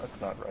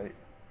 That's not right.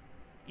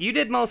 You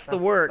did most of the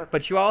work,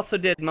 but you also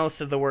did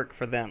most of the work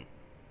for them.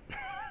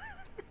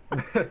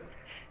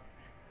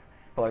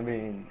 Well, I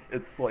mean,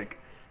 it's like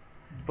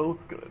both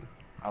good.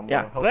 I'm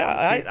Yeah, a helper,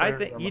 I team think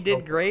player, you I'm a did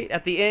helper. great.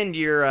 At the end,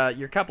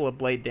 your couple of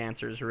blade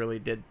dancers really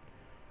did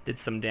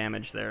some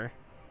damage there.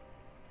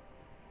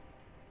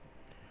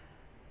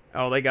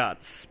 Oh, they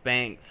got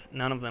spanked.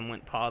 None of them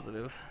went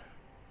positive.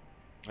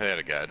 I had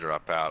a guy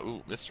drop out.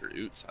 Ooh, Mr.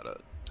 Oots had a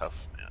tough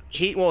match.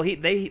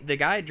 The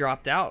guy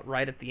dropped out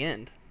right at the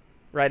end,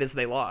 right as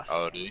they lost.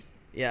 Oh, did he?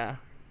 Yeah.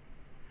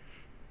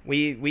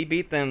 We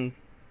beat them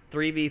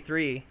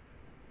 3v3.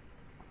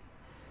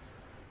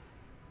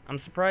 I'm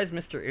surprised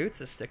Mr.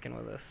 Oots is sticking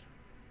with us.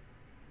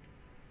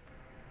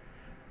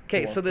 Okay,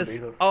 wants so to this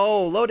beat us?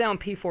 lowdown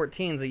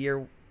P14 is a year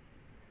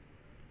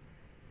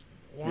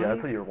 1? Yeah,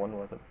 it's a year 1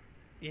 weapon.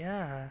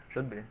 Yeah.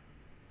 Should be.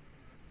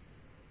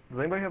 Does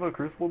anybody have a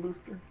Crucible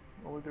booster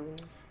while we're doing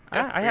this?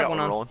 Yeah, I we have got one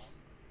on. rolling.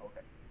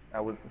 Okay. I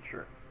wasn't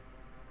sure.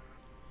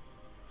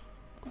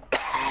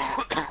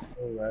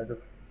 Oh, I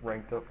just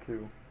ranked up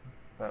too.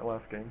 That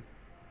last game.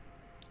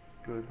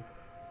 Good.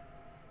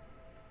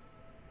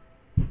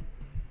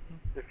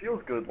 It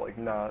feels good, like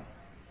not.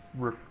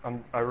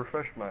 I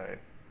refreshed my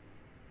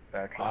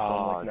faction, so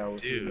I'm like now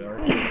with dude. Lunar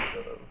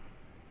instead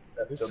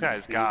of This FWC.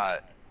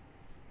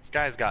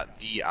 guy's got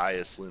the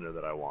highest Luna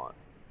that I want.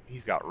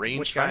 He's got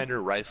Which guy?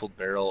 rangefinder, rifled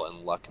barrel,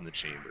 and luck in the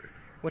chamber.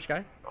 Which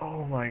guy?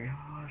 Oh my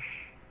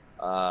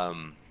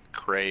gosh.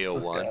 Crayo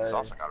This one. He's guy-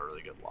 also got a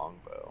really good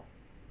longbow.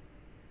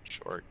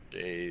 Short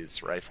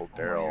days, rifled Oh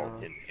my barrel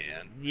gosh. in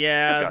hand. He's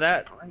Yeah,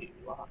 got some great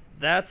luck.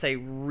 that's a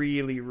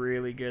really,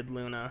 really good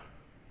Luna.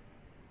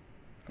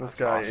 This That's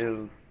guy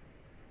awesome. is.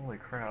 Holy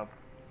crap.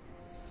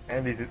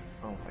 And he's.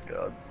 Oh my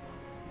god.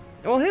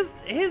 Well,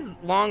 his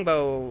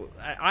longbow,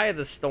 Eye of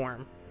the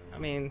Storm. I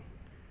mean,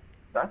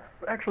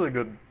 That's actually a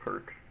good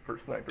perk for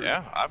snipers.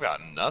 Yeah, I've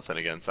got nothing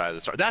against Side of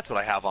the Storm. That's what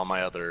I have on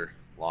my other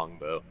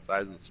longbow,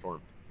 Side of the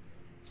Storm.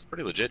 It's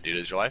pretty legit, dude.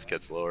 As your life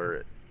gets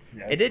lower,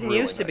 Yeah, it it's didn't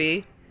really used to nice.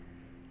 be.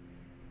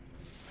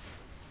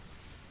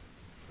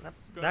 That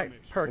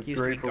Skirmish. perk It's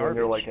used to be great for when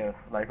you're garbage. like in a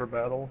sniper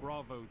battle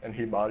Bravo and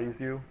team. he bodies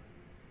you,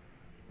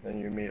 then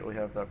you immediately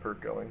have that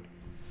perk going.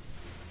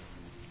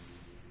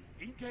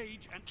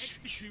 Engage and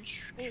execute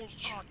all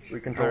targets. We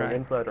control Alright.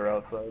 inside or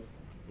outside.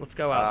 Let's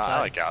go outside. I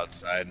like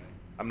outside.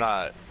 I'm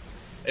not.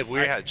 If we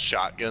had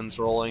shotguns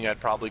rolling, I'd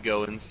probably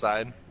go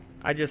inside.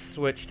 I just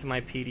switched to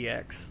my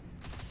PDX.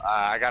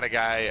 I got a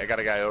guy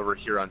over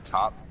here on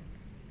top.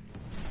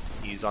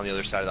 He's on the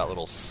other side of that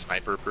little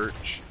sniper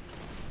perch.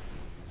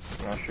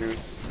 Now shoot.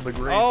 The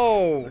great.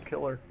 Oh! The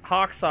killer.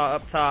 Hawksaw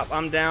up top.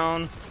 I'm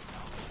down.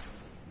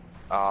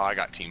 Oh, I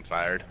got team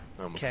fired.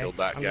 I almost Okay, killed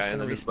that I'm guy, just and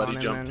gonna then his buddy respawn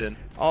in jumped then. in.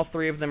 All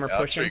three of them are Yeah,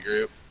 let's pushing.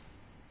 regroup.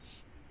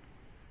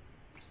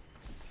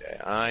 Okay,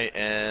 I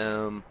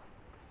am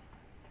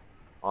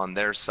on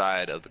their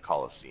side of the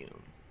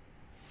Coliseum.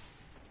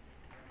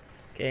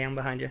 Okay, I'm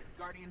behind you.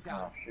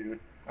 Oh shoot.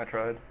 I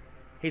tried.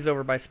 He's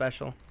over by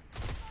special.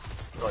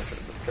 Probably should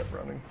have just kept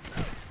running.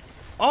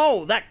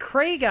 Oh, that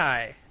Cray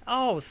guy!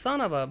 Oh,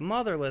 son of a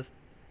motherless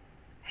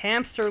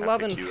hamster Can I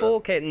loving pick you full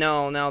up? K.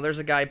 No, there's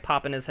a guy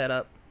popping his head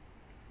up.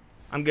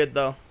 I'm good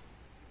though.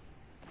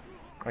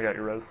 I got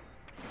your res.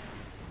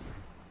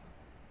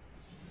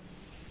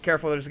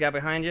 Careful, there's a guy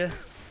behind you.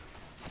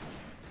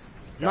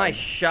 Nice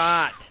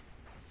shot.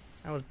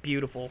 That was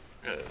beautiful.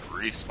 Good.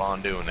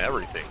 Respawn doing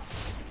everything.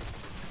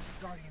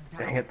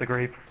 Dang it, the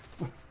grapes.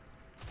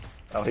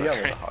 Oh, he got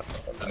me the hot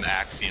dog. An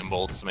axiom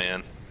bolts,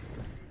 man.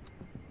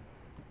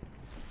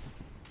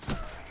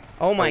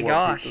 Oh my I love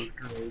gosh. those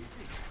grapes.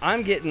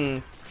 I'm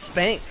getting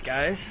spanked,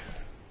 guys.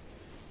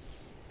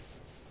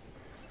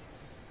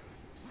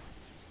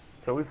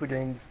 It's always the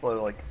games where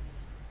like.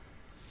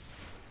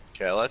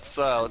 Okay, let's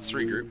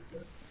regroup.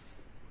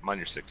 I'm on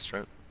your 6th,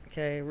 Trent.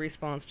 Okay,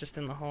 respawn's just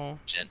in the hall.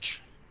 Gench.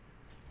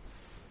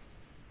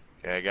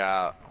 Okay, I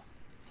got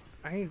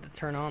I need to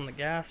turn on the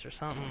gas or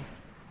something.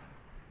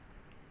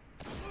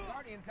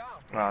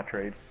 Ah,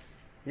 trade.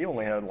 He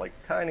only had like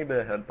tiny bit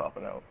of head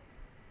popping out.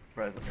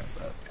 Surprised I got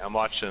that. I'm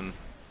watching.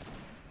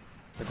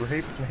 The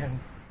grapes, man.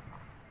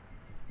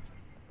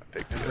 I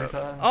picked it Every up.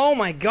 time. Oh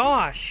my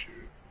gosh!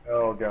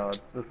 Oh god,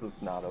 this is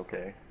not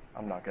okay.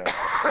 I'm not gonna.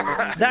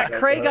 That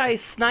Cray guy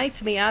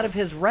sniped me out of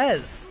his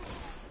res.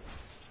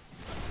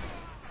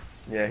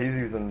 Yeah, he's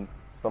using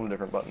some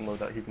different button mode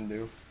that he can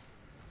do.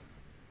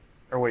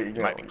 Or wait, you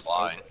It might be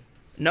Clyde.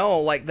 No,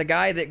 like the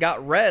guy that got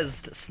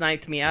rezzed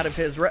sniped me out of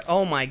his res.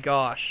 Oh my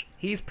gosh.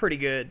 He's pretty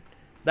good.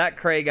 That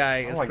Cray guy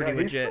is my pretty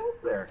god, legit. He's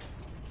still there.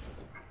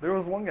 There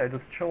was one guy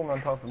just chilling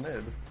on top of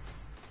mid,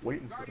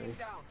 waiting for me.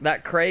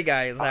 That Cray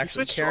guy is Oh, he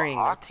actually switched to a carrying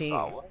the Hawk team.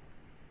 Saw.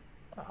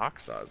 What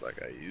Hawksaw is that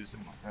guy using?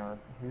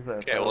 He's at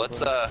Okay, well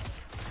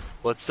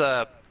let's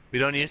we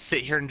don't need to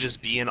sit here and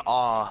just be in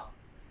awe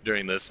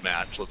during this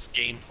match. Let's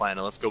game plan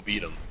and let's go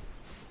beat him.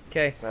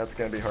 Okay, That's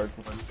gonna be hard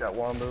since I've got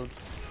Womboed.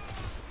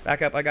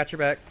 back up. I got your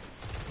back.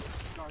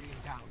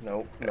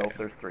 Nope, nope,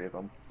 there's 3 of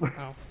them.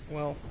 Oh,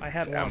 well, I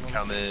had one I'm of them.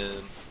 coming.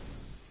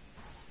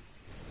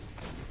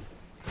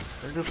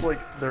 They're just like,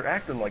 they're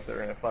acting like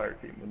they're in a fire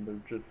team and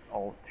they're just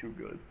all too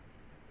good.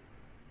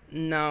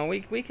 No,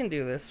 we can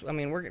do this. I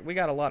mean, we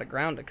got a lot of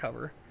ground to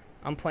cover.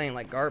 I'm playing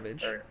like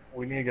garbage. Alright,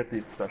 we need to get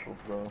these specials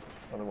though,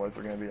 otherwise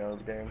we're gonna be out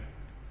of the game.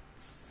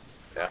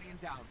 Yeah.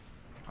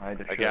 I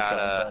just I should've got,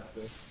 gotten back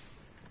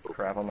to-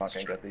 Crap, I'm not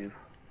gonna get these.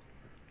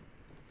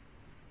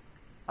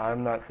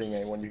 I'm not seeing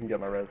anyone, you can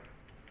get my res.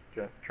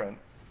 Jeff, Trent.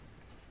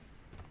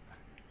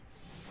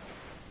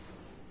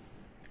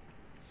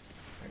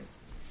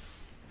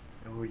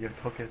 Oh, you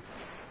took it.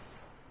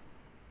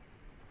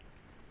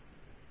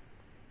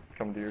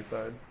 Come to your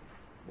side,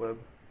 Web.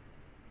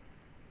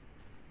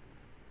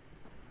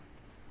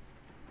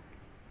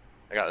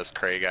 I got this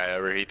Cray guy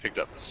over here. He picked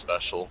up the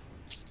special.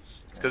 It's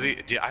because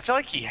dude, I feel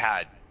like he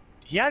had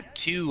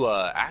 2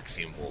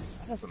 Axiom wolves.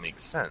 That doesn't make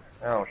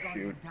sense. Oh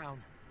shoot.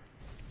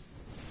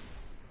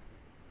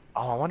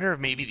 Oh, I wonder if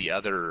maybe the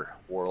other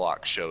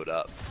warlock showed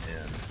up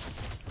and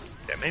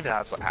yeah, maybe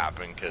that's what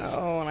happened because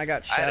Oh, and I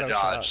got I had shadow to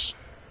shot. dodge.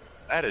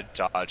 I had to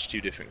dodge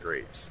 2 different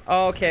grapes.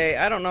 Okay,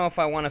 I don't know if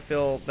I want to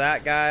fill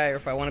that guy or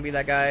if I want to be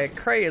that guy.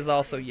 Cray is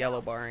also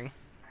yellow barring.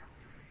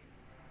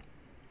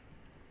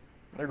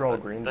 They're all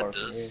green That bar for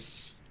me.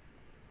 does.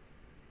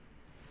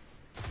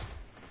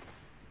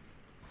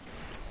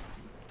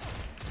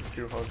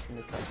 Too hard from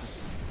the top.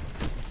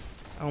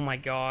 Oh my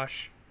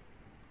gosh.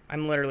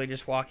 I'm literally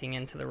just walking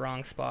into the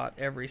wrong spot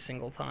every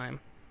single time.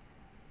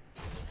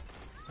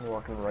 You're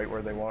walking right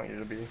where they want you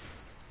to be.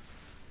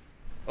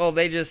 Oh,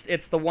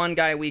 it's the one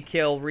guy we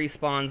kill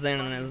respawns in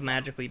and is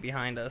magically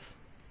behind us.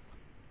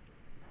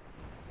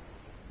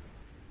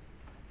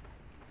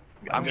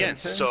 I'm getting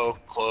so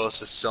close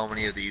to so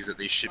many of these that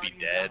they should be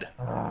dead,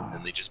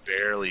 and they just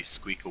barely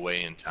squeak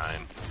away in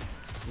time.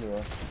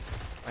 Yeah.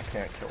 I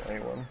can't kill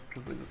anyone,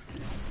 because they just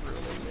keep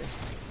ruining me.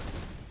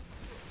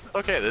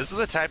 Okay, this is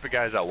the type of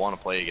guys I want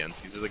to play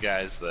against. These are the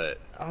guys that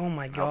Oh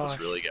my help gosh. us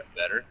really get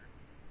better.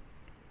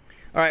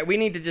 Alright, we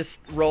need to just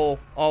roll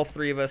all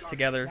 3 of us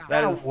together.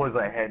 That is was a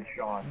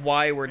headshot.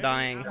 why we're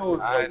dying. That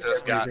was I like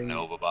just got everything-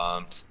 Nova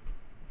bombed.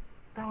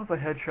 That was a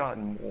headshot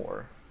and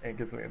more, and it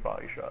gives me a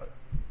body shot.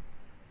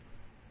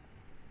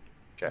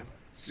 Okay,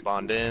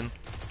 spawned in.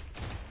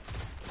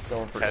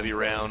 Going for Heavy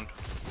round.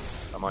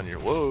 I'm on your.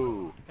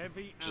 Whoa!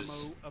 Heavy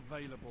Just- ammo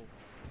available.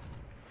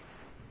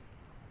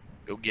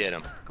 Go get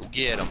him. Go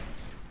get him.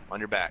 On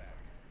your back.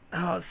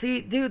 Oh,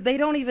 see, dude, they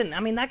don't even... I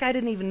mean, that guy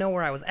didn't even know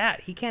where I was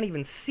at. He can't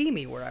even see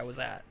me where I was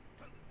at.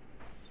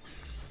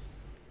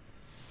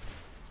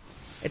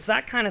 It's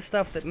that kind of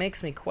stuff that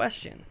makes me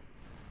question.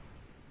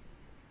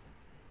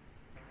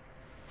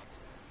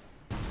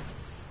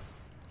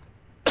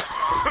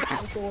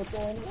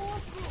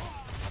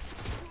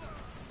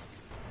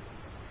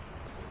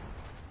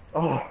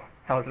 Oh,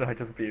 how did I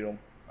just beat him?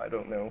 I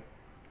don't know.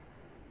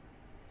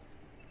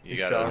 You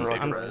gotta John save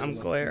Rock- res. I'm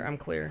clear. I'm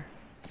clear.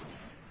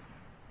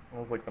 That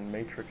was like the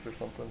Matrix or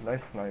something.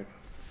 Nice snipe.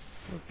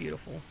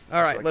 Beautiful.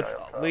 All right, like let's. guy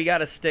up top. We got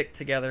to stick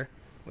together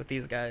with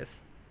these guys.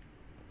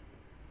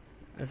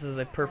 This is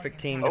a perfect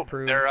team to Oh,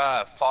 prove. they're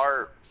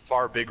far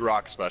big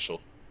rock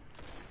special.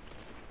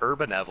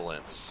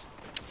 Urbenevolence.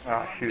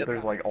 Ah, shoot, Yep.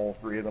 there's like all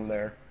 3 of them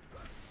there.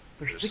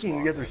 They're They're sticking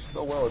smart. together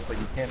so well, it's like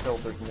you can't tell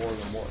if there's more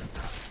than one.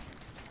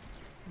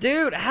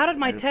 Dude, how did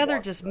my I just tether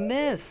watched just that.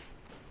 miss?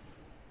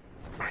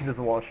 I just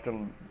watched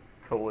him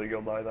totally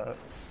go by that.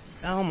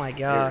 Oh my Here it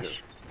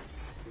gosh.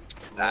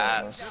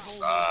 That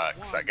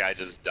sucks. That guy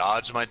just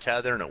dodged my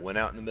tether and it went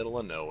out in the middle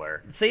of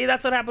nowhere. See,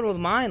 that's what happened with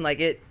mine. Like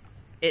it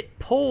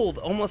pulled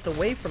almost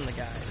away from the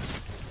guy.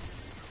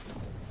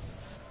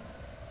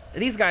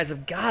 These guys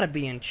have got to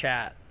be in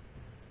chat.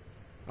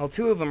 Well,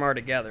 2 of them are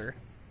together.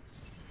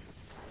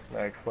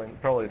 I explained,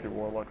 probably through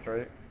Warlocks,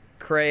 right?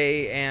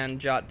 Cray and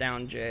Jot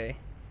Down J.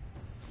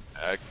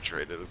 I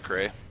traded with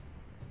Cray.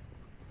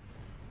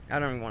 I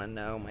don't even want to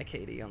know my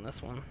KD on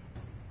this one.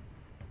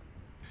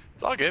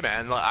 It's all good,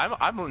 man.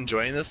 I'm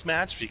enjoying this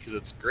match because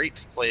it's great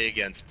to play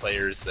against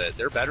players that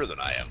they're better than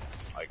I am.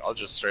 Like, I'll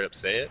just straight up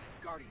say it.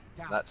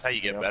 That's how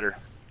you get better.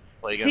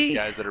 Play against See,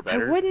 guys that are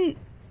better.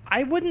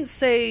 I wouldn't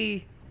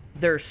say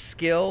their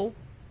skill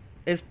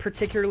is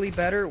particularly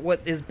better.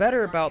 What is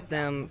better about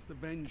them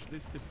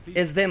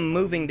is them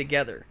moving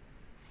together.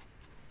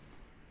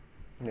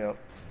 Yep.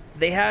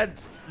 They had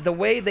the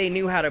way they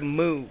knew how to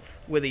move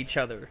with each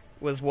other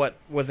was what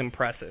was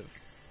impressive.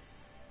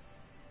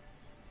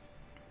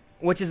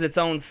 Which is its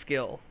own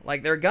skill.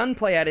 Like, their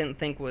gunplay I didn't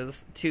think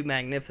was too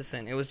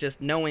magnificent. It was just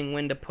knowing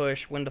when to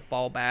push, when to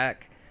fall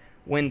back,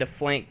 when to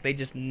flank. They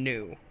just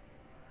knew.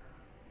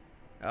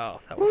 Oh,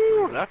 that was Woo,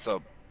 brutal. that's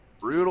a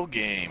brutal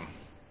game.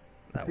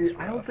 That See, was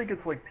I don't rough. think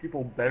it's like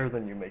people better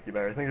than you make you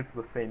better. I think it's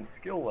the same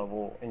skill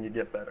level and you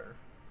get better.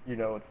 You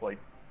know, it's like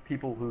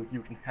people who you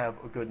can have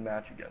a good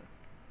match against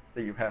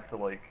that you have to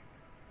like.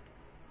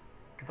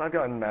 Because I've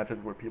gotten matches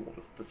where people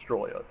just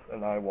destroy us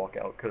and I walk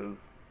out because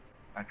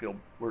I feel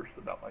worse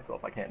about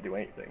myself. I can't do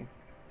anything.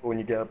 But when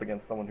you get up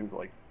against someone who's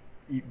like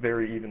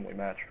very evenly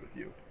matched with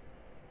you,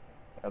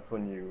 that's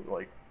when you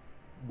like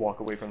walk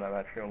away from that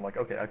match feeling like,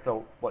 okay, I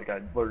felt like I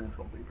learned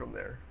something from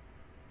there.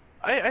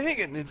 I think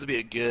it needs to be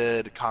a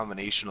good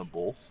combination of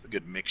both, a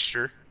good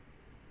mixture.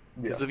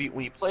 Yeah. Because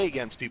when you play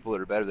against people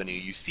that are better than you,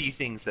 you see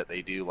things that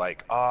they do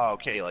like, oh,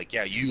 okay, like,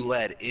 yeah, you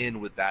led in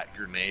with that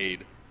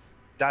grenade.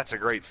 That's a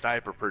great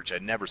sniper perch. I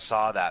never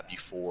saw that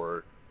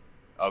before.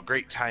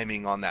 Great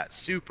timing on that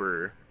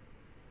super.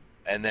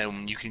 And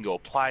then you can go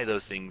apply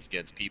those things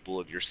against people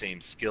of your same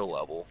skill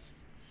level.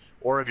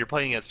 Or if you're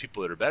playing against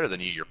people that are better than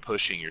you, you're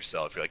pushing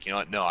yourself. You're like, you know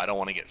what, no, I don't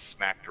want to get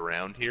smacked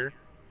around here.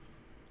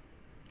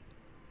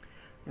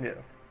 Yeah.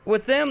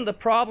 With them, the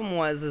problem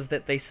is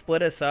that they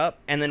split us up,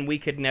 and then we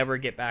could never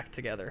get back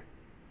together.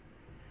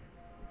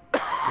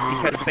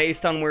 Because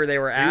based on where they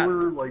were at, They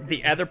were, like,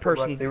 the other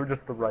person's... They were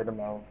just the right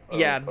amount.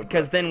 Yeah,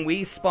 because then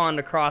we spawned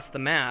across the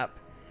map,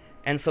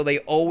 and so they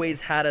always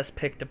had us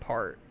picked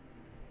apart.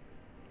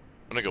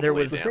 I'm gonna go There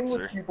Blade was The thing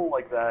Dancer. with people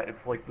like that,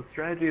 it's like the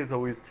strategy is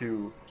always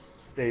to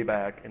stay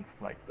back and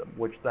snipe them,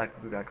 which that's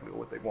exactly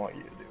what they want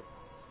you to do.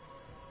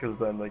 Because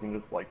then they can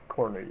just like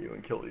corner you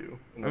and kill you,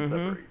 and then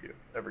separate you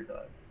every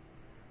time.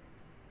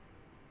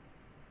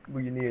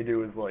 What you need to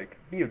do is like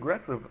be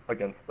aggressive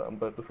against them,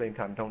 but at the same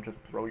time, don't just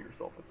throw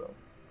yourself at them.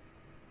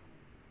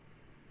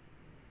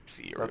 Let's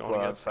see, are we That's going what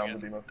I've against found to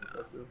again? be most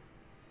effective.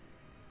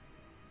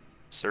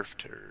 Surf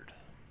Turd.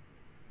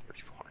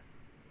 34.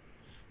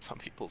 Some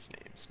people's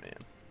names, man.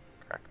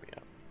 Crack me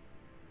up.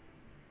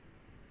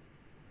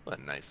 What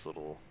a nice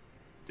little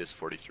Dis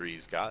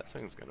 43's got. This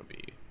thing's gonna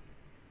be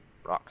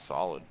rock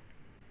solid.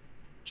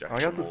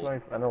 I got this Injection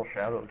nice NL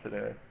Shadow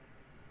today.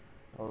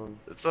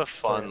 It's a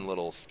fun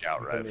little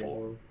scout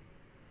rifle.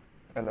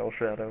 NL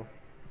Shadow.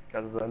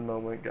 Got Zen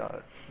Moment,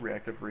 got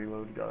Reactive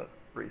Reload, got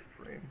Braced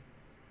Frame.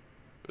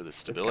 With the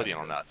stability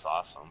on that's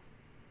awesome.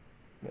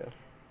 Yeah.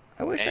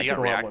 I wish And I you could...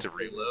 got a lot more reactive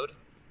stability. reload.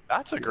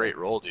 That's a great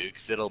roll, dude,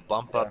 because it'll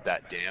bump up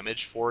that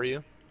damage for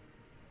you.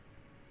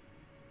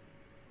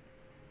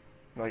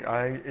 Like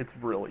it's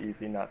real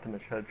easy not to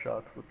miss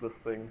headshots with this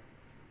thing,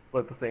 but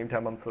at the same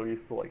time, I'm so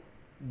used to like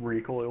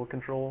recoil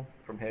control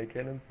from hand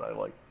cannons that I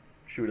like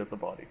shoot at the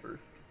body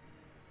first,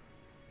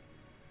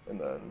 and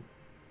then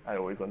I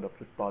always end up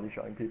just body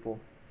shotting people.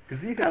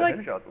 Because if you hit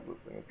headshots with this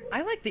thing, it's like,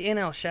 I like the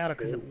NL Shadow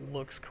because it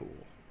looks cool.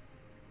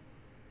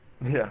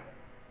 yeah,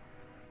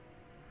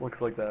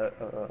 looks like that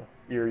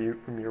ear Ute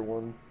from year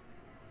one.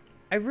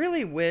 I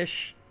really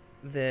wish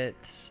that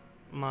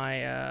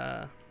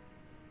my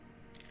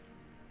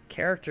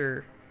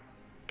character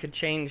could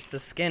change the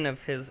skin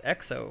of his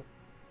exo,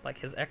 like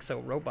his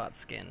exo robot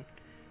skin,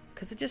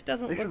 because it just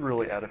doesn't They look... should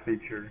really add a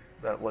feature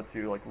that lets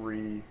you like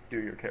redo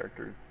your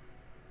characters.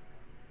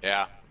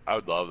 Yeah, I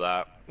would love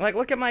that. Like,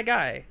 look at my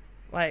guy.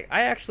 Like,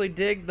 I actually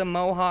dig the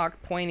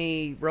mohawk,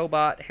 pointy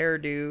robot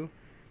hairdo.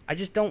 I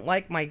just don't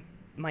like my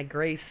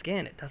gray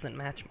skin. It doesn't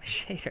match my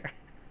shader.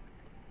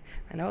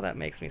 I know that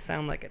makes me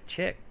sound like a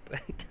chick,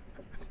 but...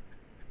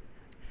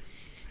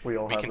 We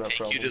all We have can that take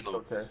problem. you to the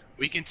Okay.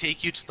 we can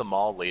take you to the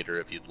mall later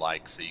if you'd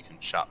like, so you can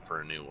shop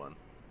for a new one.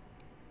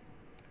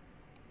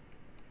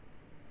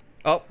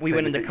 Oh, we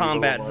went Maybe into the evil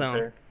combat one zone.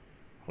 there.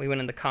 We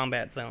went into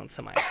combat zone,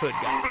 so my hood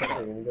got put Yeah,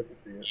 up. you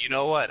get to see it. You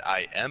know what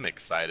I am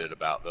excited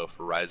about though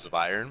for Rise of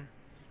Iron?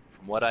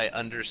 From what I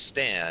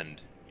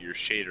understand, your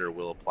shader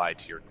will apply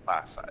to your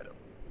class item.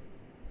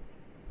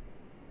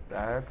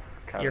 That's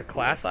kind Your of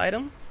class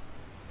item?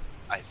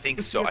 I think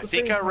Just so. at I the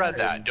think same I read time-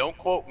 that. Don't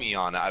quote me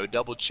on it. I would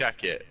double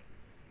check it.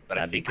 But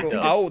That'd I be think cool.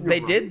 it does. Oh, You're they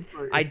right, did.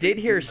 but I if did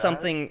you hear do that-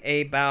 something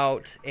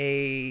about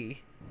a...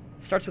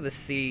 starts with a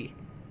C.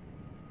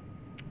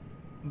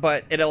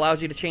 But it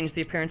allows you to change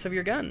the appearance of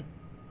your gun.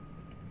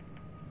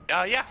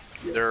 Yeah.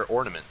 They're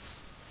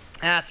ornaments.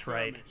 That's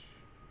right.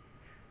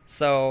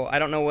 So, I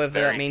don't know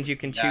whether that means you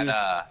can choose...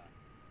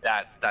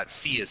 That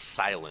C is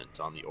silent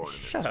on the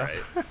ornaments, Shut up.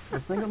 right? The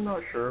thing I'm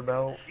not sure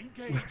about,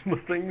 the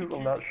things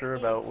I'm not sure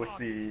about with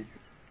the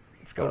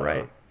Let's go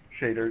right.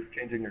 shaders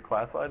changing your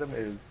class item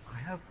is I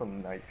have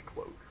some nice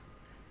cloaks.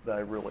 that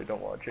I really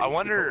don't want to change.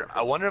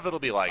 I wonder if it'll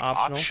be like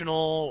Optional.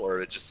 optional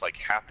or it just like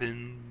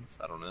happens.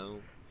 I don't know.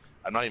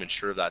 I'm not even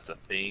sure if that's a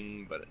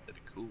thing, but it'd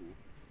be cool.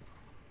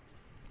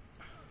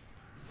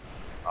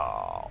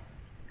 Oh,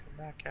 come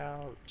back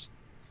out.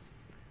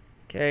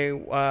 Okay,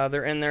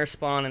 they're in their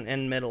spawn and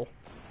in middle.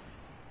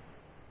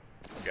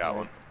 Got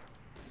one.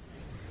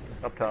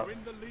 Up top, You're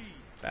in the lead.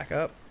 Back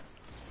up.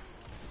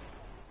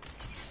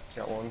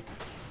 got one.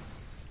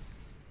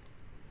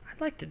 I'd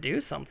like to do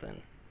something.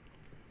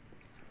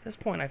 At this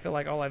point, I feel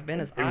like all I've been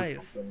is Do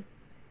eyes. something.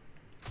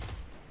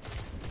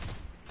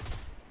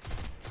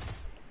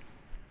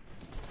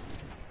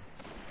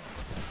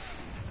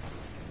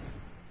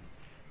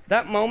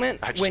 That moment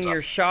I just when your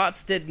lost-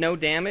 shots did no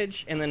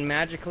damage and then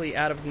magically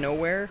out of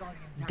nowhere,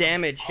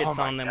 damage hits Oh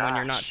my on them when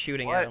you're not gosh,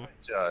 shooting what at them.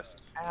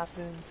 just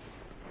happened?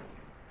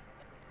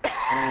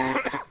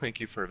 Thank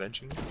you for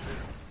avenging me.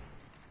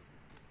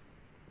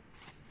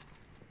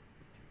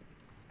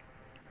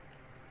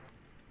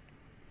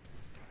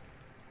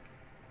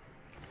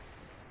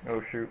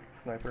 Oh shoot,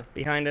 sniper.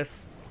 Behind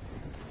us.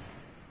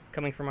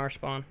 Coming from our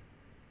spawn.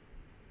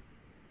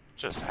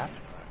 Just happened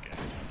to that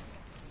guy.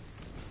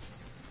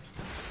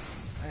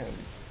 I am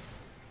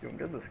doing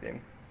good this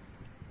game.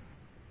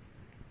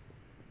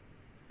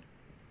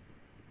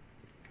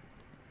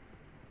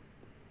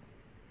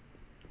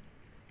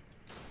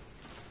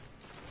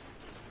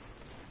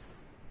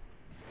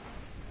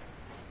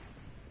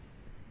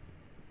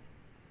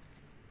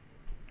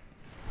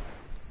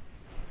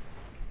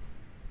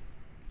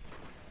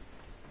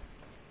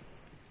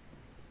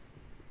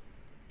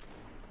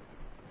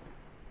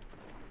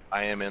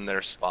 I am in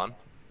their spawn.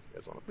 You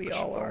guys want to We push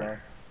all it?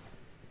 are.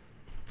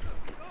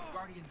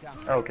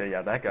 Okay,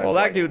 yeah, that guy. Well,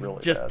 that dude's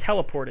just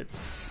teleported.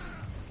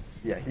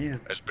 Yeah, he's.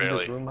 Just he barely.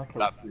 just ruined my kill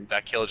That, streak.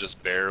 that kill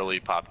just barely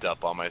popped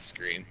up on my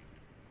screen.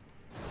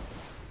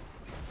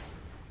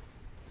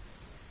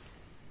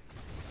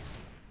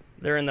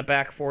 They're in the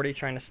back 40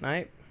 trying to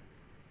snipe.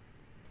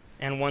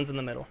 And one's in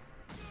the middle.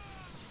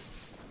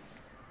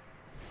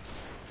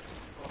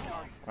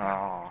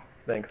 Ah,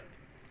 thanks.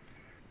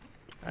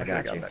 I should've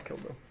got gotten you. that kill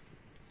though.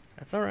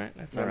 That's alright,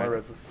 that's Yeah, my alright.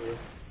 res is clear.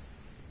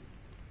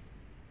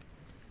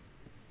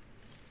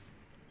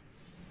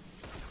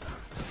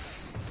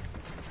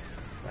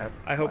 That's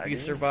I hope you laggy.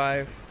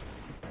 survive.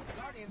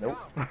 Nope,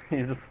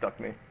 he just stuck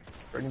me.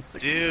 Friggin'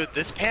 sticky. Dude,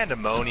 this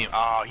pandemonium.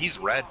 Oh, he's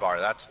red bar.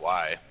 That's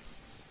why.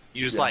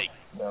 He was Yeah. like,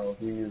 No,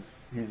 he's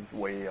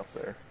way up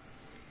there.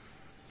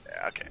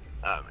 yeah, okay,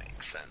 that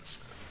makes sense.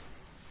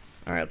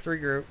 Alright, let's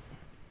regroup.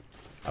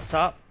 Up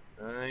top.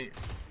 Alright.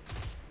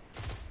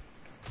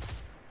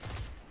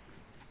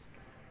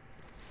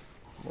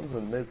 One's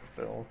in mid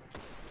still.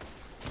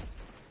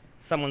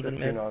 Someone's in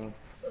 15 mid. on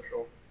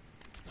special.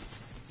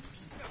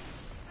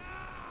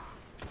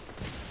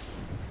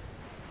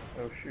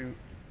 Oh shoot.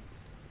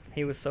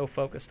 He was so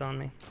focused on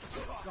me.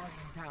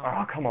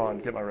 Oh, come on,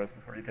 get my res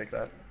before you take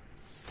that.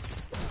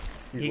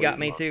 He's He got waiting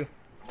me up. too.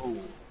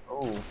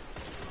 Oh,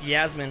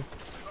 Yasmin.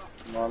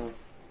 come on.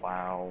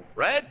 Wow.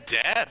 Red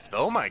Death.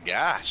 Oh my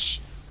gosh.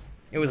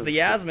 It was Just the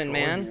Yasmin,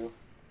 destroyed man. you.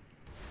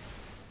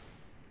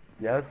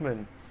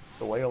 Yasmin,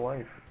 the way of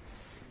life.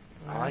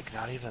 I like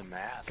not even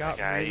that. got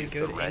That guy really is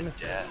good the Red aim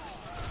assist. Death.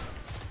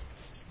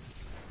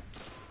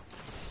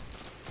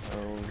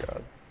 Oh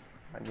god.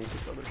 I need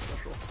this other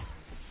special.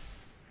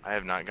 I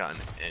have not gotten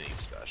any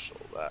special.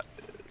 That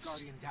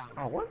is.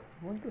 Oh, what?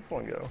 Where'd this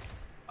one go?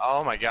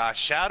 Oh my gosh,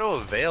 Shadow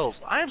of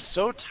Veils. I am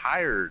so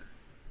tired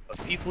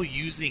of people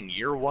using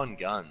year one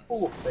guns.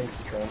 Oh, thanks,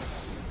 Trent.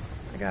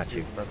 I got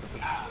you.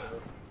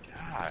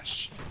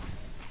 Gosh.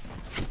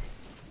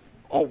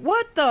 Oh,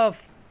 what the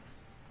f-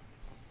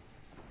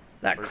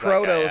 That Where's that guy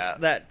Krotos,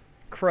 at? that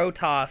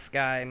Krotos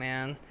guy,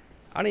 man.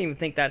 I don't even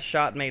think that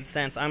shot made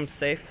sense. I'm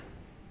safe.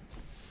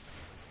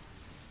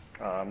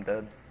 I'm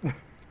dead. Are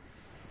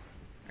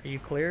you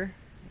clear?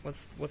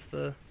 What's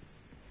the...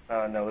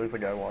 No, there's a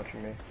guy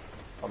watching me.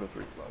 I'll just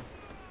respawn.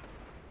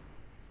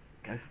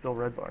 Guy's still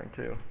red barring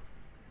too.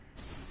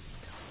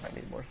 I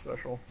need more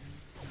special.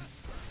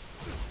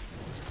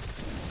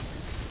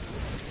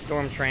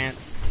 Storm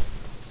Trance.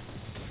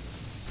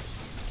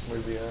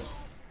 Where's he at?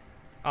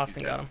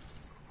 Austin He's got dead. him.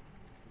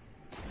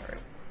 Alright.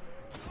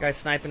 Guy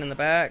sniping in the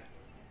back.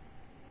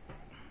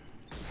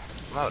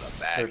 I'm having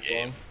a bad Third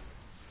game. one.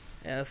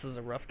 Yeah, this is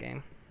a rough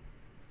game.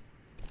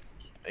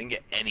 I didn't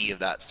get any of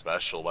that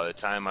special. By the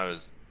time I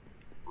was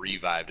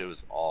revived, it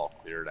was all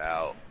cleared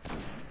out. Oh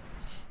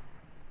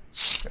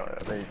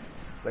yeah,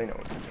 they know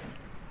what to do.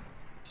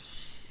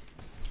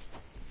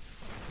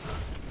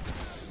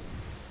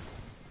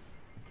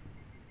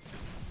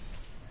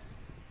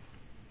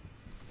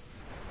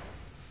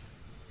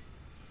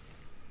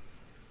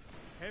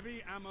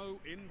 Heavy ammo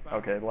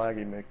inbound. Okay,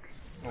 laggy Mick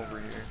over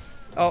here.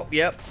 Oh,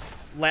 yep.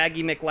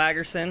 Laggy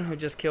McLaggerson, who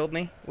just killed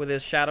me with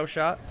his shadow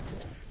shot.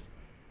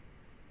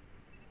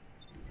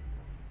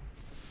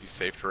 You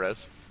safe to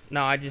res?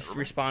 No, I just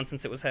respawned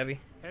since it was heavy.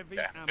 Heavy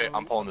Yeah, ammo okay,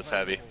 I'm pulling this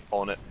heavy. available.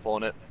 Pulling it,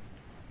 pulling it.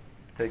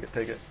 Take it,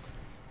 take it.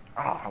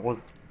 Ah, I was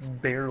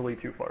barely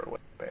too far away.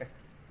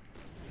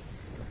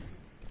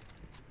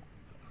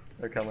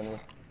 They're coming.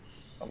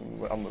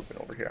 I'm moving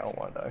over here. I don't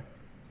want to die.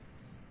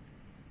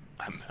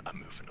 I'm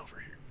moving over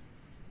here.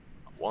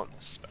 I want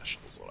this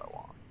special is what I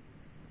want.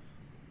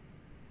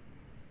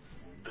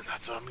 And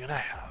that's what I'm gonna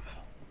have.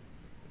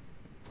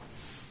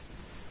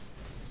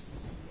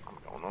 I'm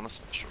going on a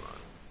special run.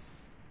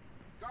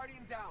 Guardian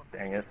down.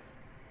 Dang it.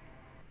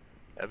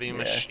 Heavy Yeah.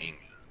 machine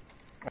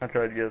I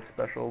tried to get a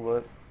special,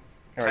 but... gun.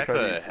 or I Type tried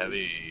to of use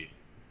heavy...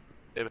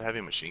 What type of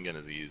heavy machine gun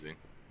is he using?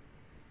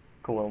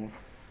 Colognes.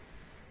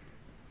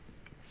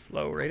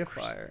 Slow rate of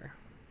fire.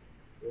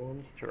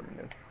 Colognes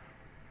Terminus.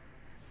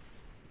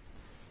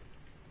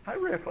 High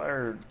rate of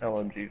fire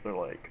LMGs are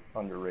like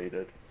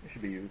underrated. They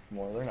should be used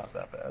more. They're not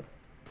that bad.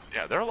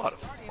 Yeah, they're a lot of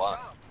fun.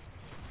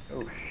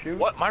 Oh shoot.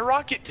 What? My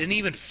rocket didn't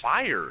even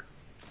fire!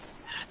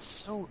 That's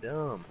so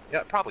dumb. Yeah,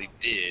 it probably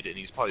did, and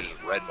he's probably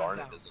just red barn.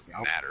 It doesn't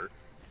matter.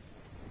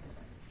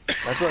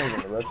 That's not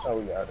even that's how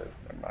we got it.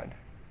 Never mind.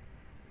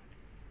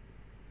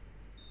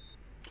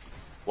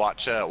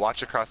 Watch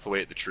across the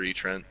way at the tree,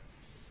 Trent.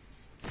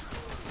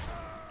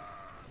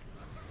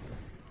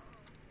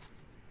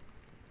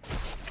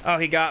 Oh,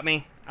 he got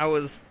me. I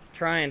was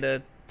trying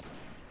to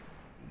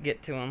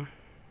get to him.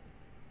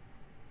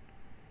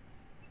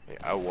 Hey,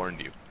 I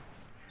warned you.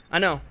 I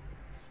know.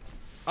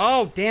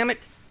 Oh, damn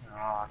it.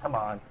 Aw, come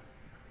on.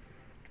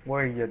 What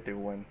are you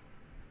doing?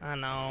 I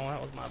know,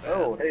 that was my bad.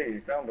 Oh, hey,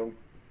 found him.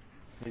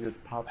 He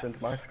just popped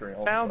into my screen.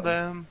 all of a Found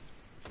sudden. them.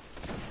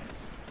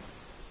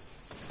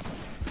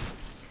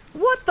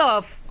 What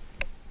the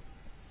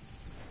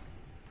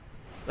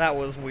That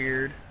was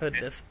weird.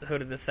 Hooded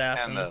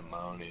assassin.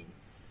 Pandemonium.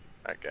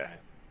 That guy.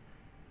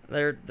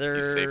 They're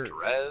You saved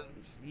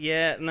res?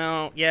 yeah,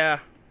 no, yeah,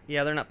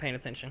 they're not paying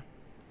attention.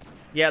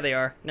 Yeah, they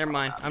are. Never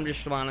mind. I'm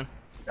just spawning.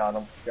 Got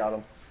him. Got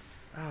him.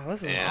 Oh, this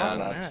is an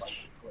And- awful match.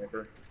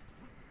 Sniper.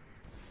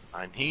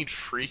 I need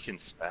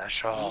freaking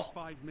special.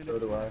 5 minutes. So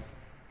do I.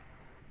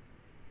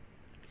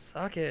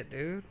 Suck it,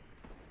 dude.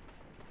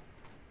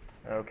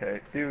 Okay,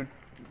 dude,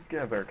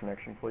 get a better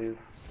connection, please.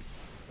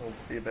 It'll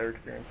be a better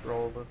experience for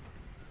all of us.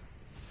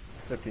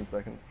 15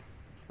 seconds.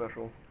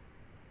 Special.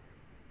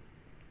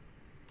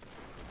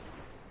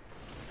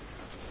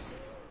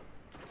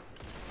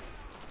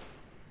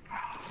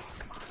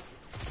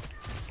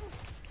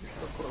 You're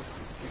so close.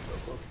 You're so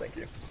close. Thank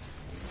you.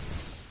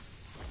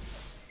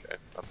 Okay,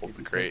 I pulled the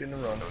Keep crate. taking the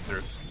run. Go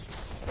through.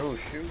 Oh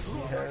shoot,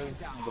 he has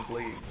the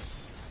blade.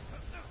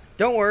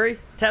 Don't worry.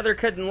 Tether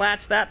couldn't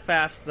latch that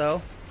fast,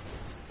 though.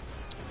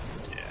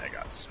 Yeah, I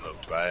got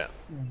smoked by it.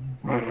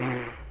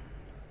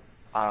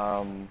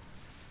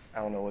 I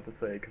don't know what to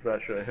say, because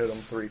that should have hit him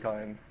 3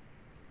 times.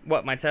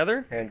 What, my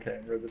tether? Hand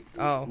cannon.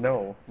 Oh.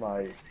 No,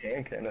 my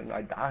hand cannon.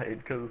 I died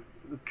because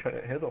it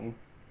couldn't hit him,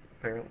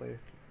 apparently.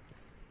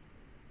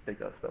 Take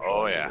that special.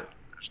 Oh out of yeah, it.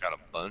 I just got a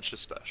bunch of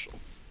special.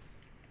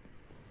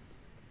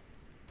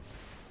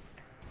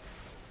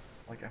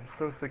 Like, I'm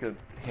so sick of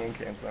hand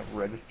cannons not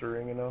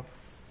registering enough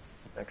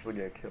to actually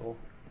get a kill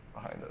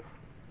behind us.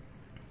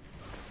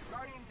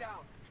 Guardian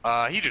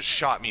down. He just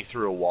shot me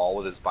through a wall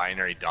with his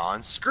binary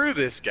dawn. Screw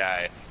this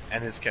guy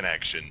and his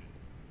connection.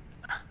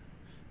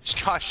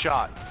 Just got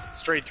shot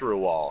straight through a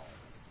wall.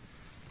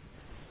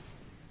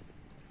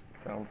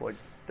 Sounds like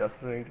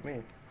Destiny to me.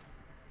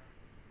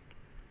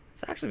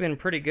 It's actually been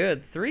pretty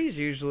good. 3s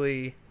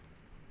usually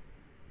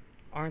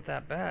aren't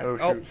that bad. Oh,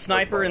 Oh, shoot.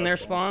 sniper That's in my their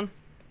last spawn.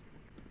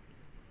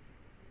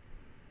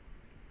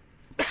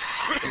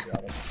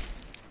 Got him.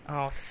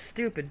 Oh,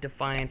 stupid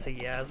defiance of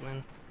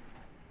Yasmin.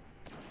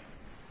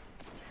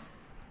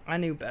 I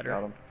knew better.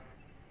 Got him.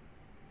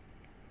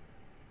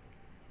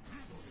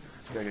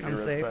 You gotta get I'm your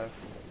res safe. back.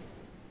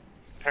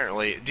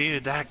 Apparently,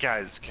 dude, that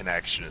guy's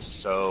connection is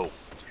so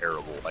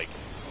terrible. Like,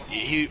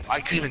 I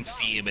couldn't even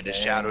see him, and his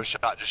shadow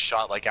shot just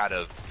shot like out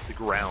of the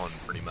ground,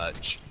 pretty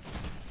much.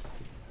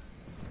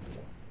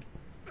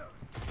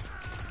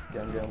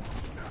 Gun.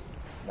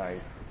 Nice.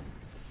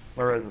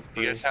 My res is Do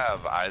free. you guys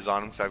have eyes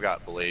on him? Because I've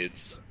got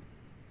blades.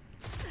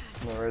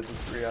 My res is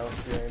free. I don't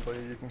see anybody.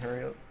 You can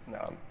hurry up.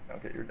 No,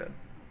 okay, you're dead.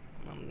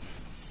 Um,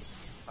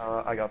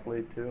 I got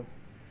blade too.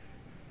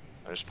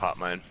 I just popped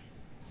mine.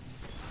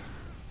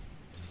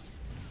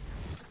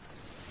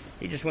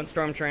 he just went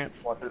storm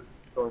trance. Watch it.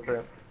 Storm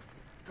trap.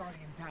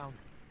 Guardian down.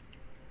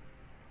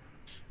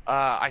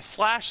 I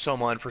slashed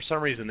someone. For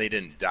some reason, they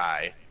didn't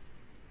die.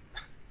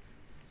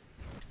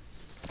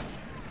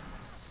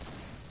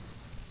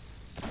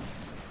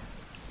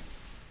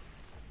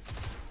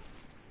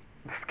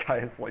 This guy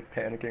is like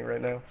panicking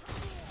right now.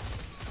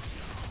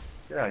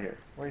 Get out of here.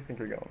 Where do you think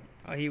you're going?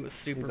 Oh, he was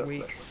He's super up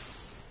weak. special.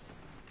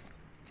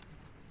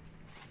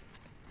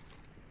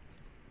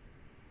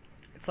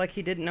 It's like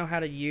he didn't know how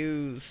to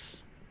use.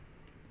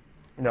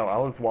 No, I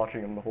was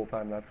watching him the whole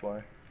time. That's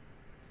why.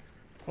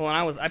 Well,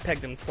 and I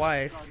pegged him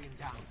twice. Guardian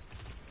down.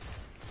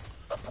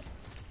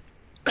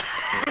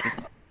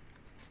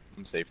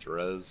 I'm safe to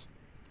res.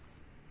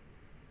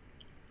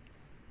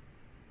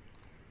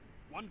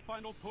 One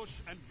final push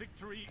and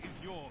victory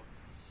is yours.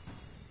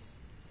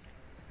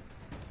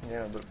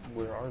 Yeah, but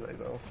where are they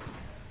though?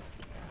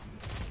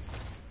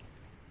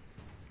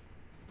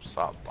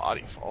 Saw a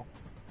body fall.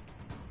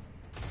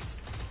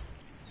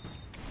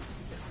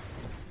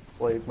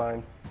 Blade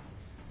mine.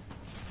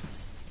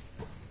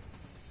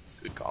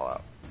 Good call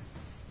out.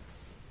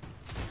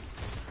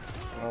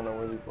 I don't know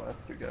where these last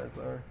two guys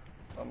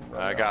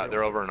are.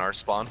 They're over in our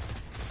spawn.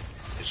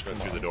 They just went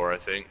through the door, I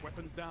think.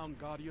 Weapons down,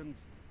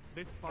 Guardians.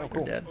 This Oh, fight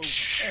cool. is Dead. over.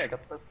 Hey, I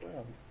got the first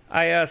round.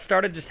 I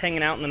started just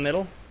hanging out in the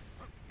middle,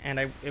 and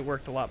it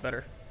worked a lot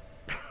better.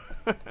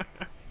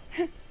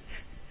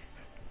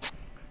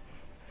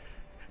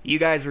 You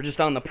guys were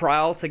just on the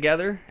prowl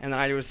together, and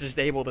I was just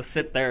able to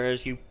sit there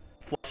as you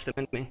flushed them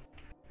into me.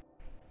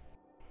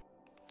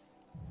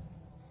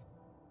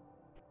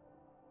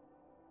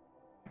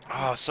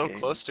 Oh, so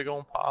close to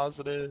going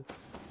positive.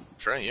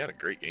 Trent, you had a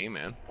great game,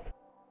 man.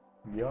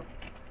 Yep.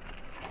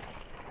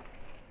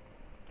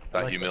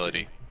 About like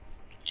humility.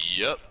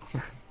 Yep.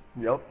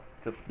 Yep.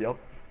 Just yep.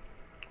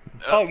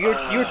 Oh,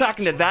 you were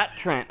talking to that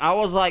Trent. I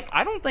was like,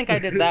 I don't think I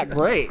did that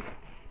great.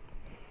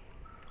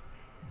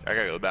 I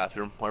gotta go to the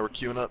bathroom while we're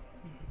queuing up.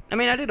 I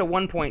mean, I did a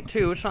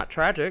 1.2. It's not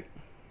tragic.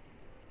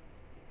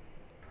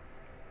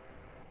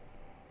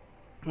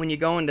 When you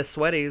go into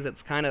sweaties,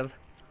 it's kind of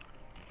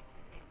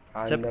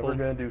I'm typical. never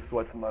gonna do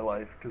sweats in my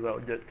life because I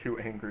would get too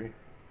angry.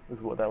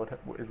 Is what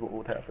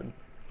would happen.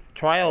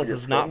 Trials I get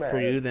is so not for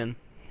mad. you then.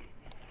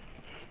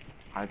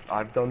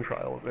 I've done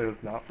trials. It is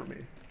not for me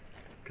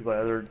because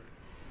I either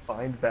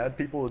find bad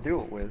people to do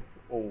it with,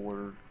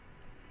 or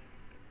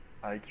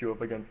I queue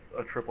up against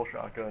a triple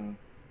shotgun,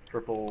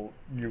 triple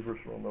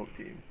universal remote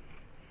team.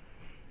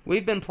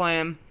 We've been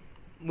playing.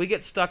 We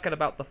get stuck at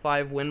about the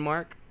 5-win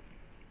mark.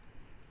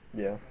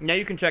 Yeah. Now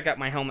you can check out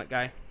my helmet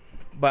guy.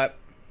 But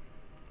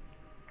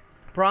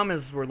problem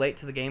is we're late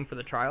to the game for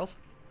the trials.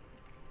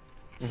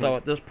 So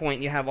at this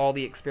point you have all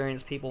the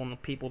experienced people and the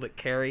people that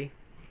carry.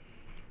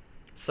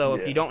 So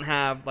if Yeah. you don't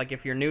have, like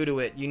if you're new to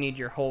it, you need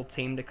your whole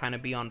team to kind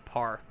of be on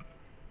par.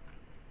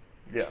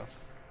 Yeah.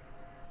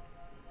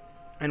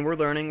 And we're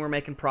learning, we're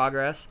making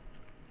progress.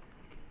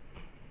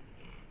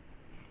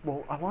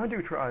 Well, I want to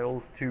do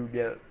trials to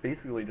get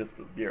basically just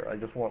the gear. I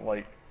just want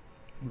like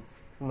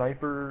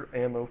sniper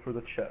ammo for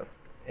the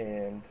chest,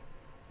 and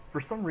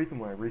for some reason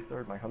when I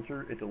restarted my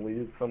hunter, it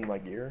deleted some of my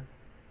gear,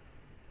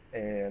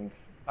 and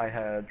I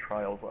had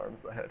trials arms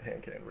that had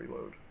hand cannon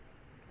reload,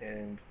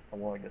 and I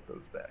want to get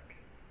those back.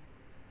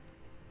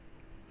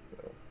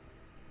 So.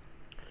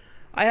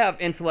 I have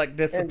intellect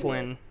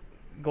discipline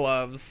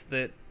gloves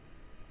that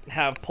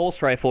have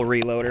pulse rifle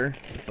reloader,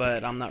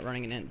 but I'm not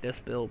running an int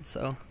disc build,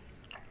 so.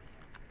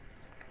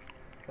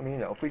 I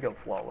mean, if we go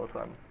flawless,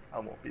 I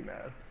won't be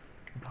mad.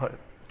 But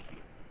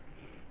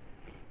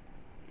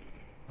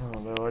I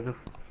don't know.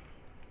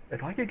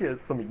 If I could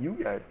get some of you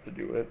guys to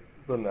do it,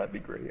 then that'd be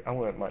great. I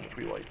wouldn't mind if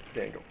we like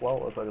didn't go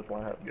flawless. I just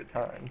want to have a good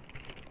time.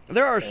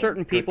 There are And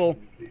certain good people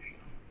communication.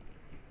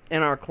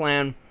 in our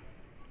clan,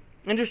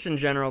 and just in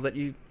general, that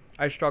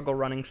I struggle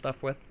running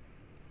stuff with.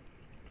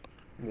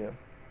 Yeah.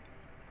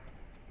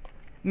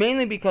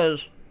 Mainly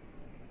because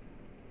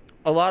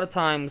a lot of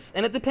times,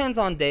 and it depends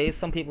on days,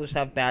 some people just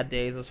have bad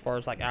days as far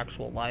as like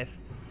actual life.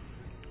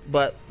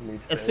 But Me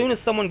as too. soon as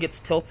someone gets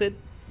tilted,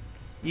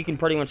 you can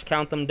pretty much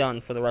count them done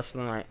for the rest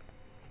of the night.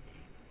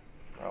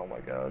 Oh my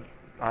god.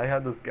 I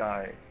had this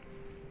guy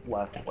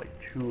last like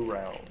 2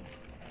 rounds,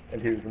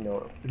 and he was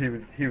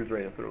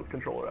ready to throw his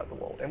controller at the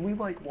wall, and we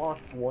like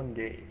lost 1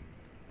 game.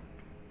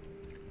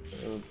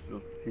 It was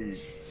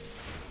just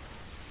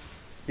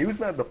he was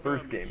mad the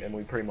first game, and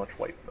we pretty much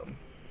wiped him.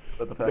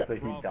 But the fact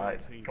that he died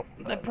a couple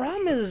The times.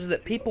 problem is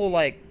that people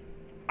like,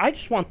 I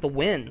just want the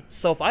win.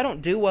 So if I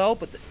don't do well,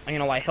 but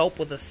I help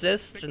with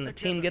assists and the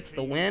team gets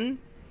the win.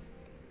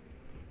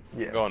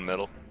 Yeah. Going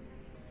middle.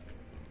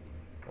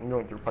 I'm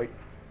going through pipes.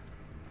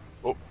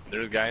 Oh,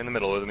 there's a guy in the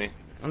middle with me.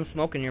 I'm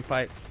smoking your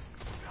pipe.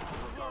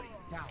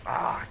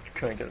 Ah,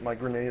 couldn't get my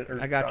grenade or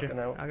I got you.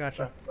 shotgun out. I got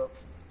you. fast enough.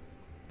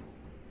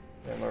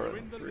 Yeah, my You're red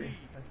in is the 3, lead.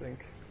 I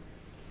think.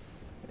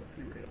 Let's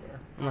see right there.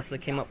 Unless they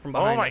came up from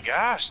behind Oh my us.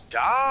 gosh,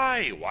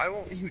 die! Why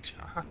won't you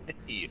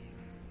die?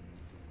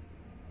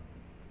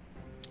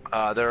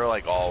 They're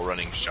like all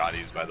running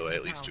shotties, by the way.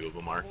 At least 2 of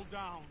them are. Double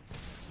down.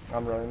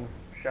 I'm running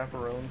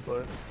chaperone,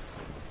 but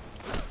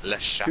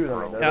Let's Shoot on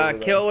chaperone. it. Over there.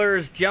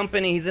 Killer's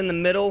jumping. He's in the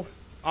middle.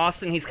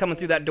 Austin, he's coming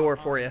through that door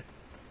for you.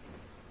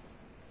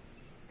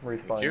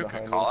 respawning You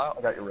behind can call me. out.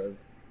 I got your res.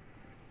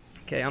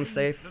 Okay, I'm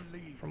safe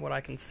from what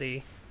I can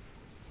see.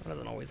 That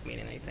doesn't always mean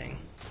anything.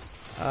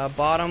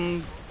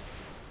 Bottom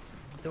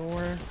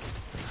door.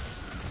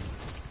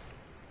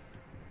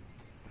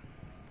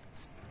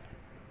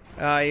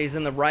 He's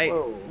in the right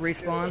Whoa.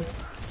 respawn.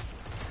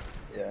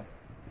 Yeah.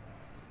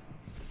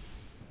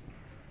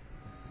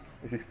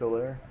 Is he still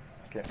there?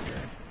 I can't hear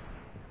him.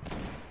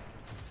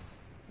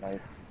 Nice.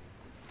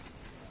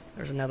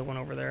 There's another one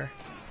over there.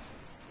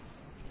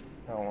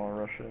 I don't want to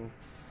rush in.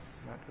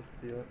 Not to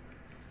steal it.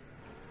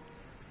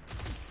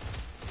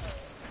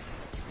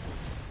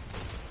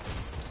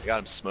 I got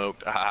him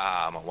smoked.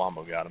 Ah, my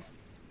wombo got him.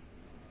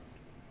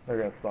 They're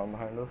gonna spawn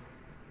behind us.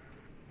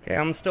 Okay,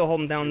 I'm still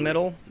holding down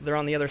middle. They're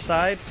on the other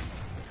side.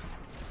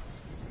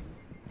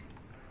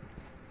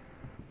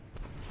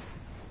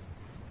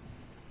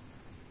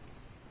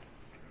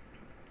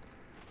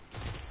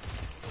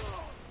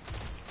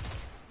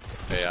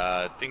 Okay,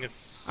 I think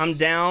it's... I'm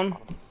down.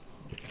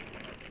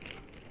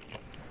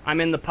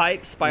 I'm in the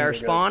pipes by our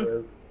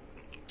spawn.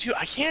 Dude,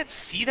 I can't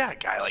see that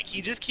guy. Like,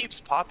 he just keeps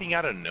popping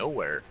out of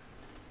nowhere.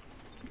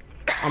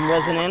 I'm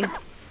resin in.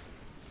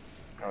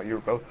 Oh, you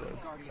were both dead.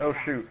 Oh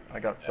shoot, I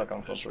got stuck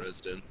on Just something.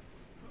 rezzed in.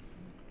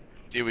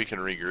 See, we can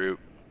regroup.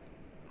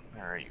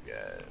 Where are you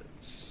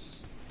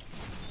guys?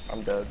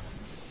 I'm dead.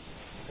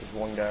 There's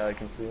one guy I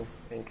can see.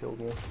 He killed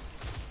me.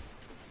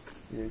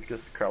 He's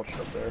just crouched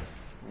up there.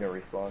 I'm gonna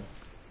respawn.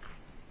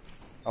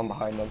 I'm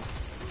behind them.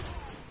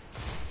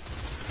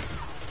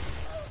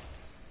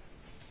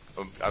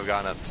 I've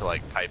gone up to,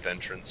 like, pipe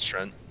entrance,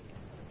 Trent.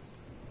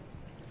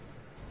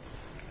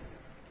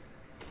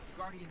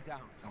 Guardian down.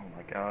 Oh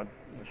my god,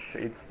 the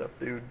shade stuff,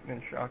 dude,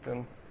 in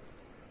shotgun.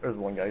 There's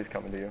one guy, he's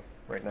coming to you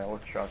right now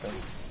with shotgun.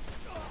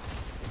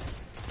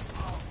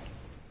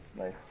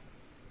 Nice.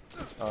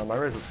 My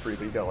res is free,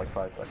 but you got like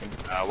 5 seconds.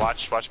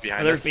 Watch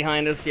behind There's us.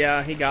 behind us.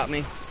 Yeah, he got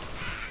me.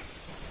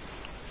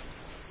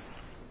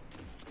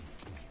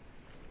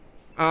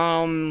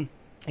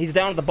 He's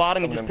down at the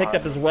bottom. He just picked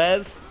up his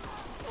Wez.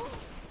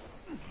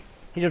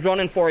 He's just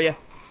running for you.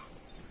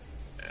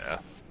 Yeah.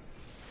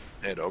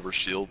 Head over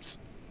shields.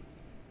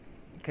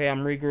 Okay,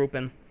 I'm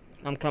regrouping.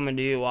 I'm coming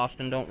to you,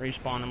 Austin. Don't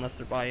respawn unless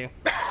they're by you.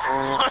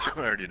 I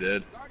already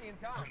did. Guardian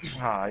down.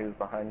 Ah, he was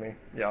behind me.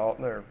 Yeah,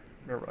 they're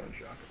running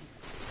shotgun.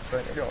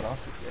 Right, they're going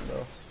off this game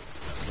though.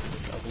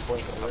 1,000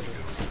 points already.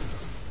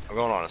 I'm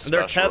going on a special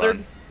They're tethered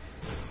run.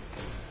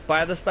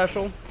 by the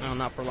special. No,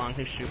 not for long.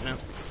 He's shooting it.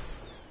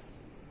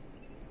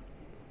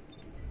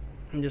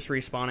 I'm just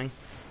respawning.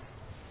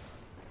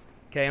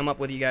 Okay, I'm up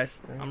with you guys.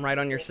 I'm right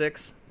on your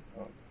 6.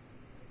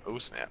 Oh,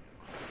 snap.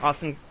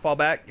 Austin, fall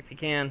back if you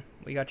can.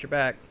 We got your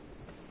back.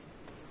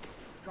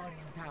 Guardian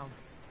down.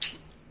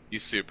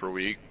 He's super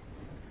weak.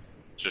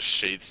 Just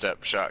shade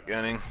step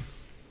shotgunning.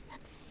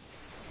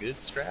 It's good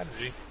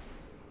strategy.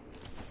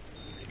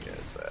 Where you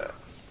guys at?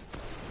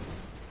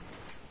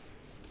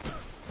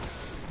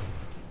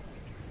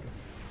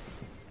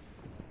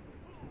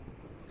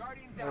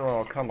 Guardian down.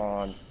 Oh, come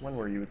on. When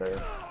were you there?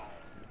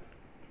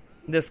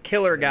 This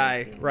killer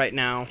guy right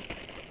now.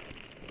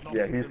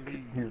 Yeah, he's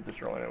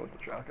destroying it with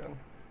the shotgun.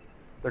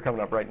 They're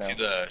coming up right now.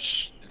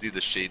 Is he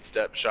the shade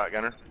step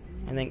shotgunner?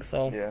 I think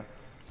so. Yeah.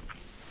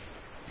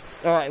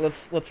 All right,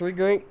 let's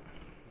regroup.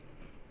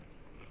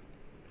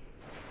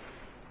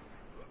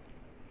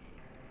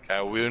 Okay,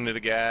 I wounded a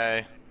guy.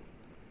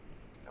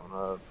 He's coming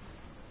up.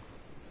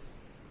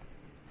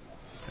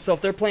 So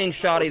if they're playing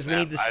shotties, we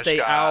need to stay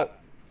out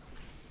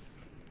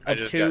I of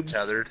just tubes. got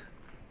tethered.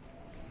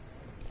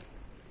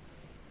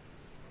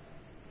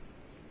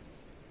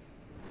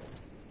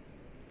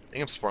 I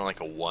think I'm scoring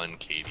like a 1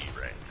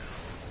 KD right now.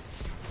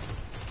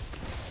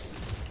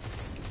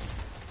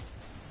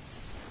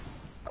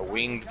 I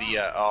winged the,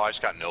 oh, I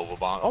just got Nova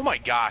Bomb. Oh my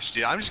gosh,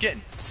 dude, I'm just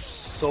getting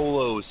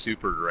solo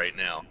supered right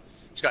now.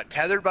 Just got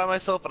tethered by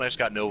myself and I just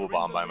got Nova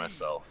Bomb by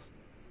myself.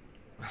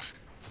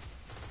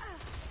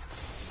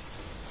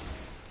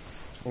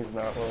 He's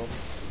not low.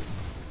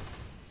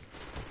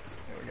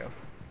 There we go.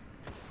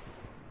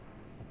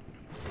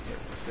 There's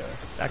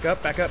this guy.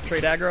 Back up,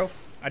 trade aggro.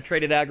 I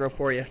traded aggro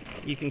for you.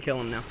 You can kill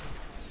him now.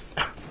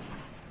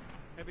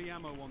 Heavy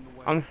ammo on the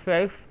way. I'm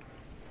safe.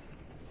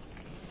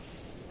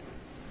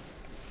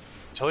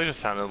 Totally just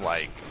sounded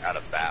like out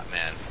of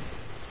Batman.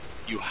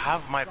 You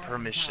have my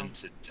permission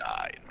to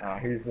die. Ah,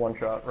 he's one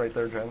shot right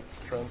there, Trent.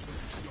 You're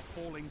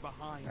falling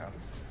behind. Yeah.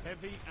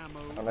 Heavy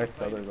ammo. A nice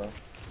feather though.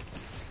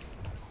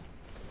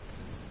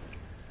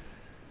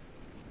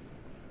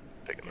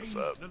 Picking this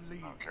up. I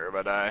don't care if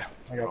I die.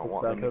 I I got don't this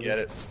want back them to heavy. get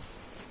it.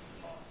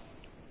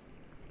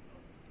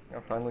 I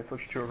finally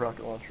switched to a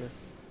rocket launcher.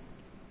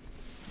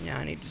 Yeah,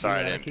 I need to Sorry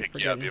do that. I didn't keep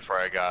pick you up forgetting. before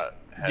I got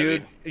heavy.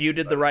 Dude, you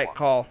did the right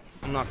call.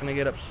 I'm not gonna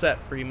get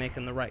upset for you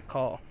making the right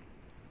call.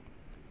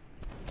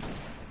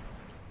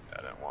 I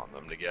didn't want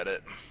them to get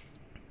it.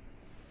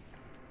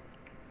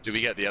 Did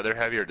we get the other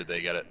heavy or did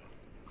they get it?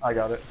 I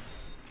got it.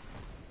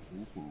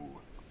 Ooh,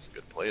 that's a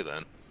good play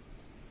then.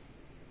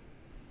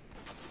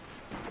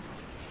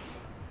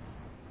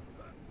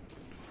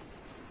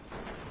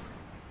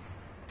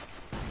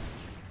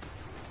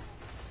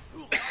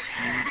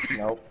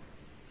 Nope.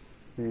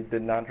 He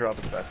did not drop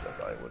as fast as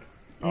I would.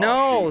 Oh,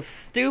 No, shoot.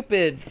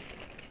 stupid.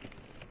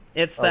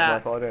 It's Oh, my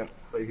that. fault. I didn't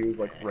say he was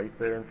like right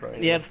there in front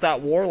of you. Yeah, it's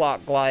that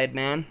warlock glide,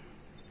 man.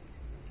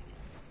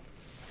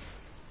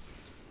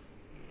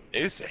 I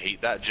used to hate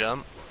that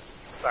jump.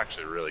 It's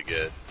actually really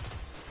good.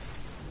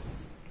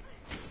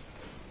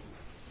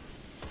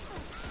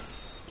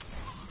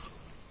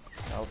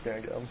 I was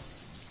gonna get him.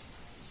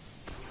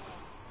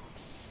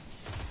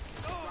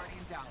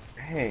 Guardian down.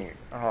 Dang.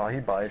 Oh, he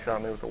body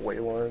shot me with the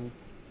Waylons.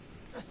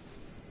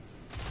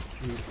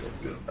 Jeez, that's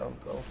good down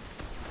though.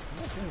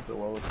 I'm not doing so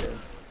well with him.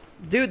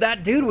 Dude,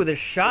 that dude with his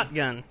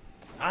shotgun.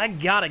 I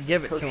gotta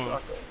give it to him.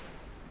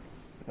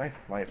 Nice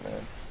snipe,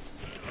 man.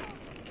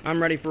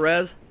 I'm ready for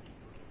res.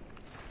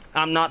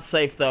 I'm not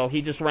safe though.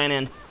 He just ran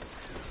in.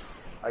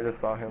 I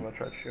just saw him. I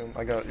tried to shoot him.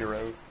 I got your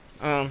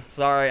rose.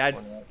 Sorry. I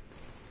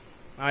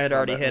I had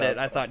already bad, hit no, it. it's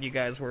I fine. thought you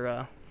guys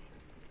were,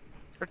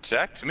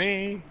 Protect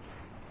me.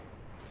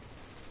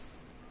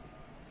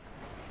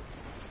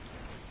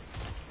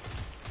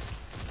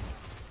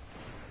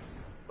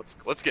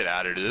 Let's get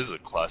at it. This is a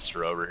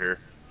cluster over here.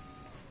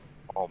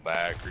 Fall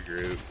back,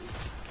 regroup.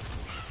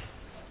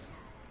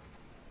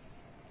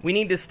 We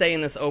need to stay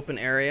in this open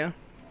area.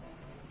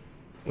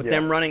 With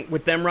Yeah.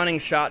 them running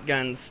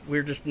shotguns,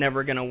 we're just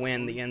never gonna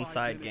win the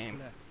inside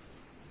game.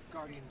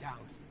 Guardian down.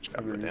 Just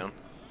gotta put down.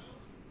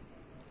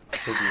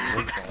 Could be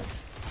really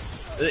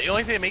fun. The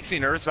only thing that makes me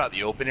nervous about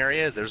the open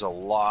area is there's a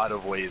lot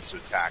of ways to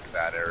attack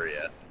that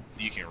area,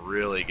 so you can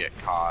really get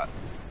caught.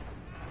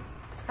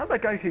 How'd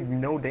that guy take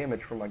no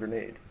damage from my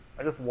grenade?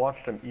 I just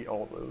watched him eat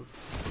all those.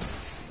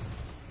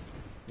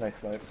 Nice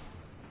snipe.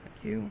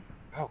 Thank you.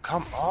 Oh,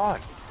 come on!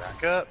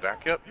 Back up,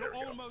 back up. There You're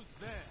we go. almost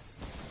there.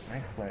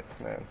 Nice snipes,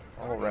 man.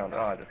 All around.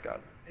 Ah, I just got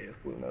AS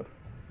Luna.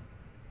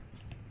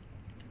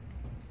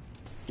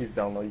 He's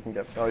down low, you can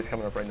get. Oh, he's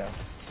coming up right now.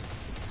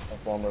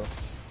 That's one low.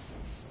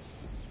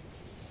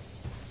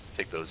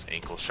 Take those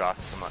ankle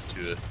shots. I'm not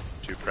too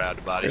proud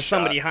to body There's shot.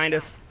 somebody behind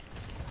us.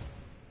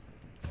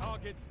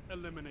 Targets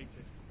eliminated.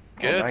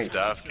 Good nice.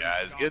 stuff,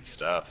 guys. Good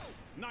stuff.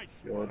 Nice.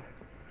 Good.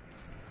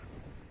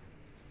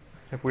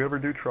 If we ever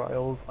do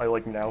trials, I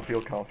like now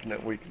feel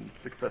confident we can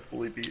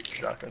successfully beat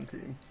shotgun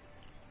team.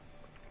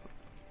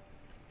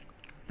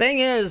 Thing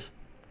is,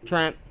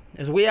 Trent,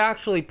 is we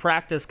actually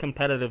practice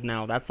competitive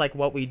now. That's like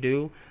what we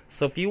do.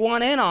 So if you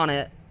want in on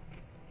it,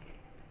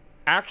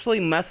 actually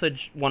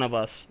message one of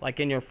us, like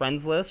in your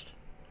friends list,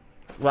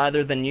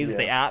 rather than use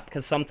the Yeah. app,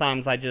 because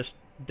sometimes I just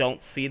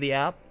don't see the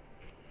app.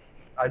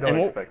 I don't And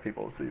we'll- expect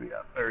people to see the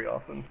app very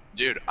often.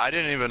 Dude, I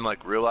didn't even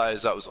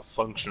realize that was a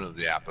function of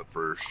the app at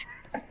first.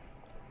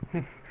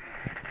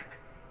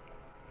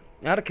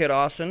 Not a kid,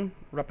 Austin.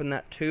 We're up in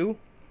that 2.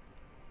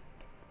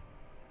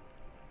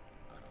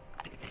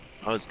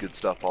 That was good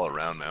stuff all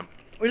around, man.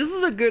 Well, this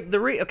is a good.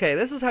 Okay,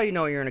 this is how you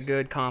know you're in a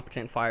good,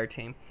 competent fire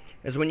team.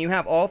 Is when you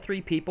have all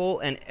 3 people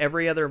and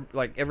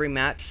every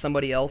match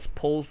somebody else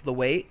pulls the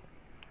weight,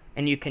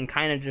 and you can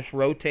kind of just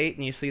rotate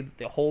and you see that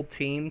the whole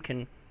team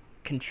can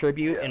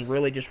contribute and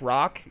really just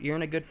rock. You're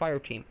in a good fire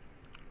team.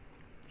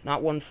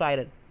 Not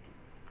one-sided.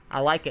 I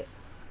like it.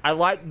 I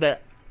like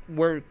that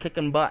we're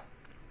kicking butt.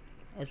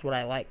 That's what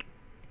I like.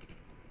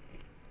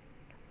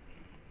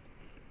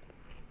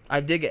 I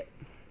dig it.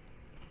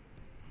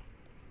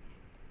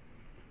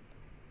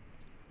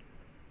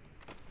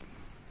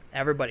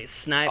 Everybody's I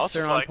snipes also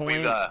are feel on like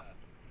point. I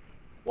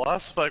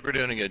also feel like we're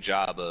doing a good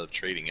job of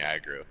trading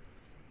aggro.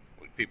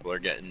 When people are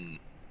getting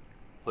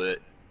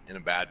put in a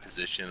bad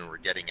position and we're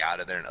getting out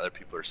of there and other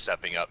people are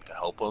stepping up to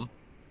help them.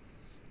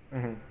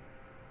 Mm-hmm.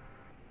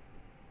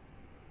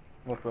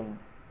 With them,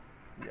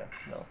 yeah,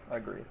 no, I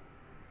agree.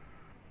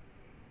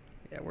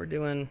 Yeah, we're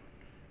doing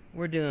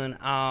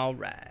all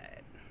right.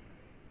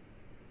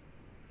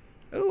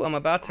 Ooh, I'm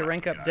about to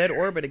rank up Dead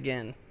Orbit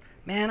again.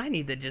 Man, I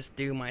need to just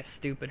do my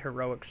stupid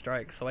heroic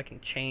strike so I can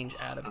change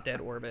out of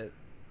Dead Orbit.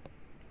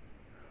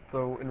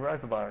 So in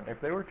Rise of Iron, if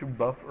they were to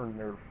buff or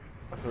nerf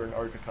a certain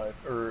archetype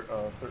or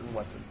a certain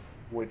weapon,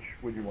 which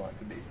would you want it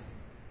to be?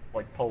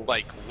 Like pulse?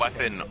 Like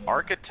weapon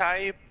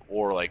archetype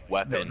or like No,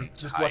 weapon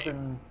just type?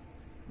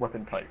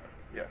 weapon type.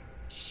 Yeah.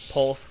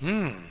 Pulse,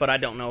 but I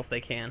don't know if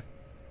they can.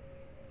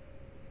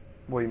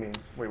 What do you mean?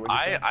 Wait, what?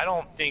 Do you I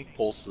don't think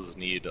pulses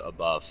need a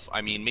buff.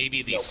 I mean,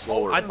 maybe the No,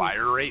 slower I-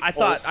 fire rate. I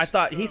pulse.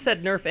 thought he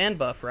said nerf and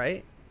buff,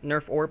 right?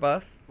 Nerf or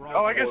buff?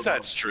 Oh, I guess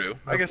that's true.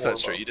 I guess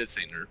that's true. Or You did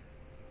say nerf.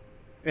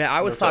 Yeah,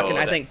 I was So talking.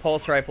 I that- think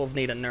pulse rifles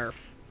need a nerf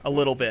a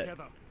little bit.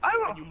 Together, I and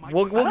don't. you might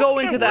We'll I go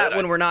think into it that would.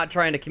 when we're not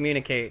trying to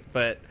communicate,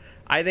 but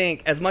I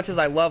think as much as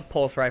I love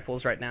pulse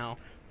rifles right now,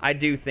 I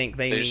do think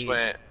they They need. just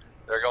went.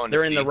 They're going. To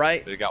They're in the C.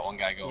 right. They got one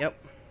guy going. Yep.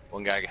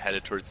 One guy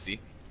headed towards C.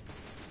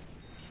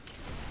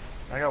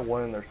 I got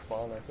one in their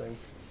spawn, I think.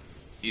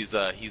 He's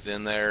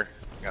in there.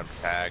 Got him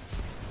tagged.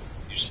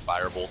 He just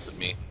firebolted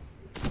me.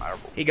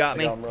 Firebolt. He got I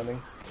me. got him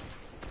running.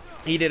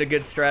 He did a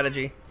good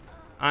strategy.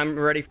 I'm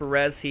ready for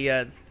res. He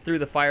threw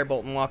the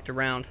firebolt and walked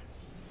around.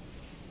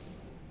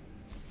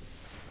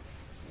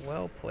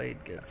 Well played,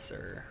 good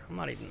sir. I'm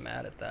not even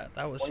mad at that.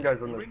 That was One just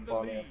guy's in their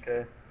spawn,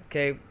 okay.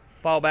 okay.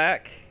 Fall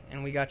back,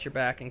 and we got your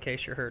back in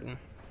case you're hurting.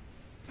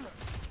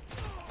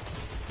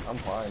 I'm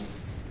fine.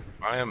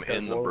 I am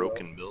in the Whoa,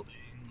 broken building.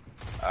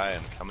 I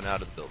am coming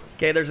out of the building.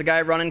 Okay, there's a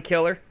guy running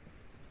killer.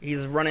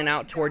 He's running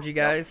out towards you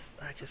guys.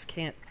 I just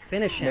can't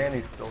finish him.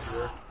 Manny's still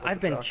here. with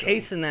I've the been shotgun.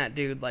 chasing that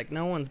dude like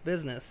no one's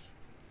business.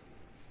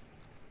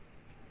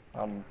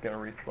 I'm gonna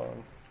respawn.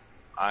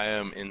 I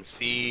am in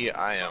C.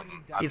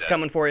 I'm He's dead.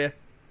 coming for you.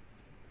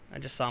 I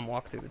just saw him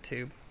walk through the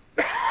tube.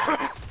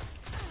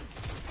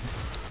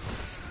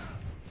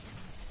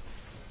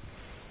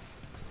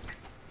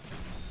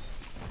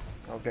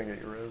 I was gonna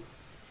get your res.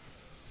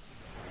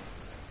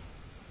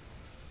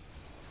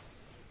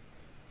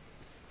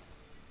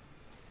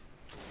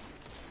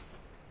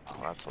 Oh,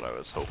 that's what I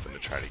was hoping to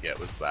try to get.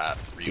 Was that?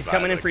 He's revive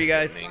coming in at for you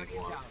guys. beginning.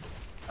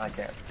 I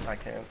can't.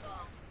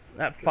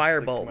 That Just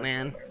firebolt, like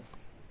man.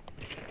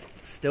 there.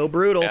 Still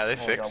brutal. Yeah, they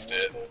Only got fixed one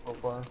it. kill so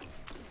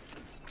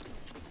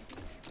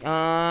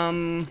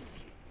far.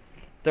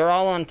 They're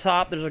all on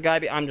top. There's a guy.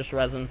 I'm just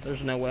resin.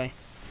 There's no way.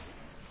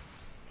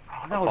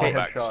 Oh, that was Fall a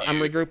back to headshot. you. I'm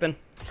regrouping.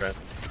 Trent.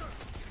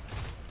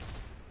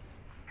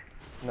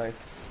 Nice.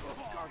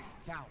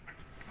 Down.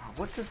 Oh,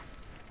 what just?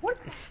 What?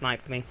 It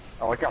sniped me.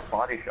 Oh, I got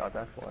body shot.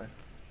 That's why.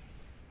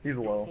 He's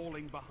low.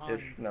 Falling behind.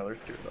 Ish. No, there's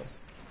two of them.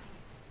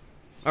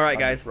 All right, I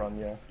guys. just run,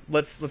 yeah.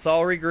 Let's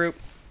all regroup.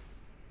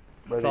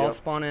 Let's Ready all up.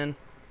 spawn in.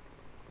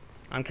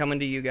 I'm coming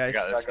to you I guys.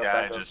 got this Back up,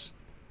 guy back up. just.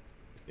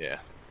 Yeah.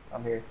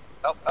 I'm here.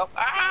 Oh, oh,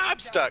 ah, I'm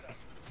stuck.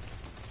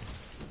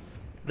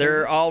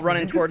 They're all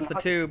running You just towards the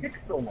not tube. kick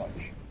so much.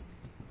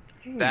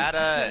 Jeez,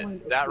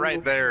 That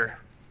right there,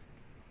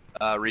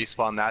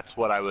 respawn. That's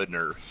what I would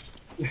nerf.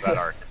 Is that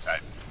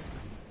archetype?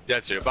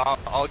 That's it. But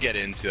I'll get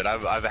into it.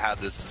 I've had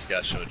this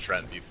discussion with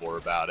Trent before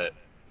about it.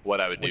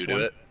 What I would do Which to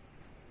one? it.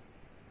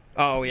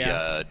 Oh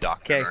yeah. The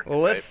doctrine Okay. Well,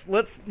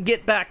 let's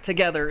get back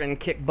together and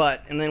kick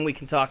butt, and then we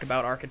can talk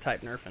about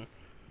archetype nerfing.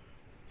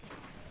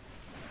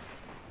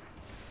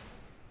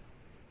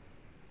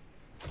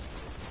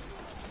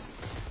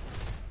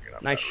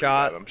 Nice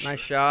shot. Nice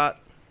shot.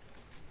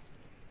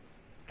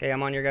 Okay,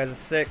 I'm on your guys'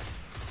 6.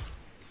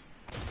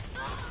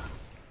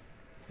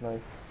 Nice.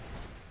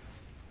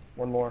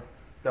 One more.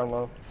 Down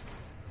low.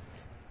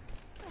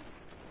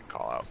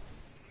 Call out.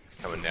 He's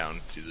coming down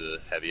to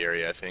the heavy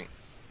area, I think.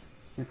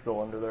 He's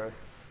still under there.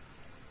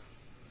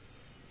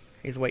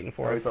 He's waiting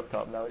for Oh, us. he's up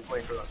top now. He's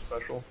waiting for that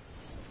special.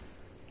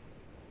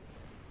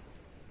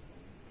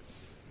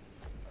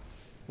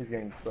 He's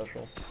getting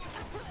special.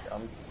 Yeah,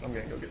 I'm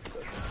gonna go get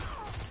special.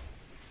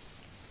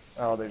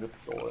 Oh, they just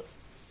stole it.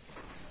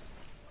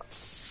 That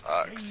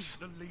sucks.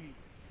 Gain the lead.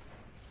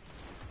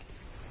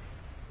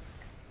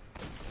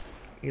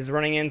 He's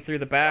running in through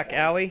the back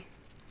alley.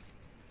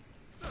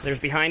 There's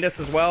behind us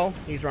as well.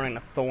 He's running a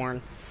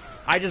thorn.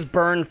 I just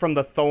burned from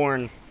the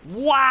thorn.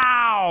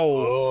 Wow!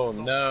 Oh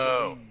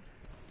no!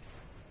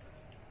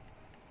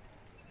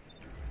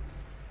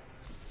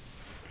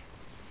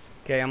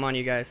 Okay, I'm on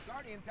you guys.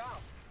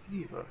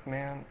 Jesus,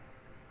 man.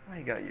 Why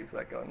you gotta use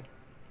that gun?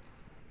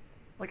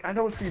 Like, I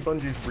don't see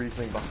Bungie's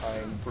reasoning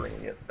behind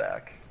bringing it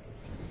back.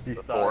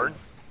 Besides, thorn?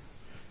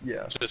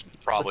 Yeah. Just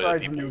probably that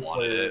Besides people new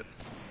wanted players. it.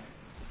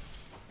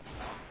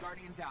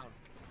 Guardian down.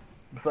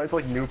 Besides,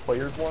 like, new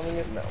players wanting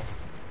it? No.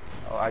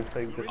 Oh, I'd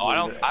say just Oh,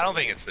 I leave it. don't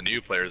think it's the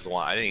new players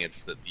want. I think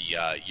it's the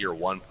year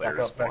one Back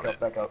players up, back want up, it.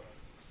 back up.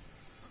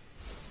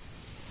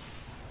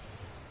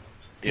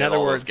 You In have other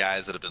all words- those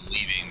guys that have been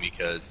leaving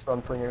because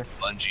Sunslinger.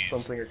 Bungie's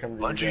Sunslinger comes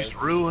to you guys.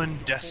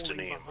 ruined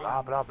Destiny and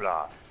blah blah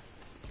blah.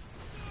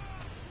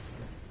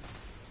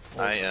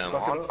 I am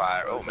Suck it on up.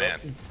 fire. Oh man.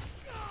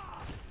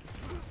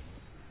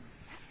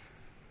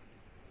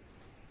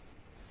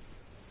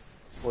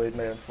 Blade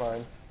Man's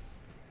fine.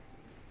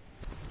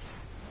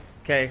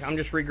 Okay, I'm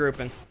just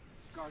regrouping.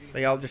 Guardian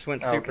They all just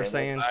went Oh, Super okay,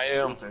 Saiyan. I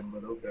am. Okay,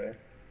 but okay.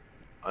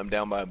 I'm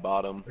down by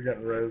bottom. They're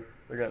getting res.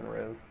 They're getting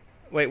res.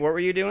 Wait, what were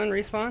you doing,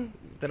 Respawn?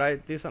 Did I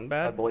do something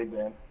I bad? Blade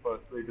Man,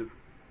 but they just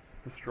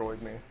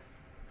destroyed me.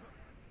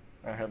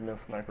 I have no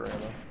sniper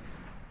ammo.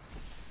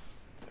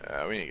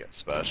 Yeah, we need to get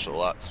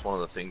special. That's one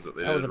of the things that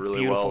they That was did a really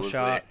beautiful well. Was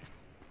shot.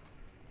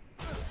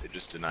 they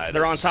just denied.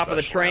 They're us on top of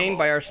the special train ammo.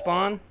 by our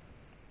spawn.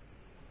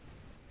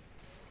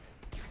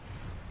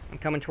 I'm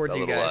coming towards That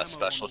you little guys.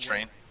 special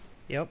train.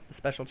 Yep, the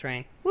special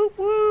train. Whoop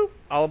whoop!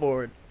 All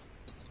aboard.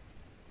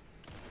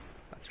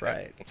 That's Okay,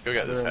 right. Let's go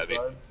get this They're heavy.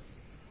 inside.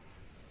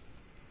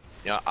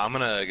 Yeah, I'm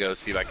gonna go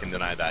see if I can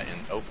deny that.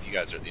 Oh, you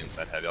guys are at the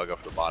inside heavy. I'll go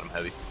for the bottom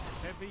heavy.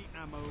 heavy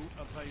ammo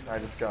available. I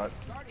just got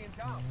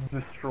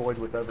destroyed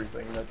with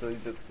everything that they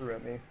just threw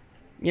at me.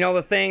 You know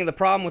the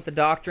problem with the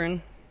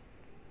Doctrine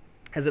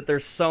is that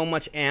there's so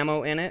much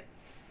ammo in it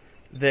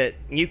that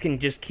you can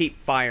just keep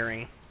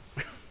firing.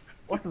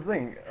 What's the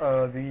thing?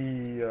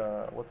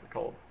 What's it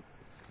called?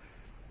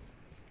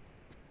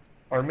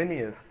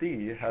 Arminius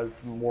D has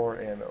more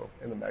ammo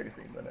in the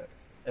magazine than it,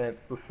 and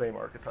it's the same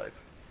archetype.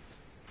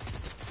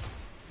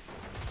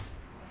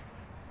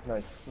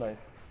 Nice, nice.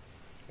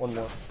 One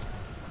more.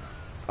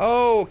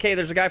 Oh, okay,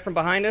 there's a guy from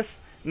behind us.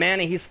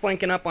 Manny, he's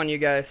flanking up on you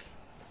guys.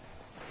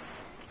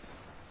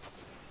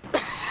 You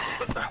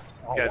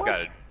guys what?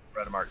 got a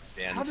red mark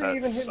stand. How did That he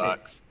even hit me?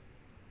 sucks.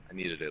 I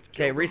needed it.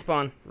 Okay,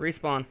 respawn.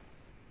 Respawn.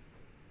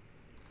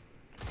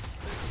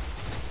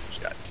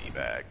 She got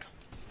teabagged.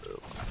 Oh,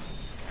 that's-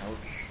 Ouch.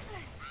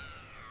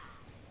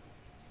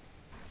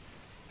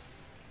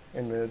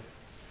 In mid.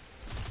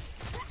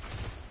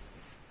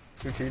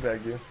 Who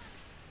teabagged you?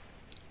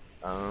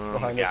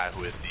 Behind guy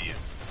with the.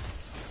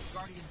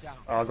 Guardian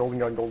down. Golden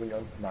gun, golden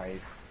gun. Nice.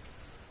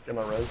 Get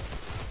my res.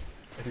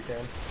 If you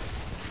can.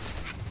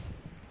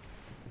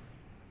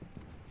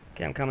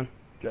 Okay, I'm coming.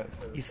 Get.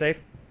 You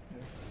safe?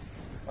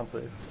 I'm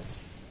safe.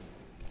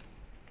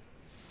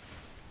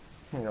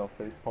 You know,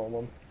 face palm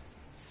them.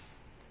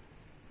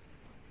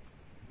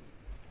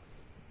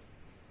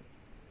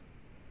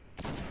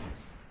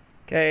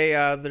 Okay,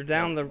 they're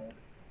down the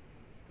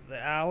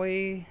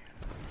alley.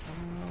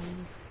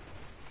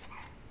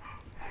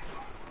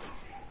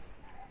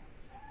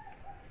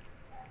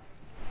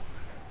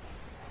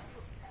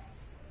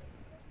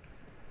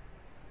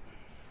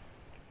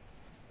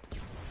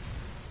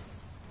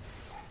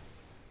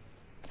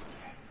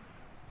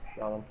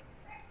 Got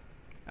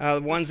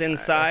him. One's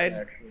Inside.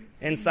 inside, Actually,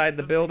 inside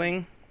the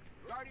building.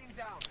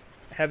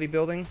 Heavy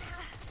building.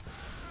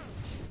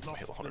 Lost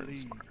the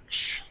Lawrence lead.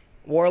 March.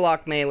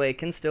 Warlock melee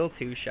can still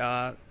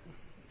two-shot.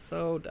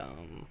 So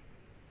dumb.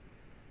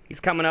 He's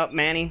coming up,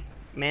 Manny.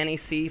 Manny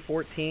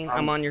C14.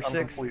 I'm on your I'm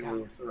 6.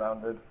 completely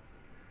surrounded.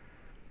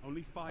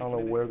 Only 5 I don't know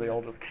minutes where they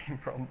left. all just came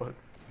from, but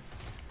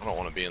I don't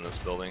want to be in this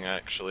building,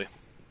 actually.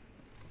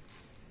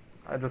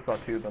 I just saw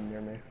 2 of them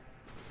near me.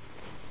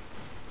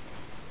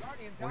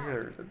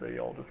 Where did they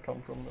all just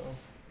come from, though?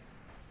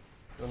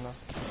 Good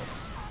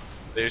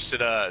enough. They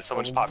should,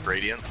 someone just popped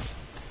Radiance.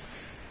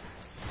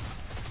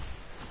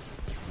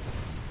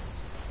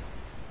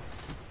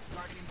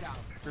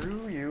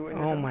 Screw you and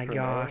your Oh my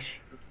doctrine, man. gosh.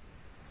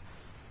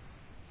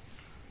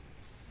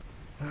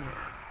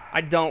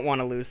 I don't want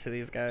to lose to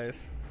these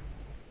guys.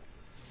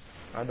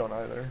 I don't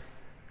either.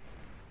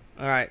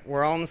 Alright,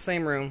 we're all in the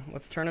same room.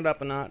 Let's turn it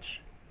up a notch.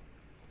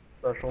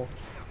 Special.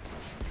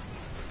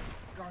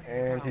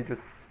 And he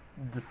just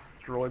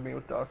destroyed me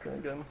with Doctrine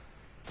again.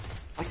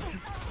 Like,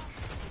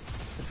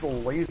 it's a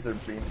laser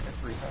beam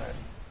every time.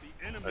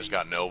 The enemy I just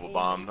got Nova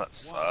Bomb. That You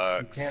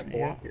sucks. can't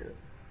block it.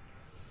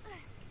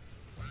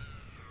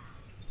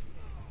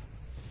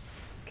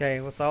 Okay,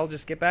 let's all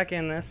just get back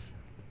in this.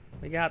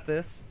 We got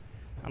this.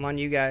 I'm on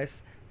you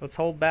guys. Let's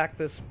hold back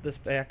this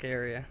back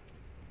area.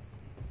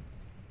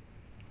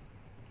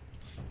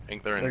 I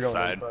think they're They're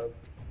inside. going inside.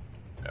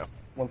 Yeah.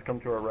 One's come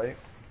to our right.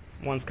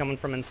 One's coming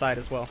from inside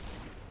as well.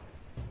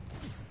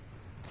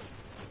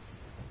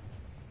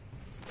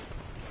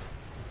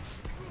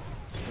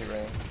 He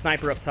ran.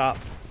 Sniper up top.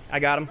 I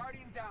got him.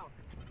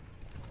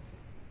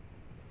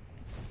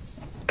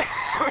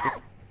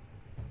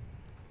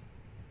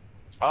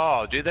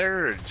 Oh, dude,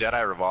 their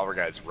Jedi Revolver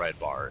guy's red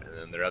bar, and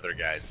then their other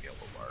guy's yellow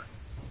bar.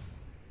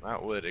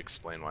 That would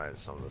explain why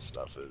some of this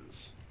stuff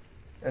is.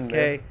 And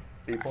Okay,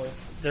 mid, B point.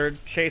 they're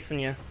chasing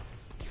you.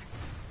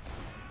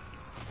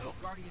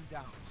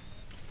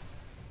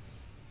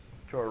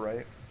 To our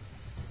right.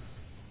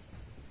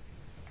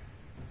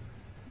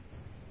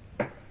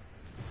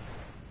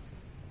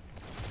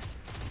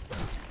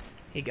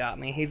 He got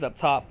me. He's up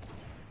top.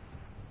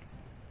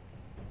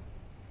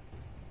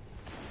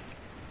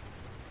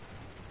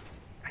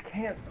 I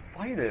can't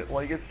fight it.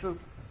 Like, it's just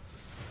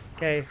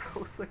Okay,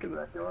 so sick of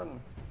that gun.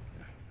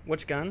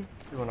 which gun?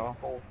 Doing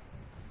awful.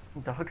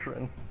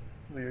 Doctrine.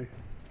 The.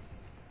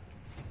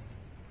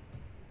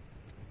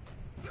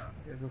 Yeah,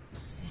 just.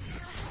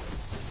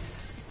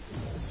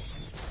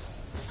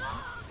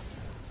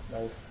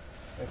 Nice.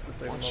 Thanks for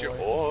saving What's my your life.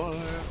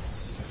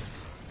 horse?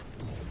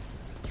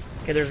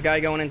 Okay, there's a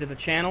guy going into the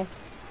channel.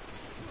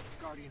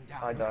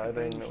 I died. I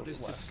didn't know it This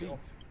was last defeat, kill.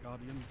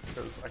 Guardian.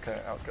 Because I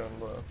can't outgun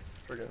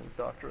the friggin'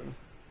 Doctrine.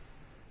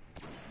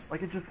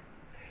 Like, it just.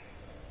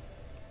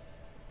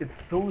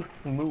 It's so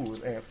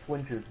smooth and it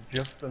flinches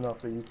just enough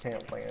that you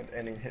can't land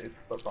any hits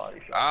but body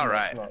shots. All And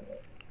right. that's not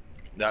it.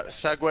 That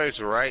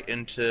segues right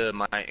into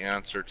my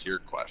answer to your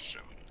question.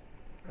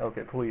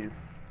 Okay, please.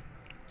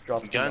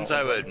 Drop some Guns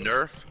I knowledge would on me.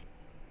 nerf,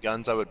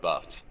 guns I would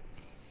buff.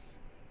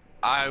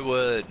 I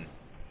would.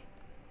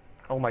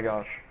 Oh my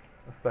gosh.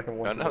 The second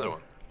one. Another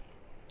one.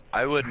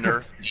 I would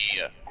nerf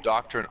the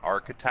Doctrine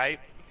archetype,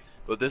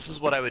 but this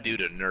is what I would do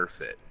to nerf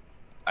it.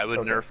 I would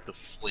Okay. nerf the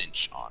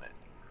flinch on it.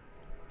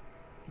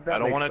 That I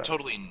don't makes want to sense.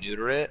 totally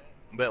neuter it,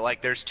 but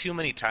like there's too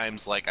many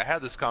times, like I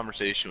had this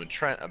conversation with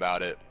Trent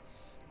about it,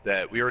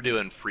 that we were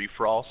doing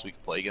free-for-all so we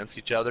could play against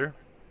each other,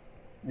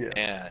 Yeah.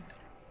 and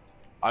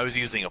I was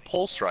using a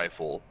pulse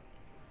rifle,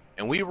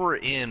 and we were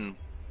in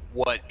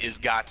what is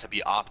got to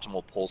be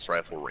optimal pulse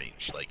rifle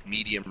range, like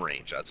medium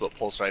range. That's what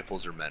pulse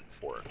rifles are meant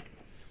for.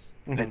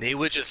 Mhm. And they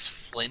would just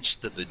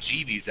flinch the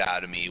bejeebies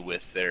out of me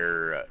with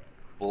their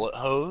bullet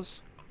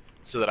hose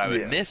so that I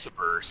would Yeah. miss a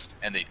burst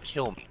and they'd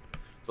kill me.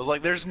 So I was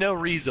like, there's no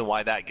reason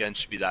why that gun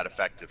should be that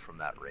effective from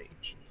that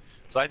range.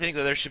 So I think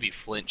that there should be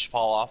flinch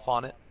fall off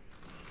on it.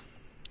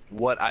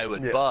 What I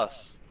would Yeah.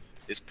 buff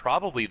is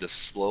probably the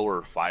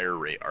slower fire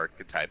rate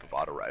archetype of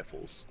auto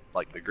rifles,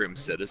 like the Grim I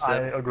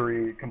Citizen.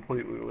 agree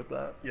completely with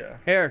that. Yeah.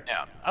 Here.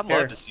 Yeah, I'd Here.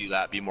 love to see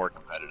that be more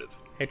competitive.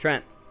 Hey,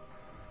 Trent.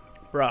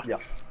 Bruh. Yeah.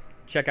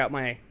 Check out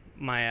my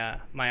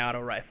auto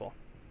rifle.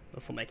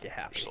 This will make you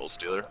happy. Soul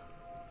Stealer.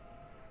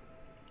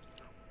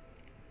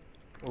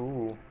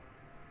 Ooh.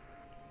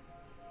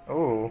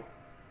 Oh.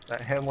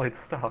 That hand-laid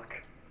stock.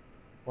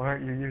 Why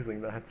aren't you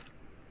using that?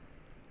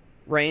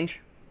 Range.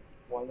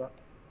 Why not?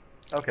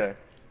 Okay.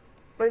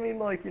 But I mean,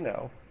 like, you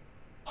know.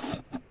 it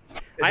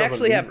I doesn't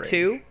actually need have range.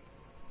 2.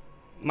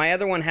 My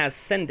other one has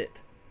Send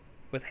It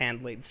with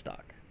hand laid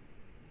stock.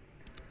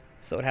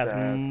 So it has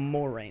That's-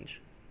 more range.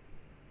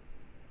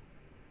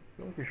 I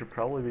feel like you should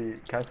probably be.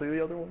 Can I see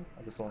the other one?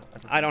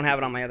 I don't have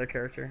it on my other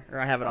character, or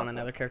I have it on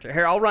another character.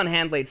 Here, I'll run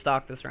hand laid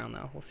stock this round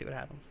though. We'll see what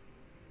happens.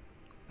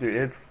 Dude,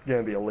 it's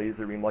gonna be a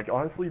laser beam. Like,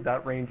 honestly,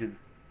 that range is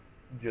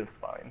just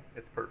fine.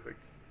 It's perfect.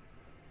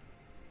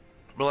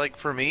 But like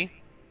for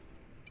me,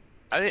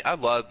 I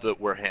love that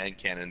where hand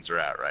cannons are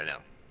at right now.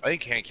 I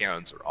think hand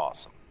cannons are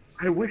awesome.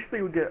 I wish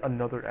they would get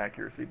another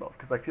accuracy buff,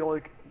 because I feel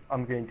like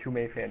I'm getting too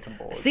many phantom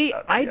bullets. See,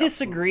 at I the absolute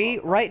disagree.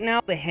 wrong time. Right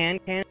now, the hand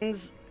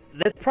cannons,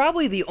 that's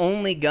probably the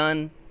only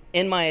gun,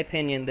 in my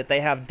opinion, that they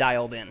have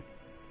dialed in.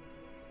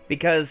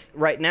 Because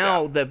right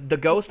now, the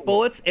ghost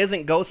bullets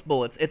isn't ghost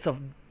bullets. It's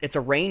a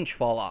range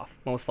fall off,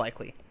 most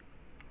likely.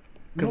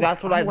 Because No,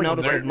 that's what I'm, I've like,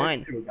 noticed right with mine.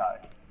 next to a guy.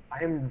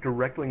 I am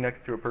directly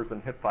next to a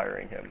person hip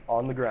firing him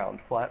on the ground,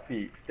 flat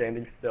feet,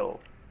 standing still,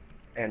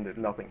 and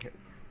nothing hits.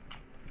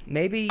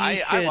 Maybe you I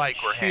should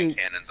like where hand shoot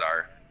cannons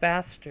are.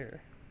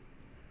 faster.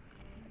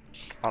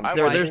 I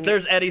There, like-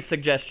 there's Eddie's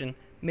suggestion.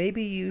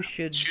 Maybe you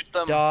should Shoot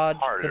them dodge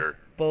harder. the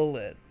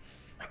bullets.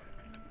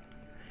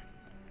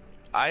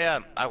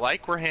 I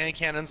like where hand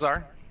cannons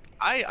are.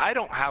 I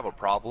don't have a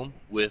problem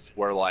with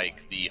where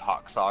like the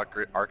Hawksaw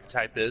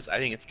archetype is. I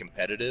think it's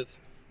competitive,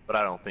 but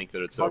I don't think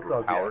that it's Hawksaw's,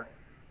 overpowered. yeah.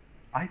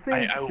 I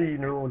think I- the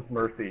Nerland's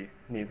Mercy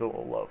needs a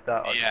little love.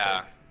 That Yeah.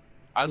 archetype.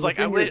 I was The like,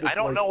 thing is, I it's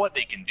don't like- know what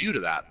they can do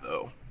to that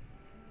though.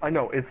 I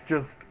know, it's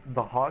just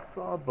the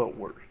Hawksaw, but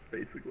worse,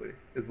 basically,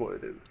 is what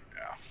it is.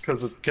 Yeah.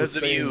 Because it's Because the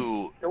if same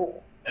you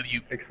skill, if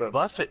you except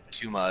buff it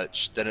too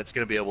much, then it's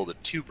going to be able to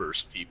two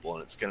burst people,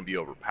 and it's going to be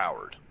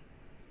overpowered.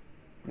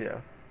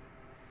 yeah.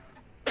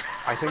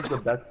 I think the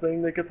best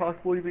thing they could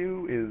possibly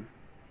do is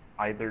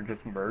either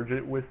just merge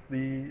it with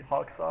the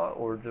Hawksaw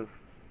or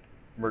just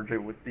merge it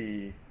with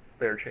the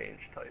spare change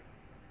type.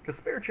 Because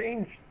spare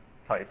change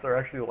types are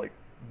actually like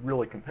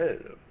really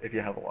competitive if you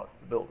have a lot of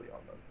stability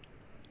on them.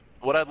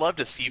 What I'd love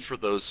to see for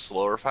those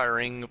slower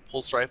firing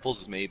pulse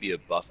rifles is maybe a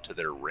buff to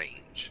their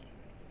range,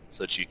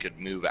 so that you could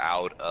move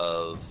out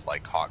of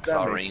like That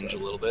Hawksaw makes range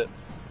sense. a little bit.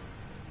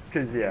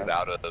 Because Move yeah,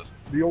 out of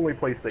the only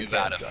place they move can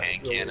out of shine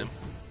hand really cannon.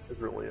 is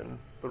really in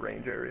the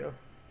range area.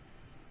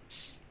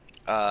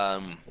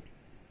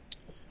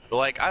 But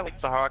like I like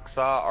the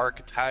Hawksaw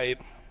archetype.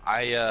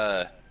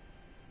 What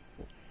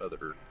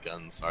other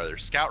guns are there?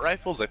 Scout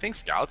rifles. I think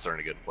scouts are in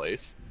a good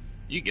place.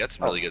 You can get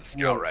some really good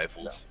scout no,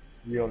 rifles.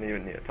 You don't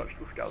even need to touch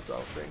the scouts, I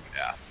don't think.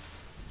 Yeah,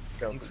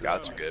 I think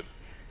scouts are good.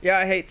 Yeah,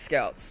 I hate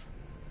scouts.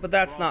 But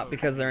that's not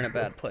because they're in a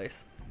bad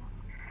place.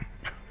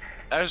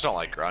 I just don't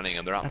like running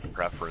them. They're not my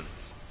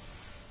preference.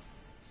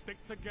 Stick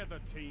together,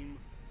 team.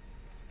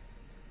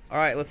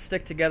 Alright, let's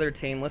stick together,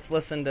 team. Let's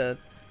listen to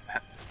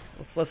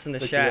Stick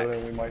together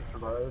and Shax. we might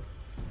survive.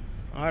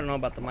 I don't know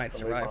about the might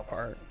Somebody survive pop.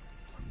 part.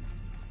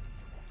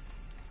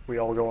 We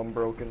all go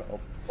unbroken, I'll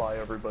fly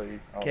everybody. I don't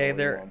know Okay, what you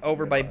they're want,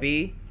 over by nearby.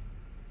 B.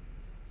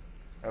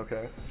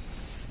 Okay.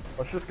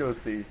 Let's just go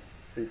see.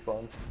 See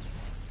fun.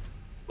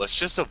 Let's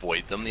just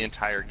avoid them the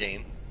entire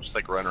game. Just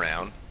like run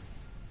around,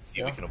 see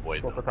if we can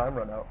avoid Let the them. time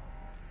run out.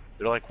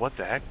 They're like, what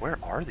the heck? Where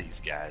are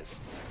these guys?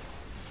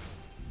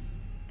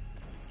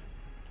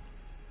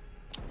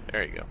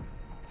 There you go.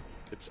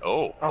 It's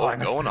I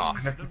missed going it. off.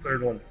 I missed the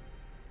third one.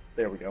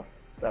 There we go.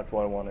 That's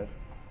what I wanted.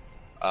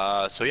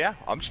 So yeah,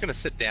 I'm just gonna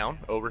sit down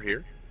over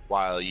here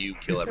while you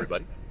kill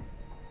everybody.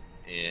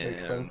 Makes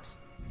And sense.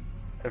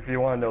 If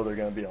you want to know, they're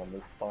gonna be on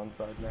this spawn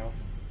side now.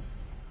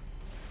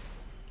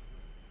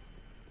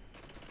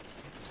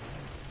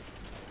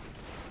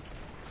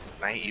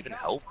 can I even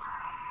help?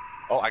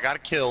 Oh, I got a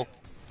kill.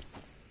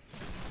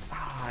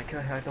 Ah,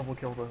 I double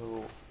killed the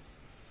whole.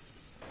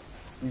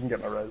 You can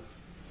get my res.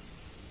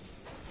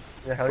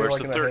 Yeah, how Where's you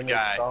the liking third that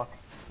guy? stock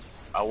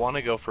I want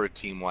to go for a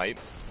team wipe.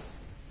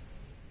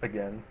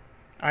 again?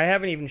 I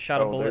haven't even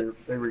shot a Oh,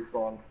 bullet. they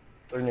respawn.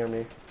 They're near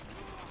me.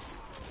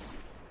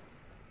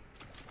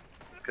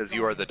 Because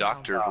you are the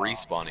doctor of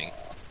respawning.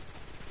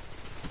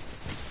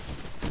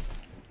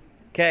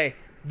 Okay,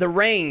 the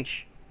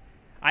range.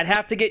 I'd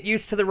have to get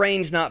used to the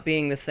range not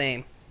being the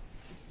same.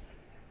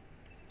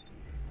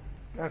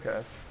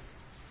 Okay.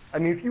 I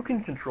mean, if you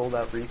can control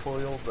that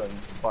recoil, then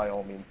by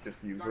all means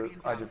just use it.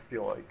 I just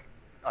feel like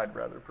I would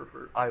rather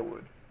prefer.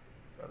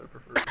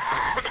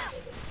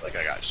 Like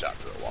I got shot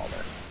through a wall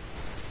there.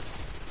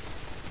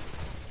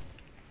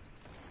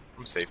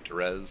 I'm safe to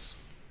res.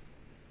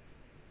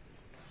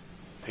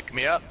 Pick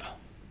me up.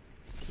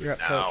 You're up,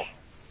 Now. coach.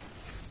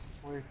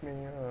 Wake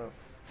me up.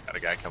 Got a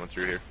guy coming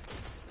through here.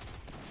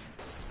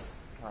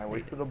 I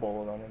wasted a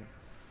bullet on him.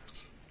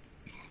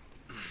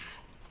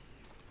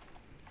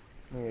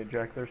 Need to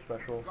jack their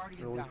special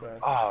really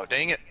fast. Oh,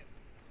 dang it.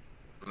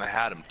 I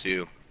had him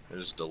too. It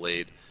was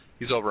delayed.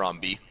 He's over on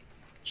B.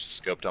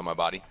 Just scoped on my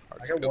body.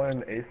 Hard I got scoped.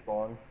 one in A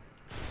spawn.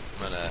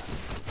 I'm gonna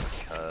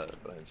go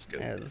ahead and scope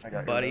Yeah, it. his I got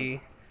your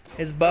buddy.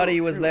 His buddy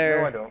was Shoot,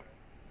 there. No, I don't.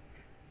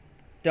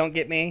 Don't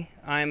get me.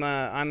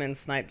 I'm in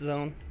snipe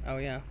zone. Oh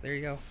yeah, there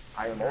you go.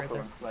 I am Right also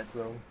there. in snipe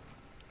zone.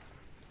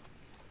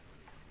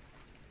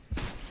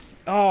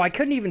 Oh, I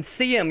couldn't even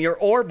see him. Your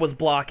orb was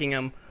blocking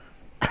him.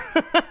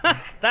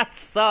 That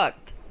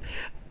sucked.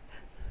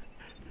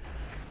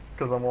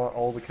 Because I want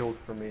all the kills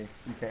for me.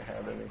 You can't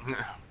have any.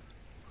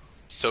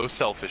 So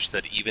selfish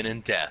that even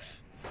in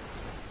death.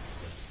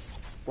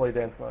 Play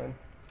dance mine.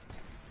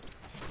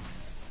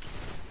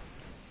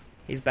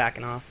 He's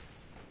backing off.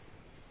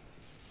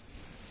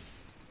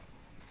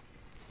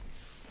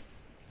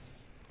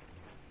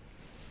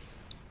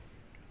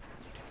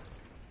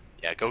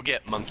 Yeah, go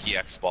get Monkey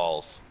X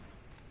balls.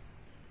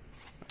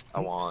 I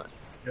want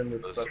In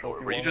this those. special, if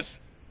you Were you want.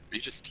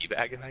 just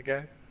teabagging that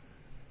guy?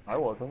 I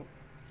wasn't.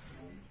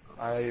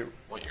 I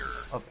Want your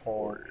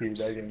abhor orders.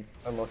 teabagging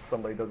unless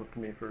somebody does it to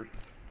me first.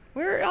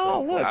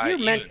 Oh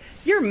look,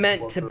 you're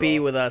meant to be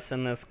with us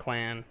in this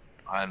clan.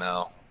 I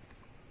know.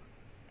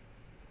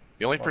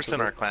 The only Lots person of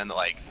in our it. clan that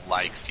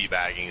likes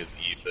teabagging is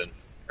Ethan.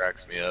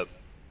 Cracks me up.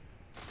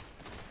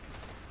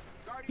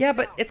 Yeah,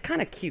 but it's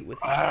kind of cute with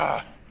you.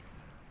 Ah.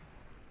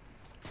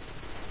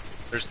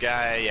 There's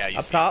guy. Yeah, you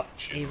Up see top, him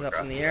shooting he's up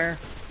across in the air.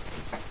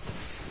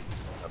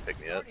 Don't pick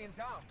me up.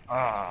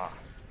 Ah.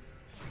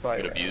 Fire.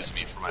 You could abuse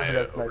me for Look at my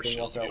that sniping,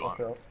 overshield watch if out, you watch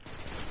want. out.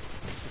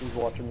 He's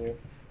watching you.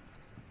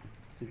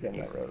 He's getting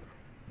that res.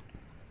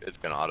 It's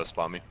gonna auto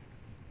spawn me.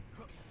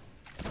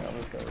 Yeah, I'm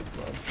just gonna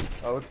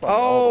respawn. Oh, it's fine.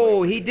 All the way Oh,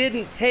 over he here.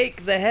 didn't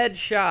take the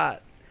headshot.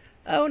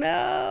 Oh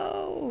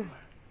no.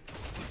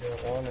 You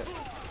don't want it.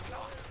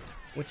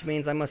 Which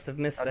means I must have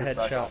missed I the just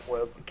back headshot. off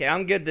web. Okay,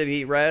 I'm good to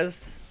be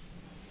rezzed.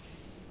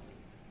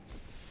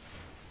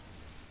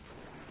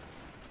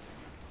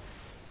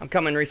 I'm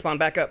coming, respawn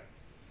back up.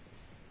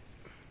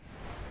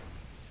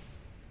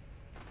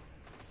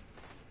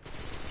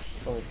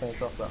 Let me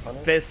finish off that hunter.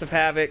 Fist of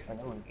Havoc. I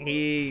know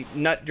He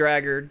nut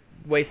dragger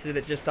wasted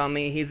it just on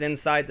me. He's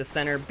inside the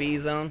center B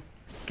zone.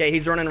 Okay,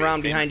 he's running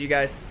around behind you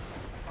guys.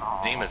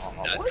 Name is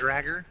Nut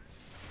Dragger.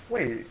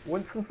 Wait,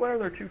 since when are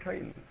there two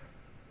titans?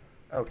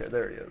 Okay,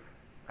 there he is.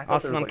 I thought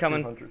Austin, there was I'm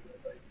like coming. 2 hunters.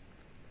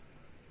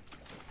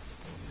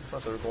 I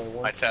thought there was only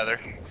one. My tether.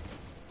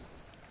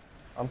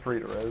 I'm free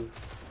to res.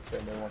 If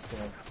anybody wants to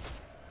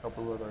help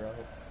a brother out.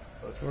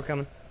 But We're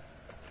coming.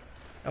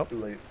 Oh. too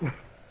late.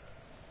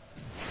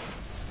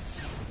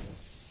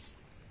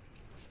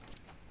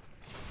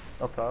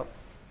 Up top.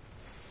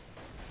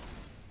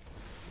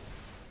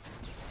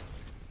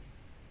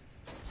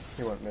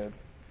 He went mid.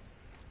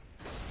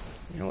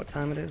 You know what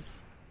time it is?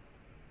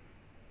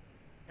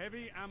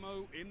 Heavy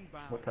ammo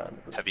inbound. What time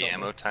is it? Heavy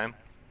ammo time.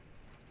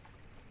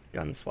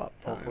 Gun swap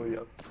time. Hopefully,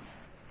 yep.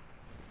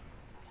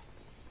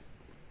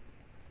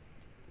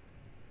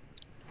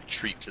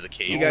 Retreat to the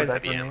cave. You guys-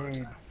 Heavy ammo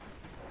time.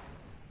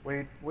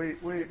 Wait.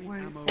 Heavy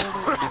ammo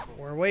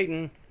We're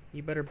waiting.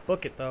 You better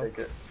book it though. Take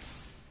it.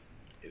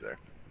 Hey there.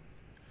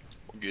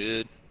 We're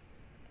good.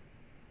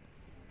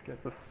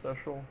 Get the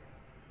special.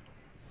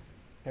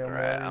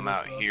 Alright, I'm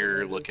out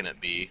here looking at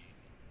B.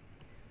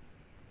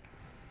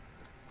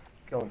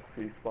 Go and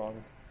C spawn.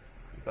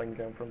 If I can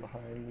get him from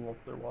behind unless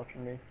they're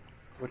watching me.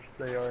 Which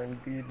they are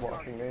indeed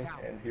watching me,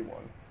 and he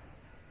won.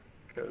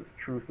 Because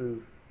truth is,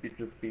 it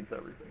just beats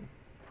everything.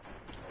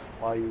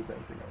 Why use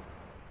anything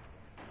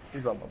else?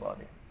 He's on my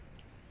body.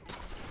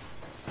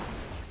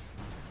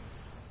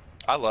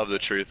 I love the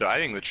truth. I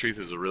think the truth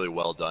is a really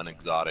well done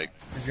exotic.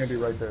 He's gonna be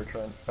right there,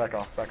 Trent. Back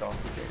off, back off.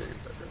 You can't get your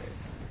grenade.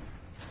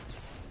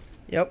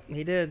 Yep,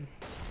 he did.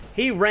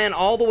 He ran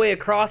all the way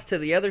across to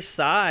the other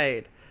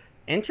side.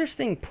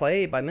 Interesting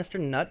play by Mr.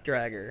 Nut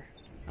Dragger.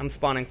 I'm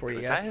spawning for you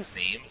Is that guys. his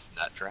name? Is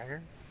Nut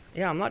Dragger?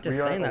 Yeah, I'm not just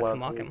We saying aren't that to allowed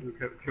mock him.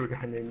 to a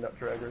guy named Nut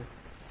Dragger.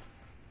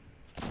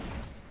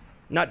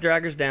 Nut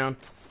Dragger's down.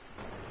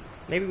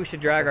 Maybe we should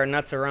drag our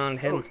nuts around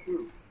him. Oh,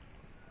 shoot.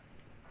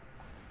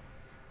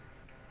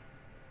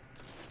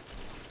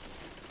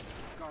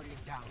 Guardian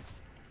down.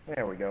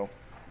 There we go.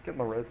 Get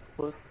my res,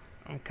 please.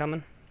 I'm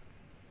coming.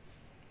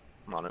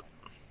 I'm on it.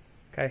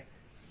 Okay.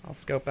 I'll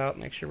scope out,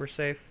 make sure we're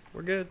safe.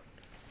 We're good.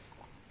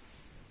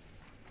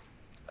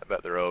 I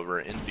bet they're over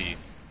in B.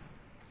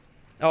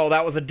 Oh,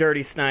 that was a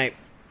dirty snipe.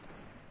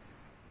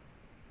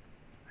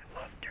 I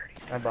love dirty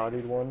I snipes.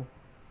 bodied one.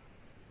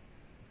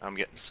 I'm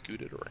getting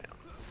scooted around.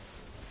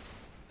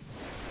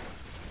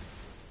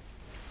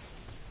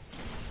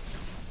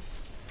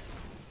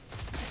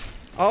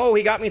 Oh,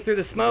 he got me through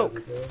the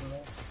smoke.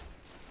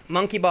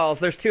 Monkey balls.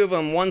 There's two of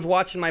them. One's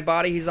watching my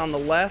body. He's on the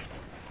left.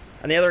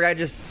 And the other guy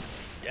just...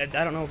 I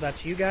don't know if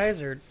that's you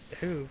guys or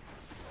who.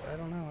 I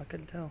don't know. I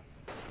couldn't tell.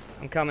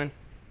 I'm coming.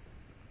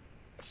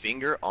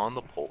 Finger on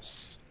the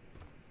pulse.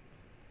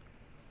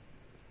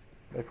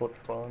 They flip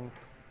spawns.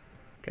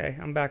 Okay,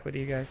 I'm back with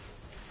you guys.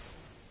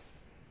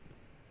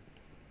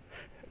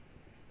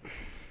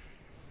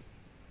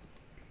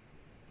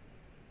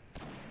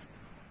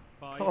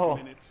 Five Oh,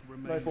 minutes nice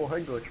remaining. little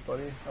head glitch,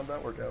 buddy. How'd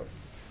that work out?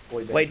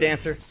 Blade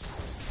Dancer.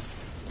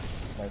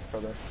 Nice,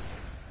 brother.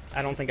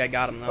 I don't think I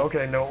got him, though.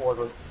 Okay, no it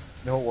wasn't.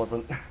 No it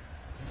wasn't.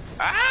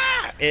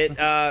 Ah! If it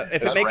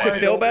That's makes you right.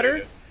 feel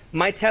better,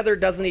 my tether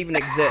doesn't even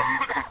exist.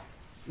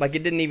 Like,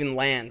 it didn't even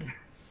land.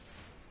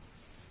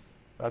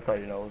 That's how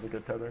you know it was a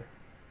good tether.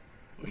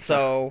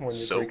 So... When you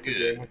So break the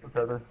good. game with the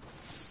tether.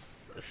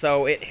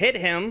 So it hit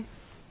him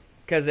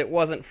because it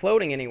wasn't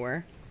floating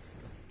anywhere.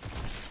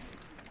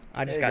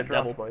 I just Hey, got good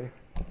drop, double. buddy.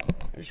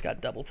 I just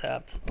got double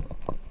tapped.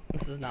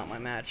 This is not my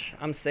match.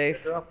 I'm Good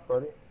safe. drop,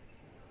 buddy.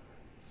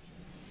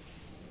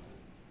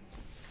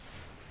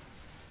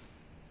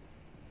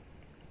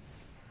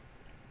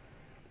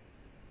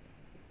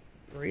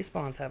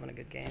 Respawn's having a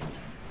good game.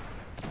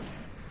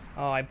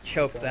 Oh, I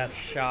choked that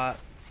shot.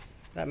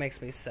 That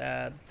makes me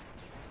sad.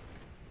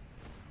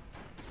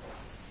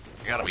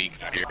 I got a weak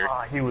here.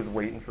 Ah, he was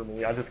waiting for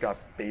me. I just got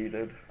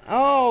baited.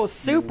 Oh,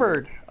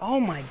 supered! Oh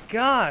my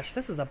gosh,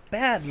 this is a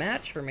bad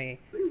match for me.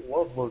 They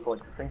love those like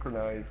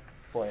synchronized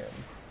slams.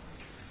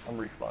 I'm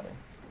respawning.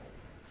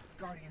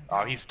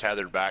 Oh, he's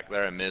tethered back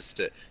there. I missed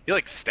it. He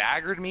like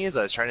staggered me as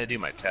I was trying to do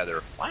my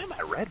tether. Why am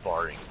I red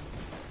barring?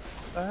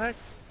 What the heck?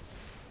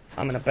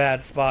 I'm in a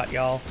bad spot,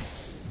 y'all.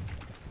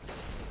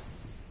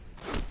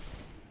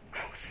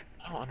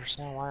 I don't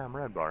understand why I'm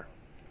red bar.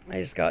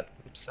 I just got It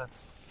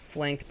upsets.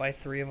 flanked by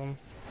 3 of them.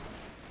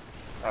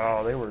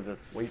 Oh, they were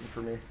just waiting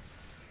for me.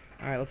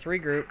 Alright, let's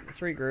regroup. Let's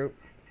regroup.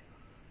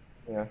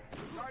 Yeah.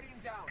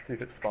 See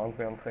if it spawns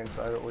me on the same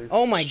side at least.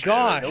 Oh my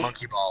gosh!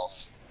 Monkey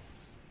balls.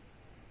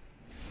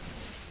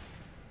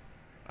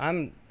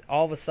 I'm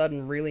all of a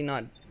sudden really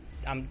not...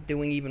 I'm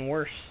doing even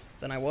worse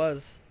than I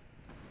was.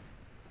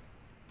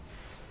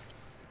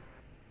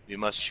 You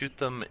must shoot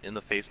them in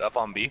the face. Up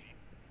on B.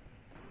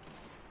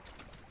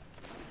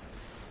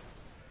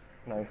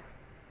 Nice.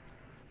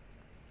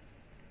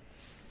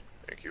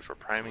 Thank you for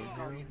priming.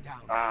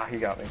 Ah, he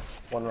got me.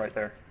 One right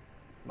there.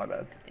 My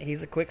bad.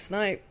 He's a quick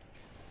snipe.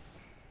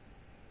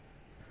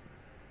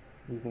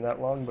 Using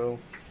that longbow.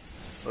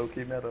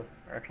 Low-key meta.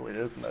 Actually, it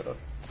is meta.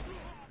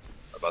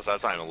 But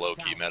that's not even low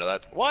key meta.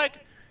 That's what?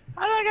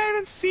 How did that guy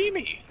even see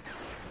me?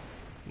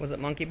 Was it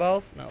monkey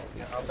balls? No.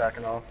 Yeah, I'm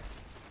backing off.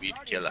 Weed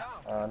killer.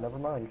 Never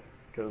mind.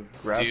 Because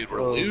Dude,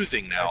 we're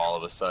losing now all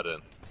of a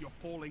sudden. You're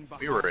falling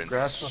behind. We were in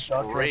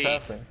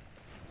straight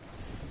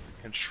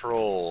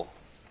control.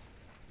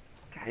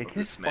 God, he of keeps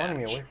this spawning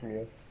me match. away from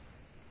you.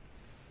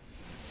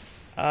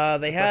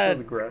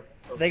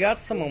 They got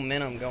some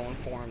momentum going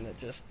for him that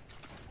just...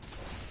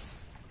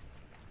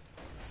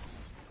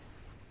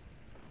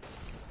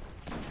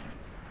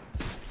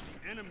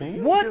 Can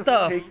you What just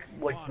the take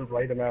like the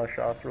right amount of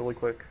shots really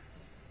quick?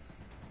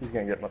 He's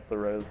gonna get the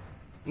res.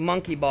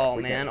 Monkey ball,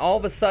 We man. can't- All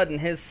of a sudden,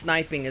 his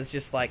sniping is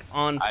just like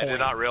on point. I did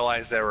not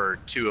realize there were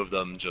 2 of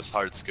them just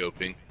hard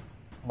scoping.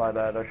 My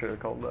bad, I should have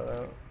called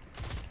that out.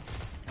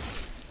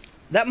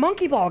 That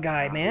monkey ball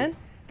guy, man.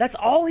 That's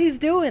all he's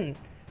doing.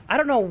 I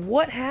don't know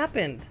what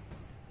happened.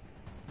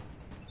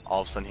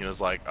 All of a sudden he was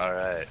like,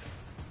 alright,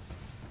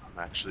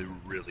 I'm actually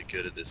really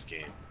good at this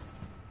game.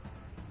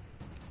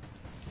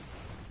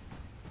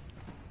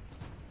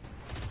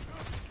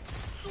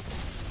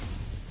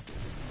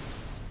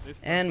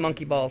 And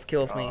monkey balls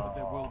kills me.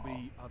 There will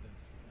be others.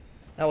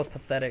 That was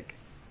pathetic.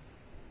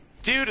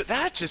 Dude,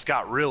 that just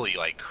got really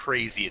like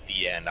crazy at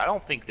the end. I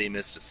don't think they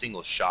missed a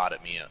single shot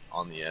at me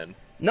on the end.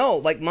 No,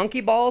 like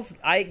monkey balls,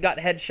 I got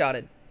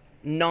headshotted.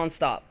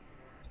 Non-stop.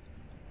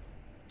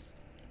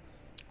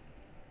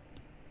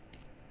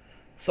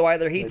 So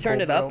either he They turned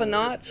pulled it it up a over.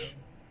 notch.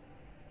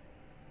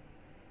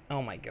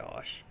 Oh my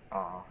gosh.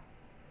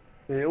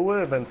 It would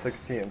have been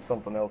 16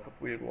 something else if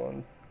we had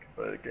won.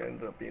 But it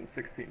ended up being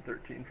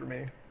 16-13 for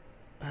me.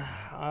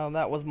 Oh,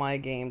 that was my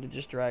game to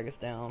just drag us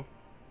down.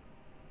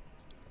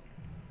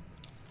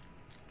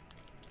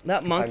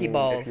 That monkey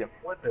balls. If you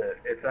flip it,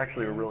 it's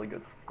actually a really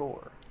good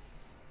score.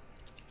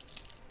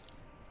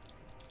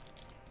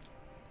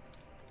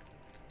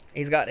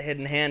 He's got a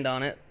hidden hand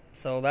on it,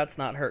 so that's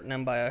not hurting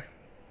him by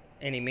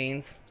any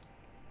means.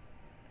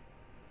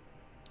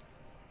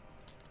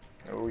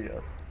 Oh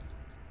yes.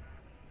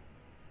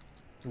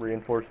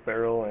 Reinforced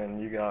barrel,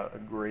 and you got a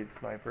great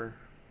sniper,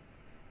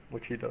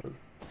 which he does.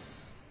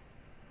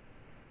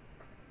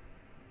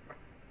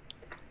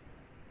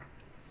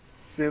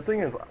 See, the thing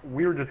is,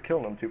 we were just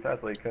killing him too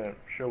fast, like he couldn't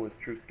show his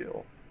true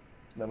skill.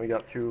 And then we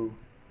got too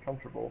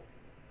comfortable.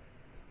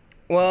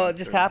 Well, it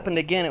just happened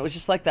again. It was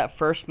just like that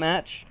first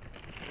match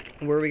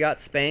where we got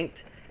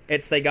spanked.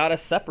 They got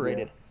us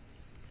separated.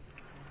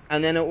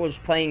 And then it was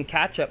playing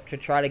catch up to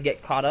try to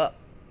get caught up.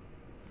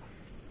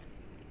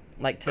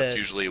 Like to That's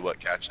usually what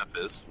catch up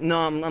is. No,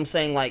 I'm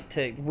saying like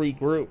to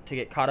regroup to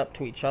get caught up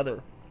to each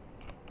other.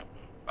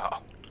 Oh.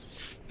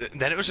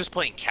 Then it was just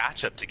playing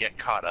catch up to get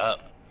caught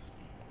up.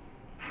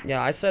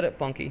 Yeah, I said it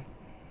funky.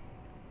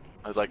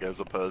 I was like,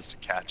 as opposed to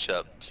catch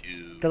up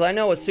to... Because I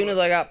know as soon as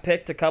I got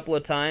picked a couple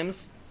of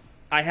times,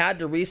 I had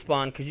to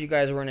respawn because you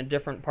guys were in a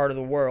different part of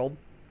the world.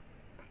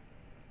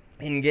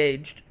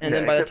 Engaged. And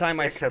then by the time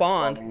I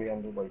spawned,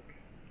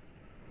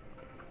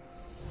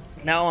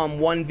 now I'm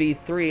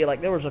 1v3.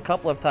 Like, there was a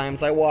couple of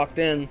times I walked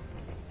in,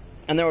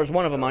 and there was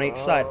one of them on each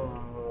side.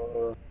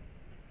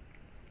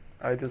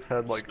 I just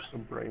had like a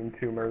brain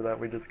tumor that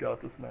we just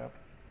got this map.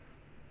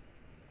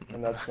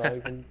 And that's not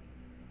even...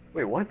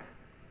 Wait, what?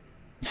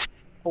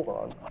 Hold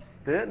on.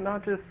 Did it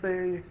not just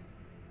say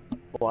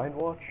blind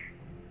watch?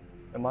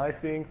 Am I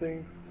seeing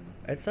things?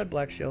 It said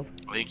Black Shield.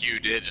 I think you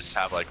did just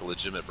have like a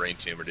legitimate brain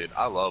tumor, dude.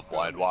 I love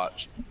Blind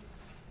Watch.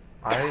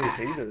 I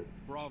hate it.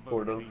 Bravo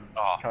Sort of. team.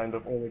 Oh, Kind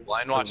of only.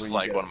 Blind Watch because is you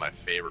like get- one of my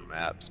favorite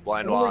maps.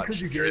 Blind only Watch, 'cause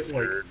you get like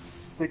Drifter.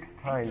 6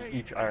 times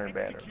each Iron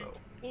Banner Execute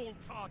though. all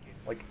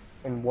targets. Like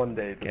in one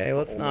day. this Okay, is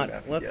let's the only not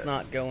map you let's get.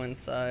 not go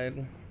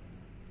inside.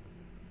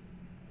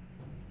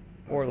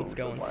 Or That's let's what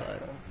go we did last inside.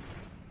 time.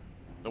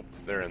 Nope,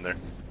 they're in there.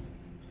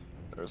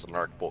 There's an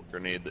arc bolt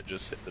grenade that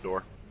just hit the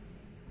door.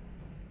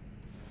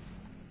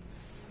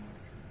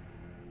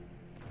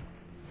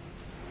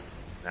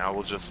 Now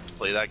we'll just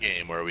play that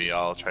game where we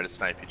all try to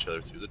snipe each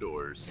other through the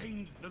doors.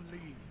 Gained the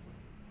lead.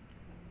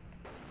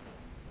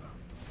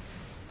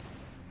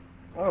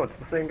 Oh, it's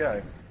the same guy.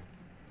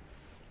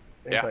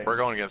 Same Yeah, Titan. we're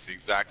going against the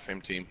exact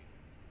same team.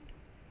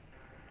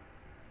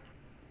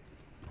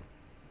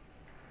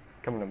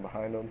 Coming in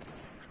behind him.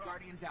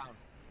 Guardian down.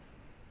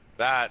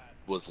 That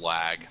was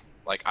lag.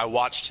 Like, I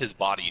watched his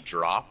body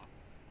drop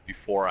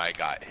before I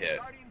got hit.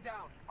 Guardian down.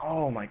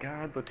 Oh my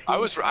god, the team. I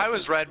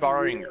was red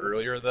barring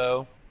earlier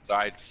though, so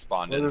I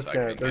spawned in so I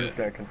couldn't they're get just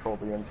gonna control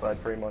the inside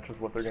pretty much is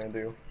what they're gonna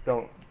do.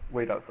 Don't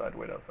wait outside,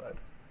 wait outside.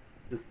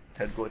 Just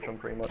head glitch them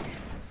pretty much.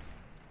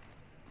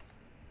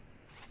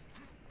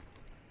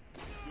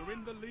 You're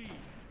in the lead.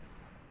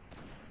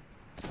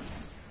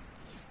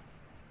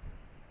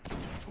 2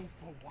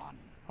 for 1.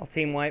 I'll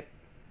team wipe.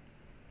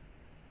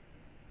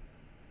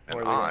 and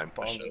Or they got I'm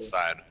pushing spawned.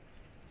 inside.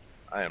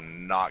 I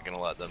am not gonna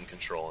let them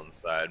control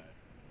inside.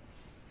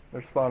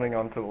 They're spawning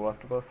onto the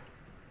left of us.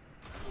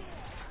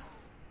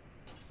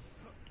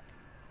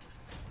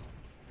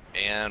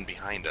 And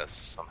behind us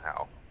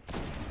somehow.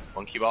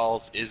 Monkey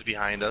Balls is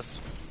behind us.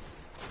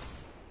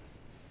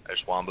 I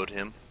just womboed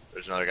him.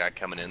 There's another guy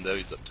coming in though,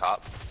 he's up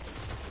top.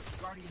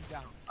 Guardian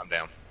down. I'm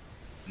down.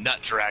 Nut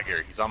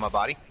Dragger, he's on my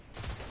body.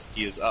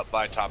 He is up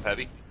by top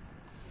heavy.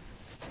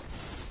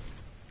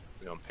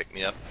 You're gonna pick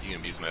me up, you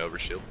can use my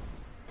overshield.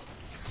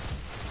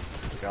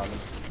 Got him.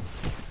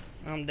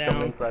 I'm Coming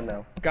down. inside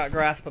now. Got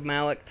grasp of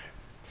Malik.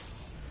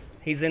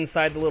 He's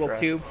inside the little Grasp.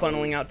 tube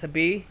funneling out to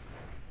B.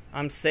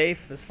 I'm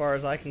safe as far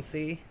as I can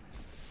see.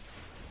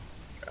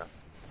 Okay.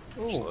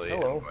 Ooh, Actually,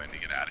 hello. I'm going to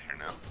get out of here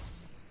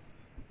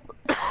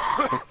now.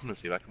 I'm gonna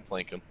see if I can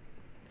flank him.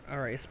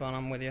 Alright, Spawn,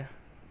 I'm with you.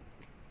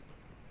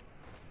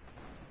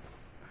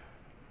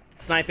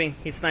 Sniping.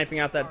 He's sniping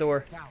out that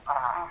door.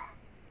 Down.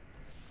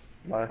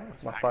 My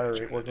fire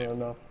rate wasn't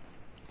enough.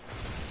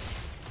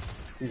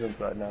 He's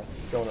inside now.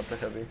 Going up to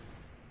heavy.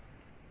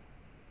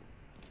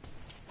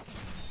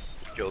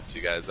 Killed 2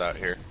 guys out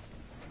here.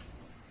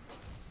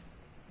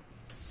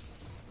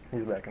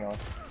 He's backing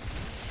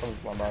off. Comes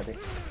to my body.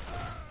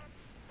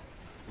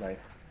 Nice.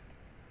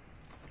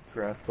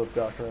 Grasp of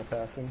Doctrine of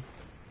Passing.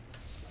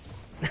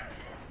 I'm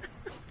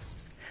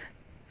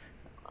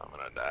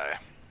gonna die.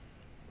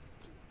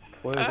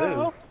 That's what it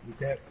Ow. is. You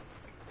can't.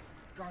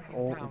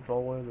 Guardian down. It's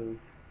all what it is.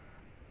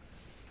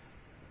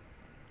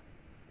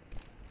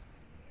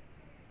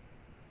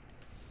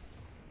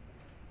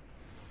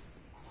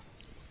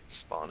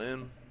 Spawn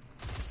in.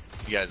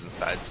 You guys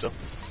inside still?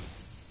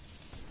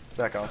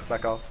 Back off,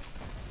 back off.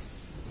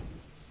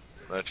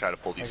 I'm gonna try to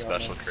pull these I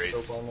got special one.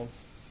 crates. Dope on them.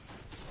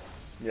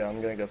 Yeah,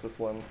 I'm gonna get this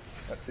one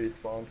at C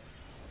spawn.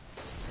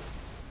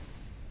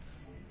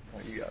 Oh,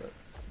 you got it.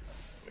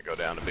 I'm gonna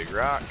go down to Big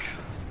Rock.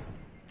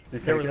 You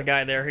There take was a it?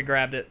 guy there. He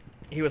grabbed it.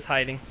 He was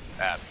hiding.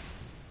 At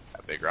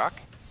Big Rock.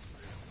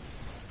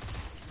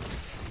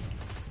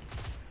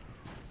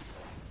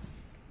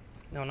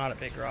 No, not a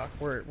big rock.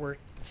 We're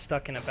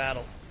stuck in a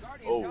battle.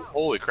 Guardian Oh, down.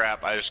 holy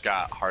crap, I just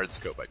got hard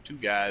scoped by 2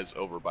 guys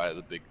over by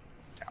the big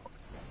tower.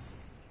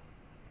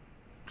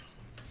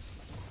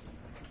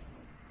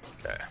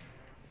 Okay.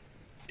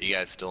 You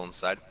guys still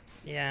inside?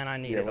 Yeah, and I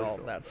needed we're all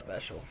still that inside.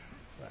 special.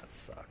 That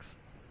sucks.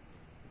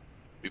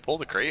 We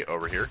pulled a crate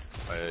over here.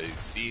 I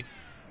see.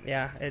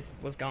 Yeah, it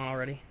was gone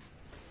already.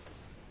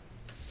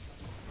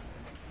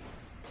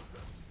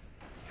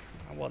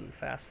 I wasn't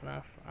fast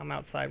enough. I'm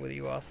outside with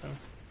you, Austin.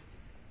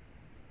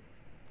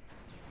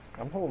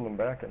 I'm holding them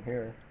back in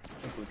here. I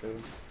think we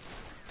could.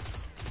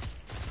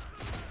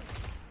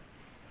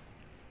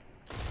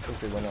 I think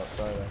they went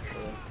outside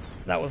actually.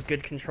 That was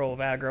good control of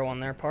aggro on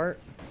their part.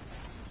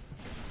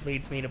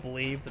 Leads me to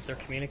believe that they're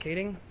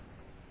communicating.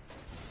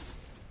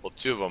 Well,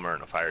 2 of them are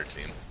in a fire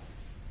team.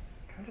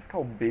 Can I just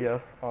call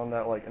BS on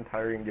that like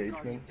entire engagement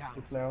Guardian down.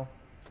 just now?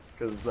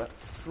 Because that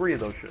 3 of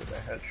those should have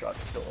been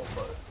headshots to kill them,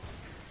 but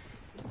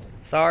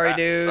Sorry, That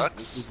dude.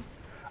 sucks.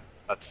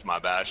 That's my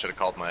bad. I should have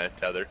called my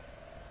tether.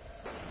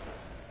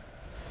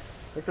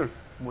 I think there's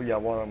yeah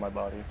one on my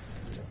body.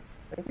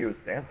 I think he was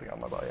dancing on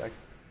my body.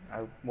 I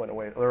went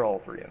away. They're all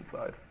 3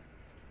 inside.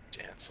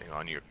 Dancing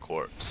on your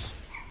corpse.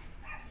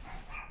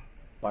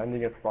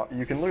 Finding a spot.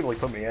 You can literally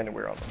put me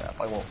anywhere on the map.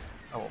 I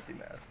won't be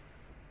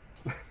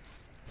mad.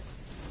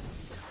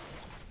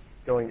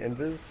 Going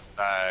invis.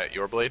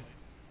 Your blade?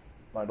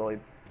 My blade.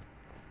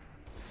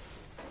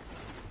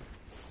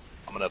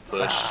 I'm gonna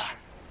push.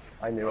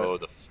 I knew Oh,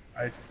 it. the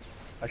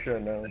I should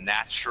have known.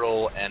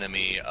 natural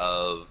enemy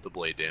of the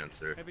Blade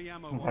Dancer. Heavy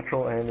ammo.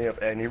 Natural enemy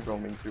of any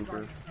roaming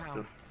super.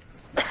 Down.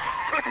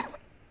 Just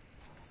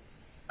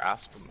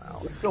Asp him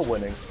out. we're still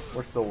winning.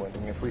 We're still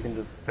winning. If we can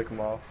just pick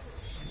them off.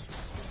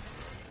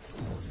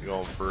 You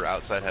going for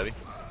outside heavy?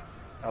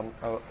 I'm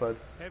outside.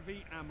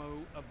 Heavy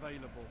ammo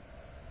available.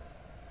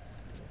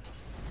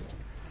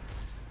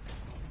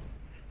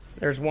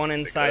 There's one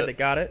inside it. that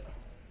got it.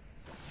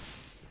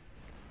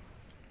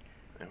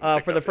 And we'll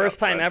pick For up the first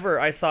time outside. ever,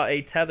 I saw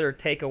a tether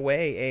take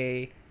away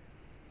a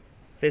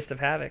Fist of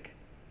Havoc.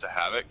 To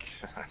Havoc.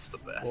 That's the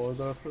For best.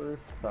 the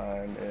first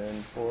time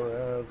in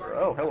forever.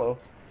 Oh, hello.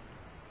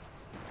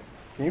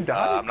 Can you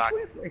die? I'm not.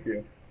 Please, thank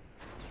you.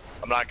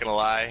 I'm not gonna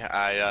lie.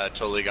 I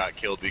totally got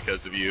killed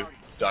because of you,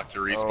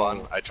 Doctor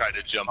Respawn. Oh. I tried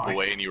to jump Nice.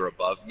 away and you were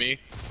above me,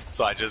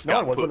 so I just No, I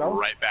got put wasn't. I was-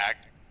 right back.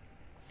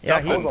 Yeah,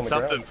 I was on the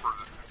Something ground.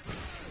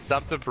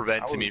 Something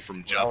prevented I me was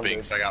from jumping,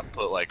 grounded. so I got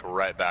put like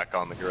right back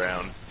on the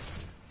ground.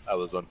 That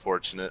was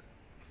unfortunate.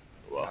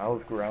 Well, I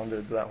was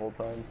grounded that whole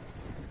time.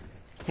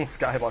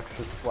 Skybox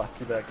just slapped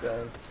you back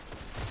down.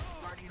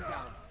 Guardian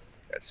down.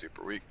 that's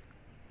super weak.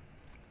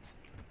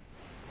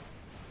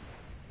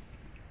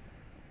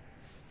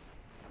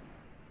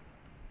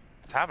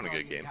 It's having a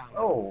good Guardian game. down.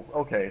 Oh,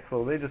 okay,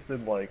 so they just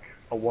did like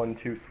a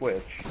 1-2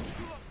 switch.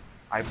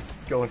 I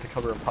go into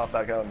cover and pop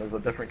back out and there's a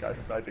different guy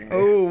sniping me.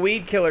 Oh,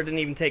 Weed Killer didn't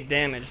even take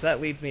damage. That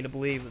leads me to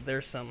believe that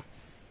there's some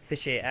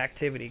fishy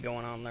activity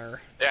going on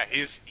there. Yeah,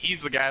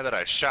 he's the guy that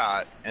I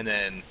shot, and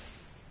then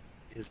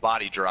his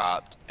body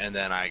dropped, and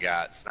then I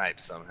got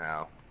sniped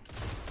somehow.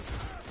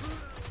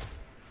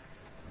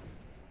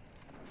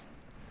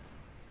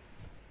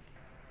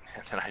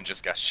 And then I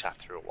just got shot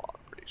through a wall,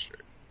 I'm pretty sure.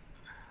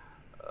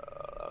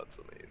 That's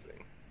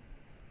amazing.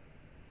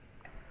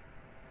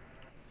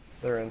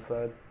 They're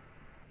inside.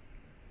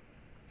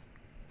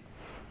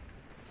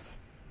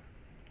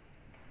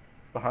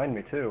 Behind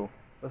me too.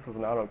 This is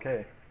not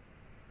okay.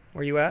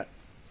 Where you at?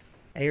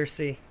 A or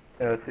C?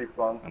 Yeah, he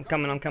spawned. I'm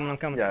coming, I'm coming, I'm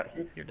coming. Yeah, he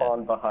You're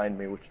spawned behind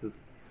me, which is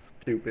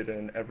stupid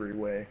in every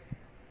way.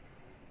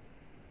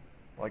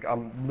 Like,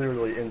 I'm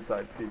literally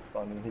inside C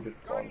spawn and he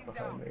just spawned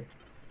behind me.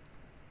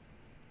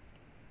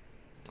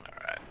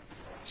 Alright,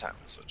 it's time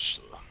to switch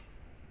to the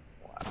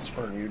last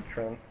Or one. you,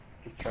 Trent.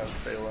 Just trying to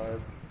stay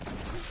alive.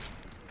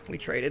 We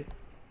traded.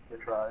 We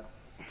tried.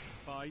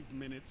 5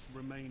 minutes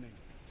remaining.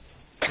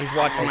 He's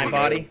watching my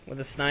body with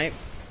a snipe.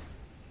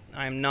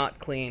 I am not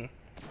clean.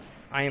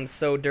 I am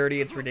so dirty,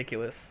 it's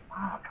ridiculous.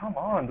 Ah, come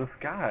on, this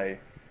guy.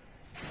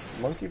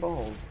 Monkey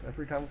balls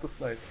every time with the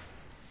snipes.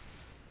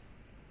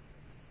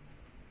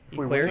 You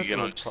Wait, clear? So you're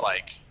gonna just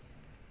like...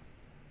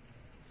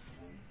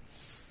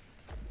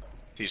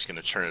 He's just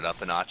gonna turn it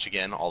up a notch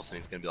again, all of a sudden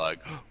he's gonna be like,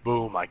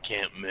 boom, I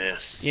can't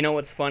miss. You know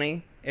what's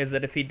funny? Is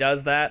that if he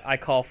does that, I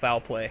call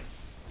foul play.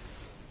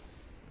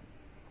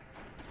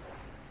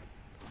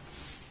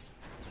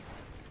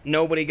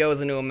 Nobody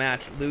goes into a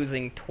match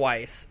losing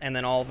twice and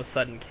then all of a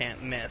sudden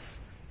can't miss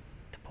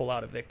to pull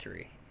out a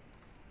victory.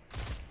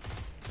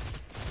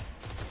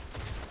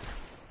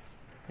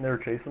 They were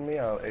chasing me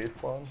out A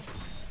spawn.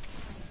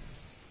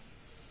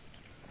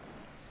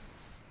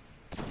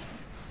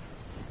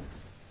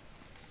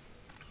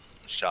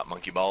 Shot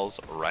monkey balls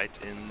right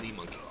in the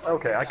monkey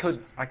balls. Okay,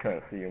 I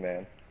couldn't see you,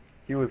 man.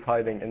 He was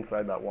hiding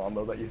inside that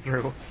wombo that you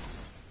threw.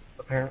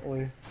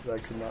 Apparently, that I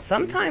could not see.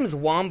 Sometimes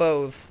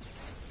wombos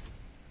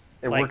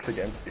It like- works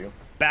against you.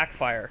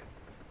 backfire.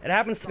 It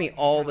happens to me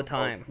all the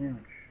time. Huge.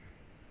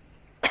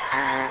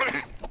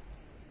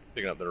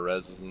 Picking up their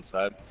reses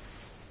inside.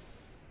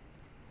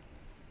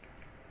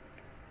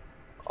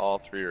 All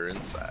three are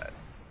inside.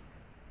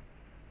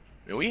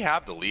 I mean, we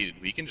have the lead.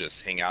 We can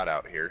just hang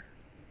out here.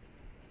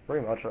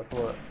 Pretty much, that's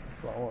what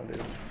I want to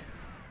do.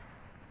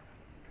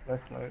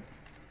 Nice snipe.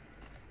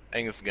 I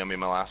think this is gonna be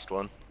my last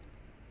one.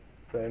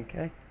 Same.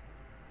 Okay.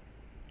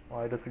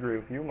 Well, I disagree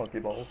with you, monkey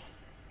balls.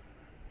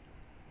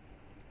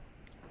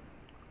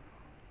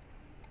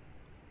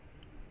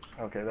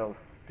 Okay, that was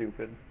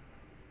stupid.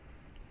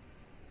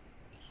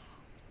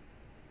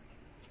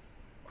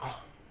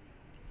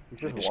 He's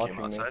They just just watching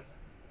came me. outside.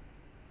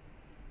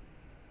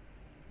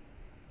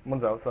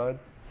 One's outside.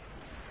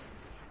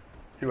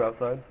 Two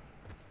outside.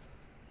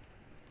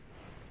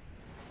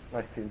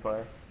 Nice team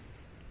fire.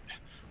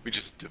 We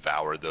just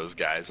devoured those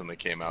guys when they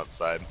came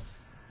outside.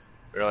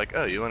 We were like,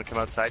 oh, you want to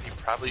come outside? You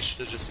probably should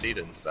have just stayed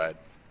inside.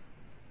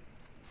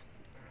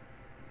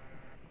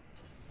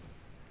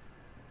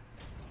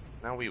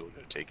 Now we will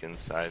go take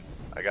inside.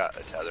 I got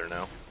a tether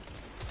now.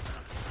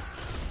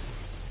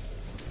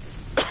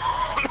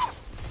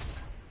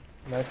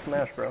 Nice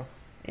smash, bro.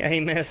 Yeah, he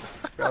missed.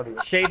 Proud of you.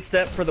 Shade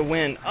step for the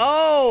win.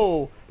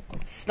 Oh!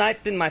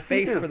 Sniped in my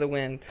face Dude. for the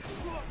win.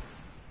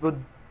 Oh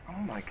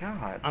my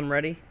god. I'm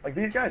ready. Like,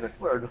 these guys, I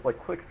swear, are just like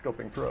quick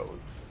scoping pros.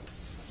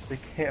 They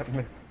can't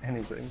miss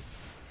anything.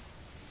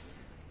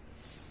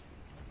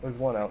 There's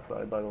one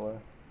outside, by the way.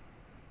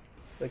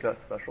 They got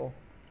special.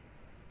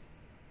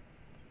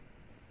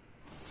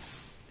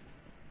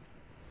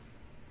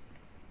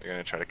 They're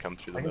gonna try to come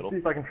through the I can middle. see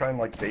if I can try and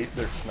like bait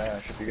their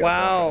smash if you guys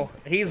Wow,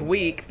 want to. he's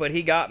weak, but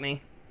he got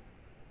me.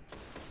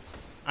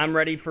 I'm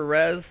ready for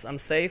res. I'm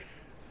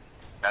safe.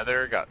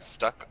 Tether got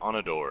stuck on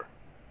a door.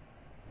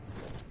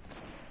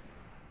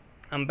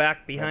 I'm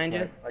back behind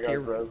That's you. right. I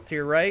got res. To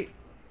your right.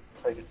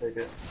 Take it, take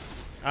it.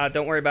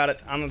 Don't worry about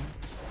it.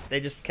 They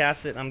just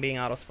cast it. I'm being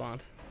auto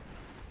spawned.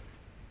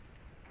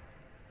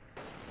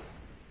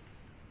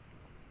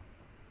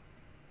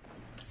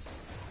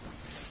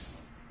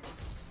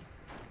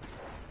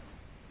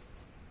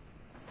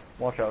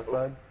 Watch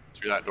outside.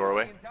 Through that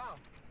doorway. Guardian down.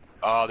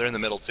 Oh, they're in the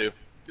middle too.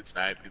 Good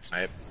snipe, good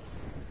snipe.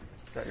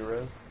 Got your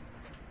res.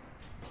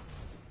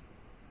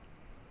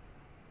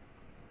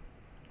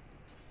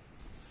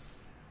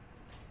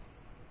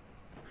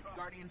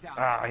 Guardian down.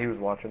 Ah, he was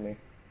watching me.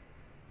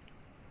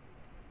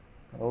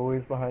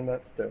 Always behind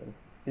that stone.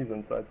 He's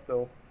inside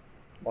still.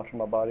 Watching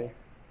my body.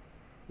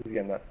 He's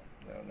getting that.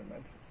 No, never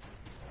mind.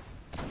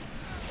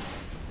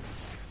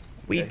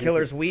 Weed Yeah, he's-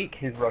 killer's weak.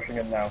 He's rushing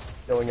in now.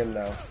 Killing him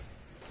now.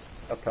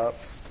 Up top.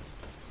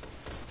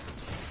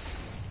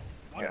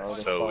 One Yeah, point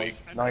so lost, weak.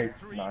 and Nice,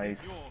 victory nice.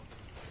 is yours.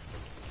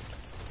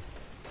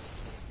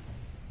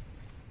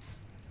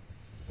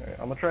 Alright,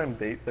 I'm gonna try and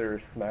bait their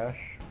smash.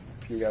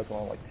 If you guys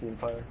want like team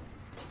fire.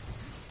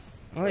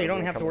 Oh, you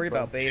don't have to worry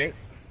about bait it.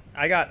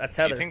 I got a Do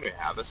tether. you think they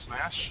have a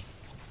smash?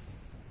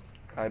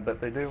 I bet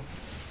they do.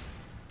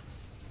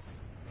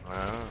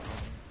 Wow.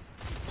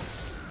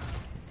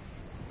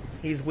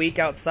 He's weak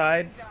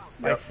outside.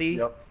 I Yep, see.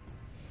 Yep.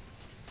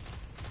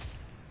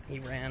 He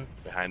ran.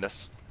 Behind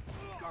us.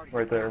 Guardian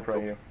Right there in down. front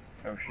of you.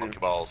 Oh Monkey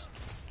shoot. balls.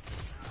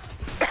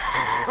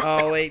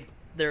 Oh wait,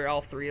 they're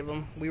all three of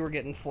them. We were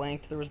getting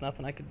flanked. There was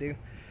nothing I could do.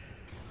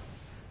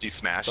 Do you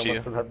smash Someone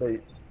you? should have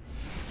bait.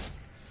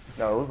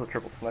 No, it was a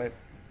triple snipe.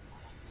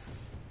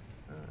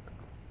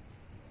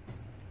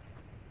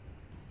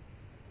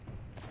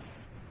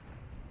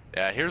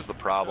 Yeah, here's the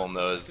problem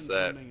though, is Seconds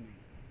that remaining.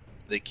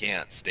 they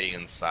can't stay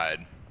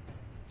inside.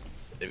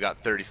 They've got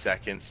 30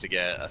 seconds to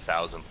get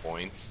 1,000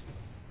 points.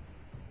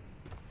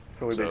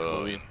 So we So,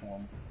 basically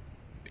won.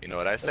 You know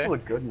what I This say?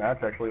 was a good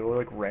match actually. We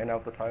like ran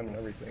out the time and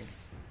everything.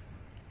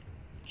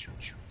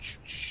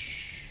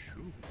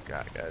 Ooh,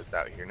 got guys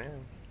out here now.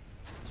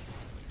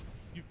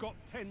 You've got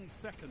 10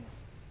 seconds.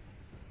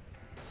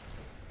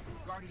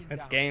 Guardian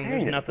It's down. game. Dang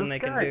There's it, nothing this they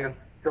can guy do. just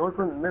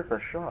doesn't miss a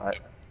shot.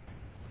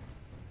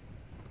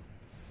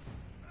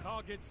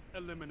 Targets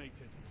eliminated.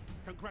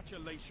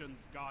 Congratulations,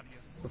 Guardian.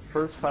 The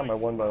first time I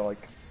won by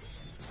like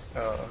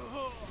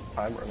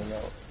time running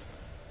out.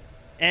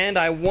 And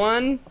I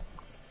won.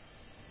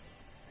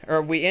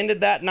 Or we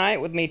ended that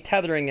night with me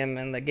tethering him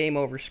in the game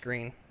over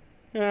screen.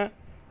 Yeah.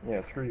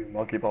 Yeah, screw you,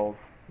 monkey balls.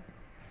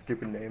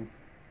 Stupid name.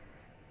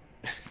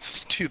 It's a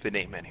stupid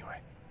name anyway.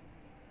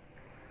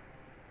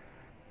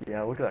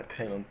 Yeah, look at that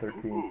 10 and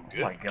 13. Ooh, Oh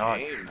good my god,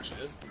 game, Jin.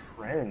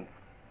 friends.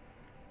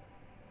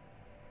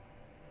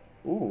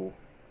 Ooh.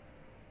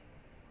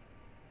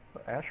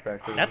 The Ash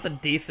Factory. That's a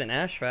decent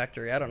Ash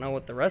Factory. I don't know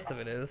what the rest of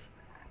it is.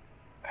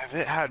 If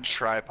it had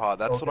tripod,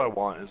 that's what Okay. I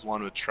want, is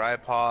one with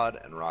tripod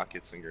and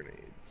rockets and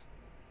grenades.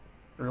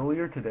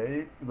 Earlier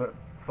today,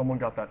 someone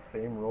got that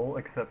same roll,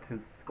 except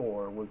his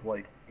score was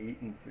like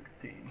 8 and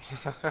 16.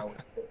 I was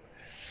pissed.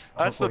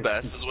 I That's was the like,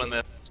 best, is when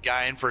the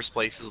guy in first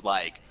place is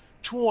like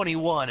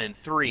 21 and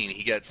 3 and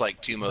he gets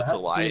like 2 motes That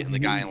of light, is and the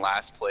guy me. in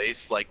last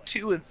place like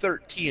 2 and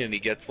 13 and he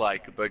gets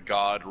like the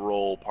god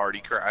roll party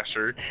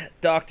crasher.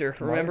 Doctor,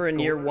 My remember in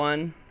year score-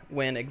 1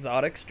 when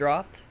exotics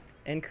dropped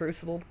in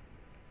Crucible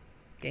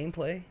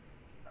gameplay?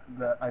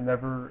 That I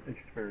never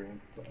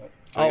experienced that. Can we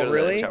Oh, go to the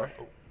really? tower?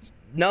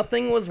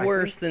 Nothing was I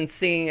worse think- than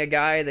seeing a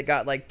guy that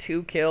got like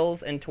 2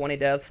 kills and 20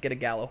 deaths get a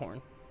Gallahorn.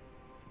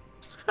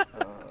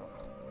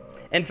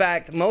 In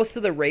fact, most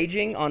of the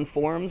raging on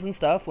forums and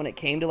stuff when it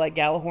came to like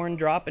Gallahorn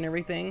drop and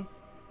everything,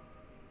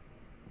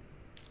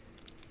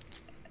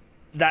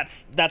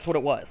 that's what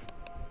it was.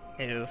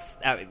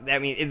 I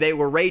mean, they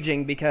were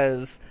raging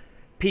because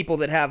people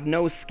that have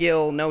no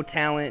skill, no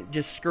talent,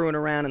 just screwing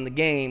around in the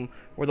game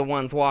were the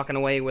ones walking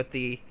away with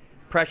the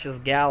precious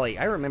galley.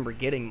 I remember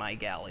getting my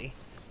galley.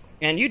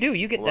 And you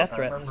get Well, death I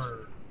threats.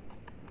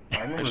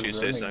 remember Actually,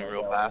 say zooming something that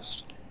real out.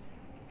 fast.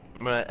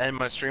 I'm gonna end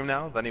my stream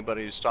now. If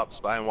anybody who stops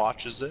by and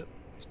watches it,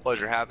 it's a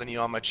pleasure having you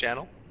on my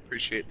channel.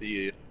 Appreciate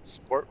the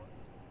support.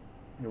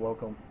 You're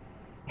welcome.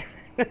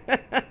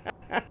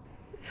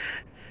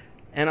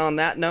 And on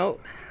that note,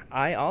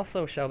 I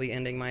also shall be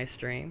ending my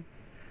stream.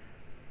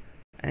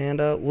 And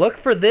look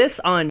for this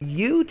on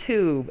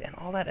YouTube and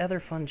all that other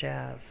fun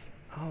jazz.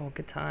 Oh,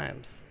 good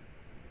times.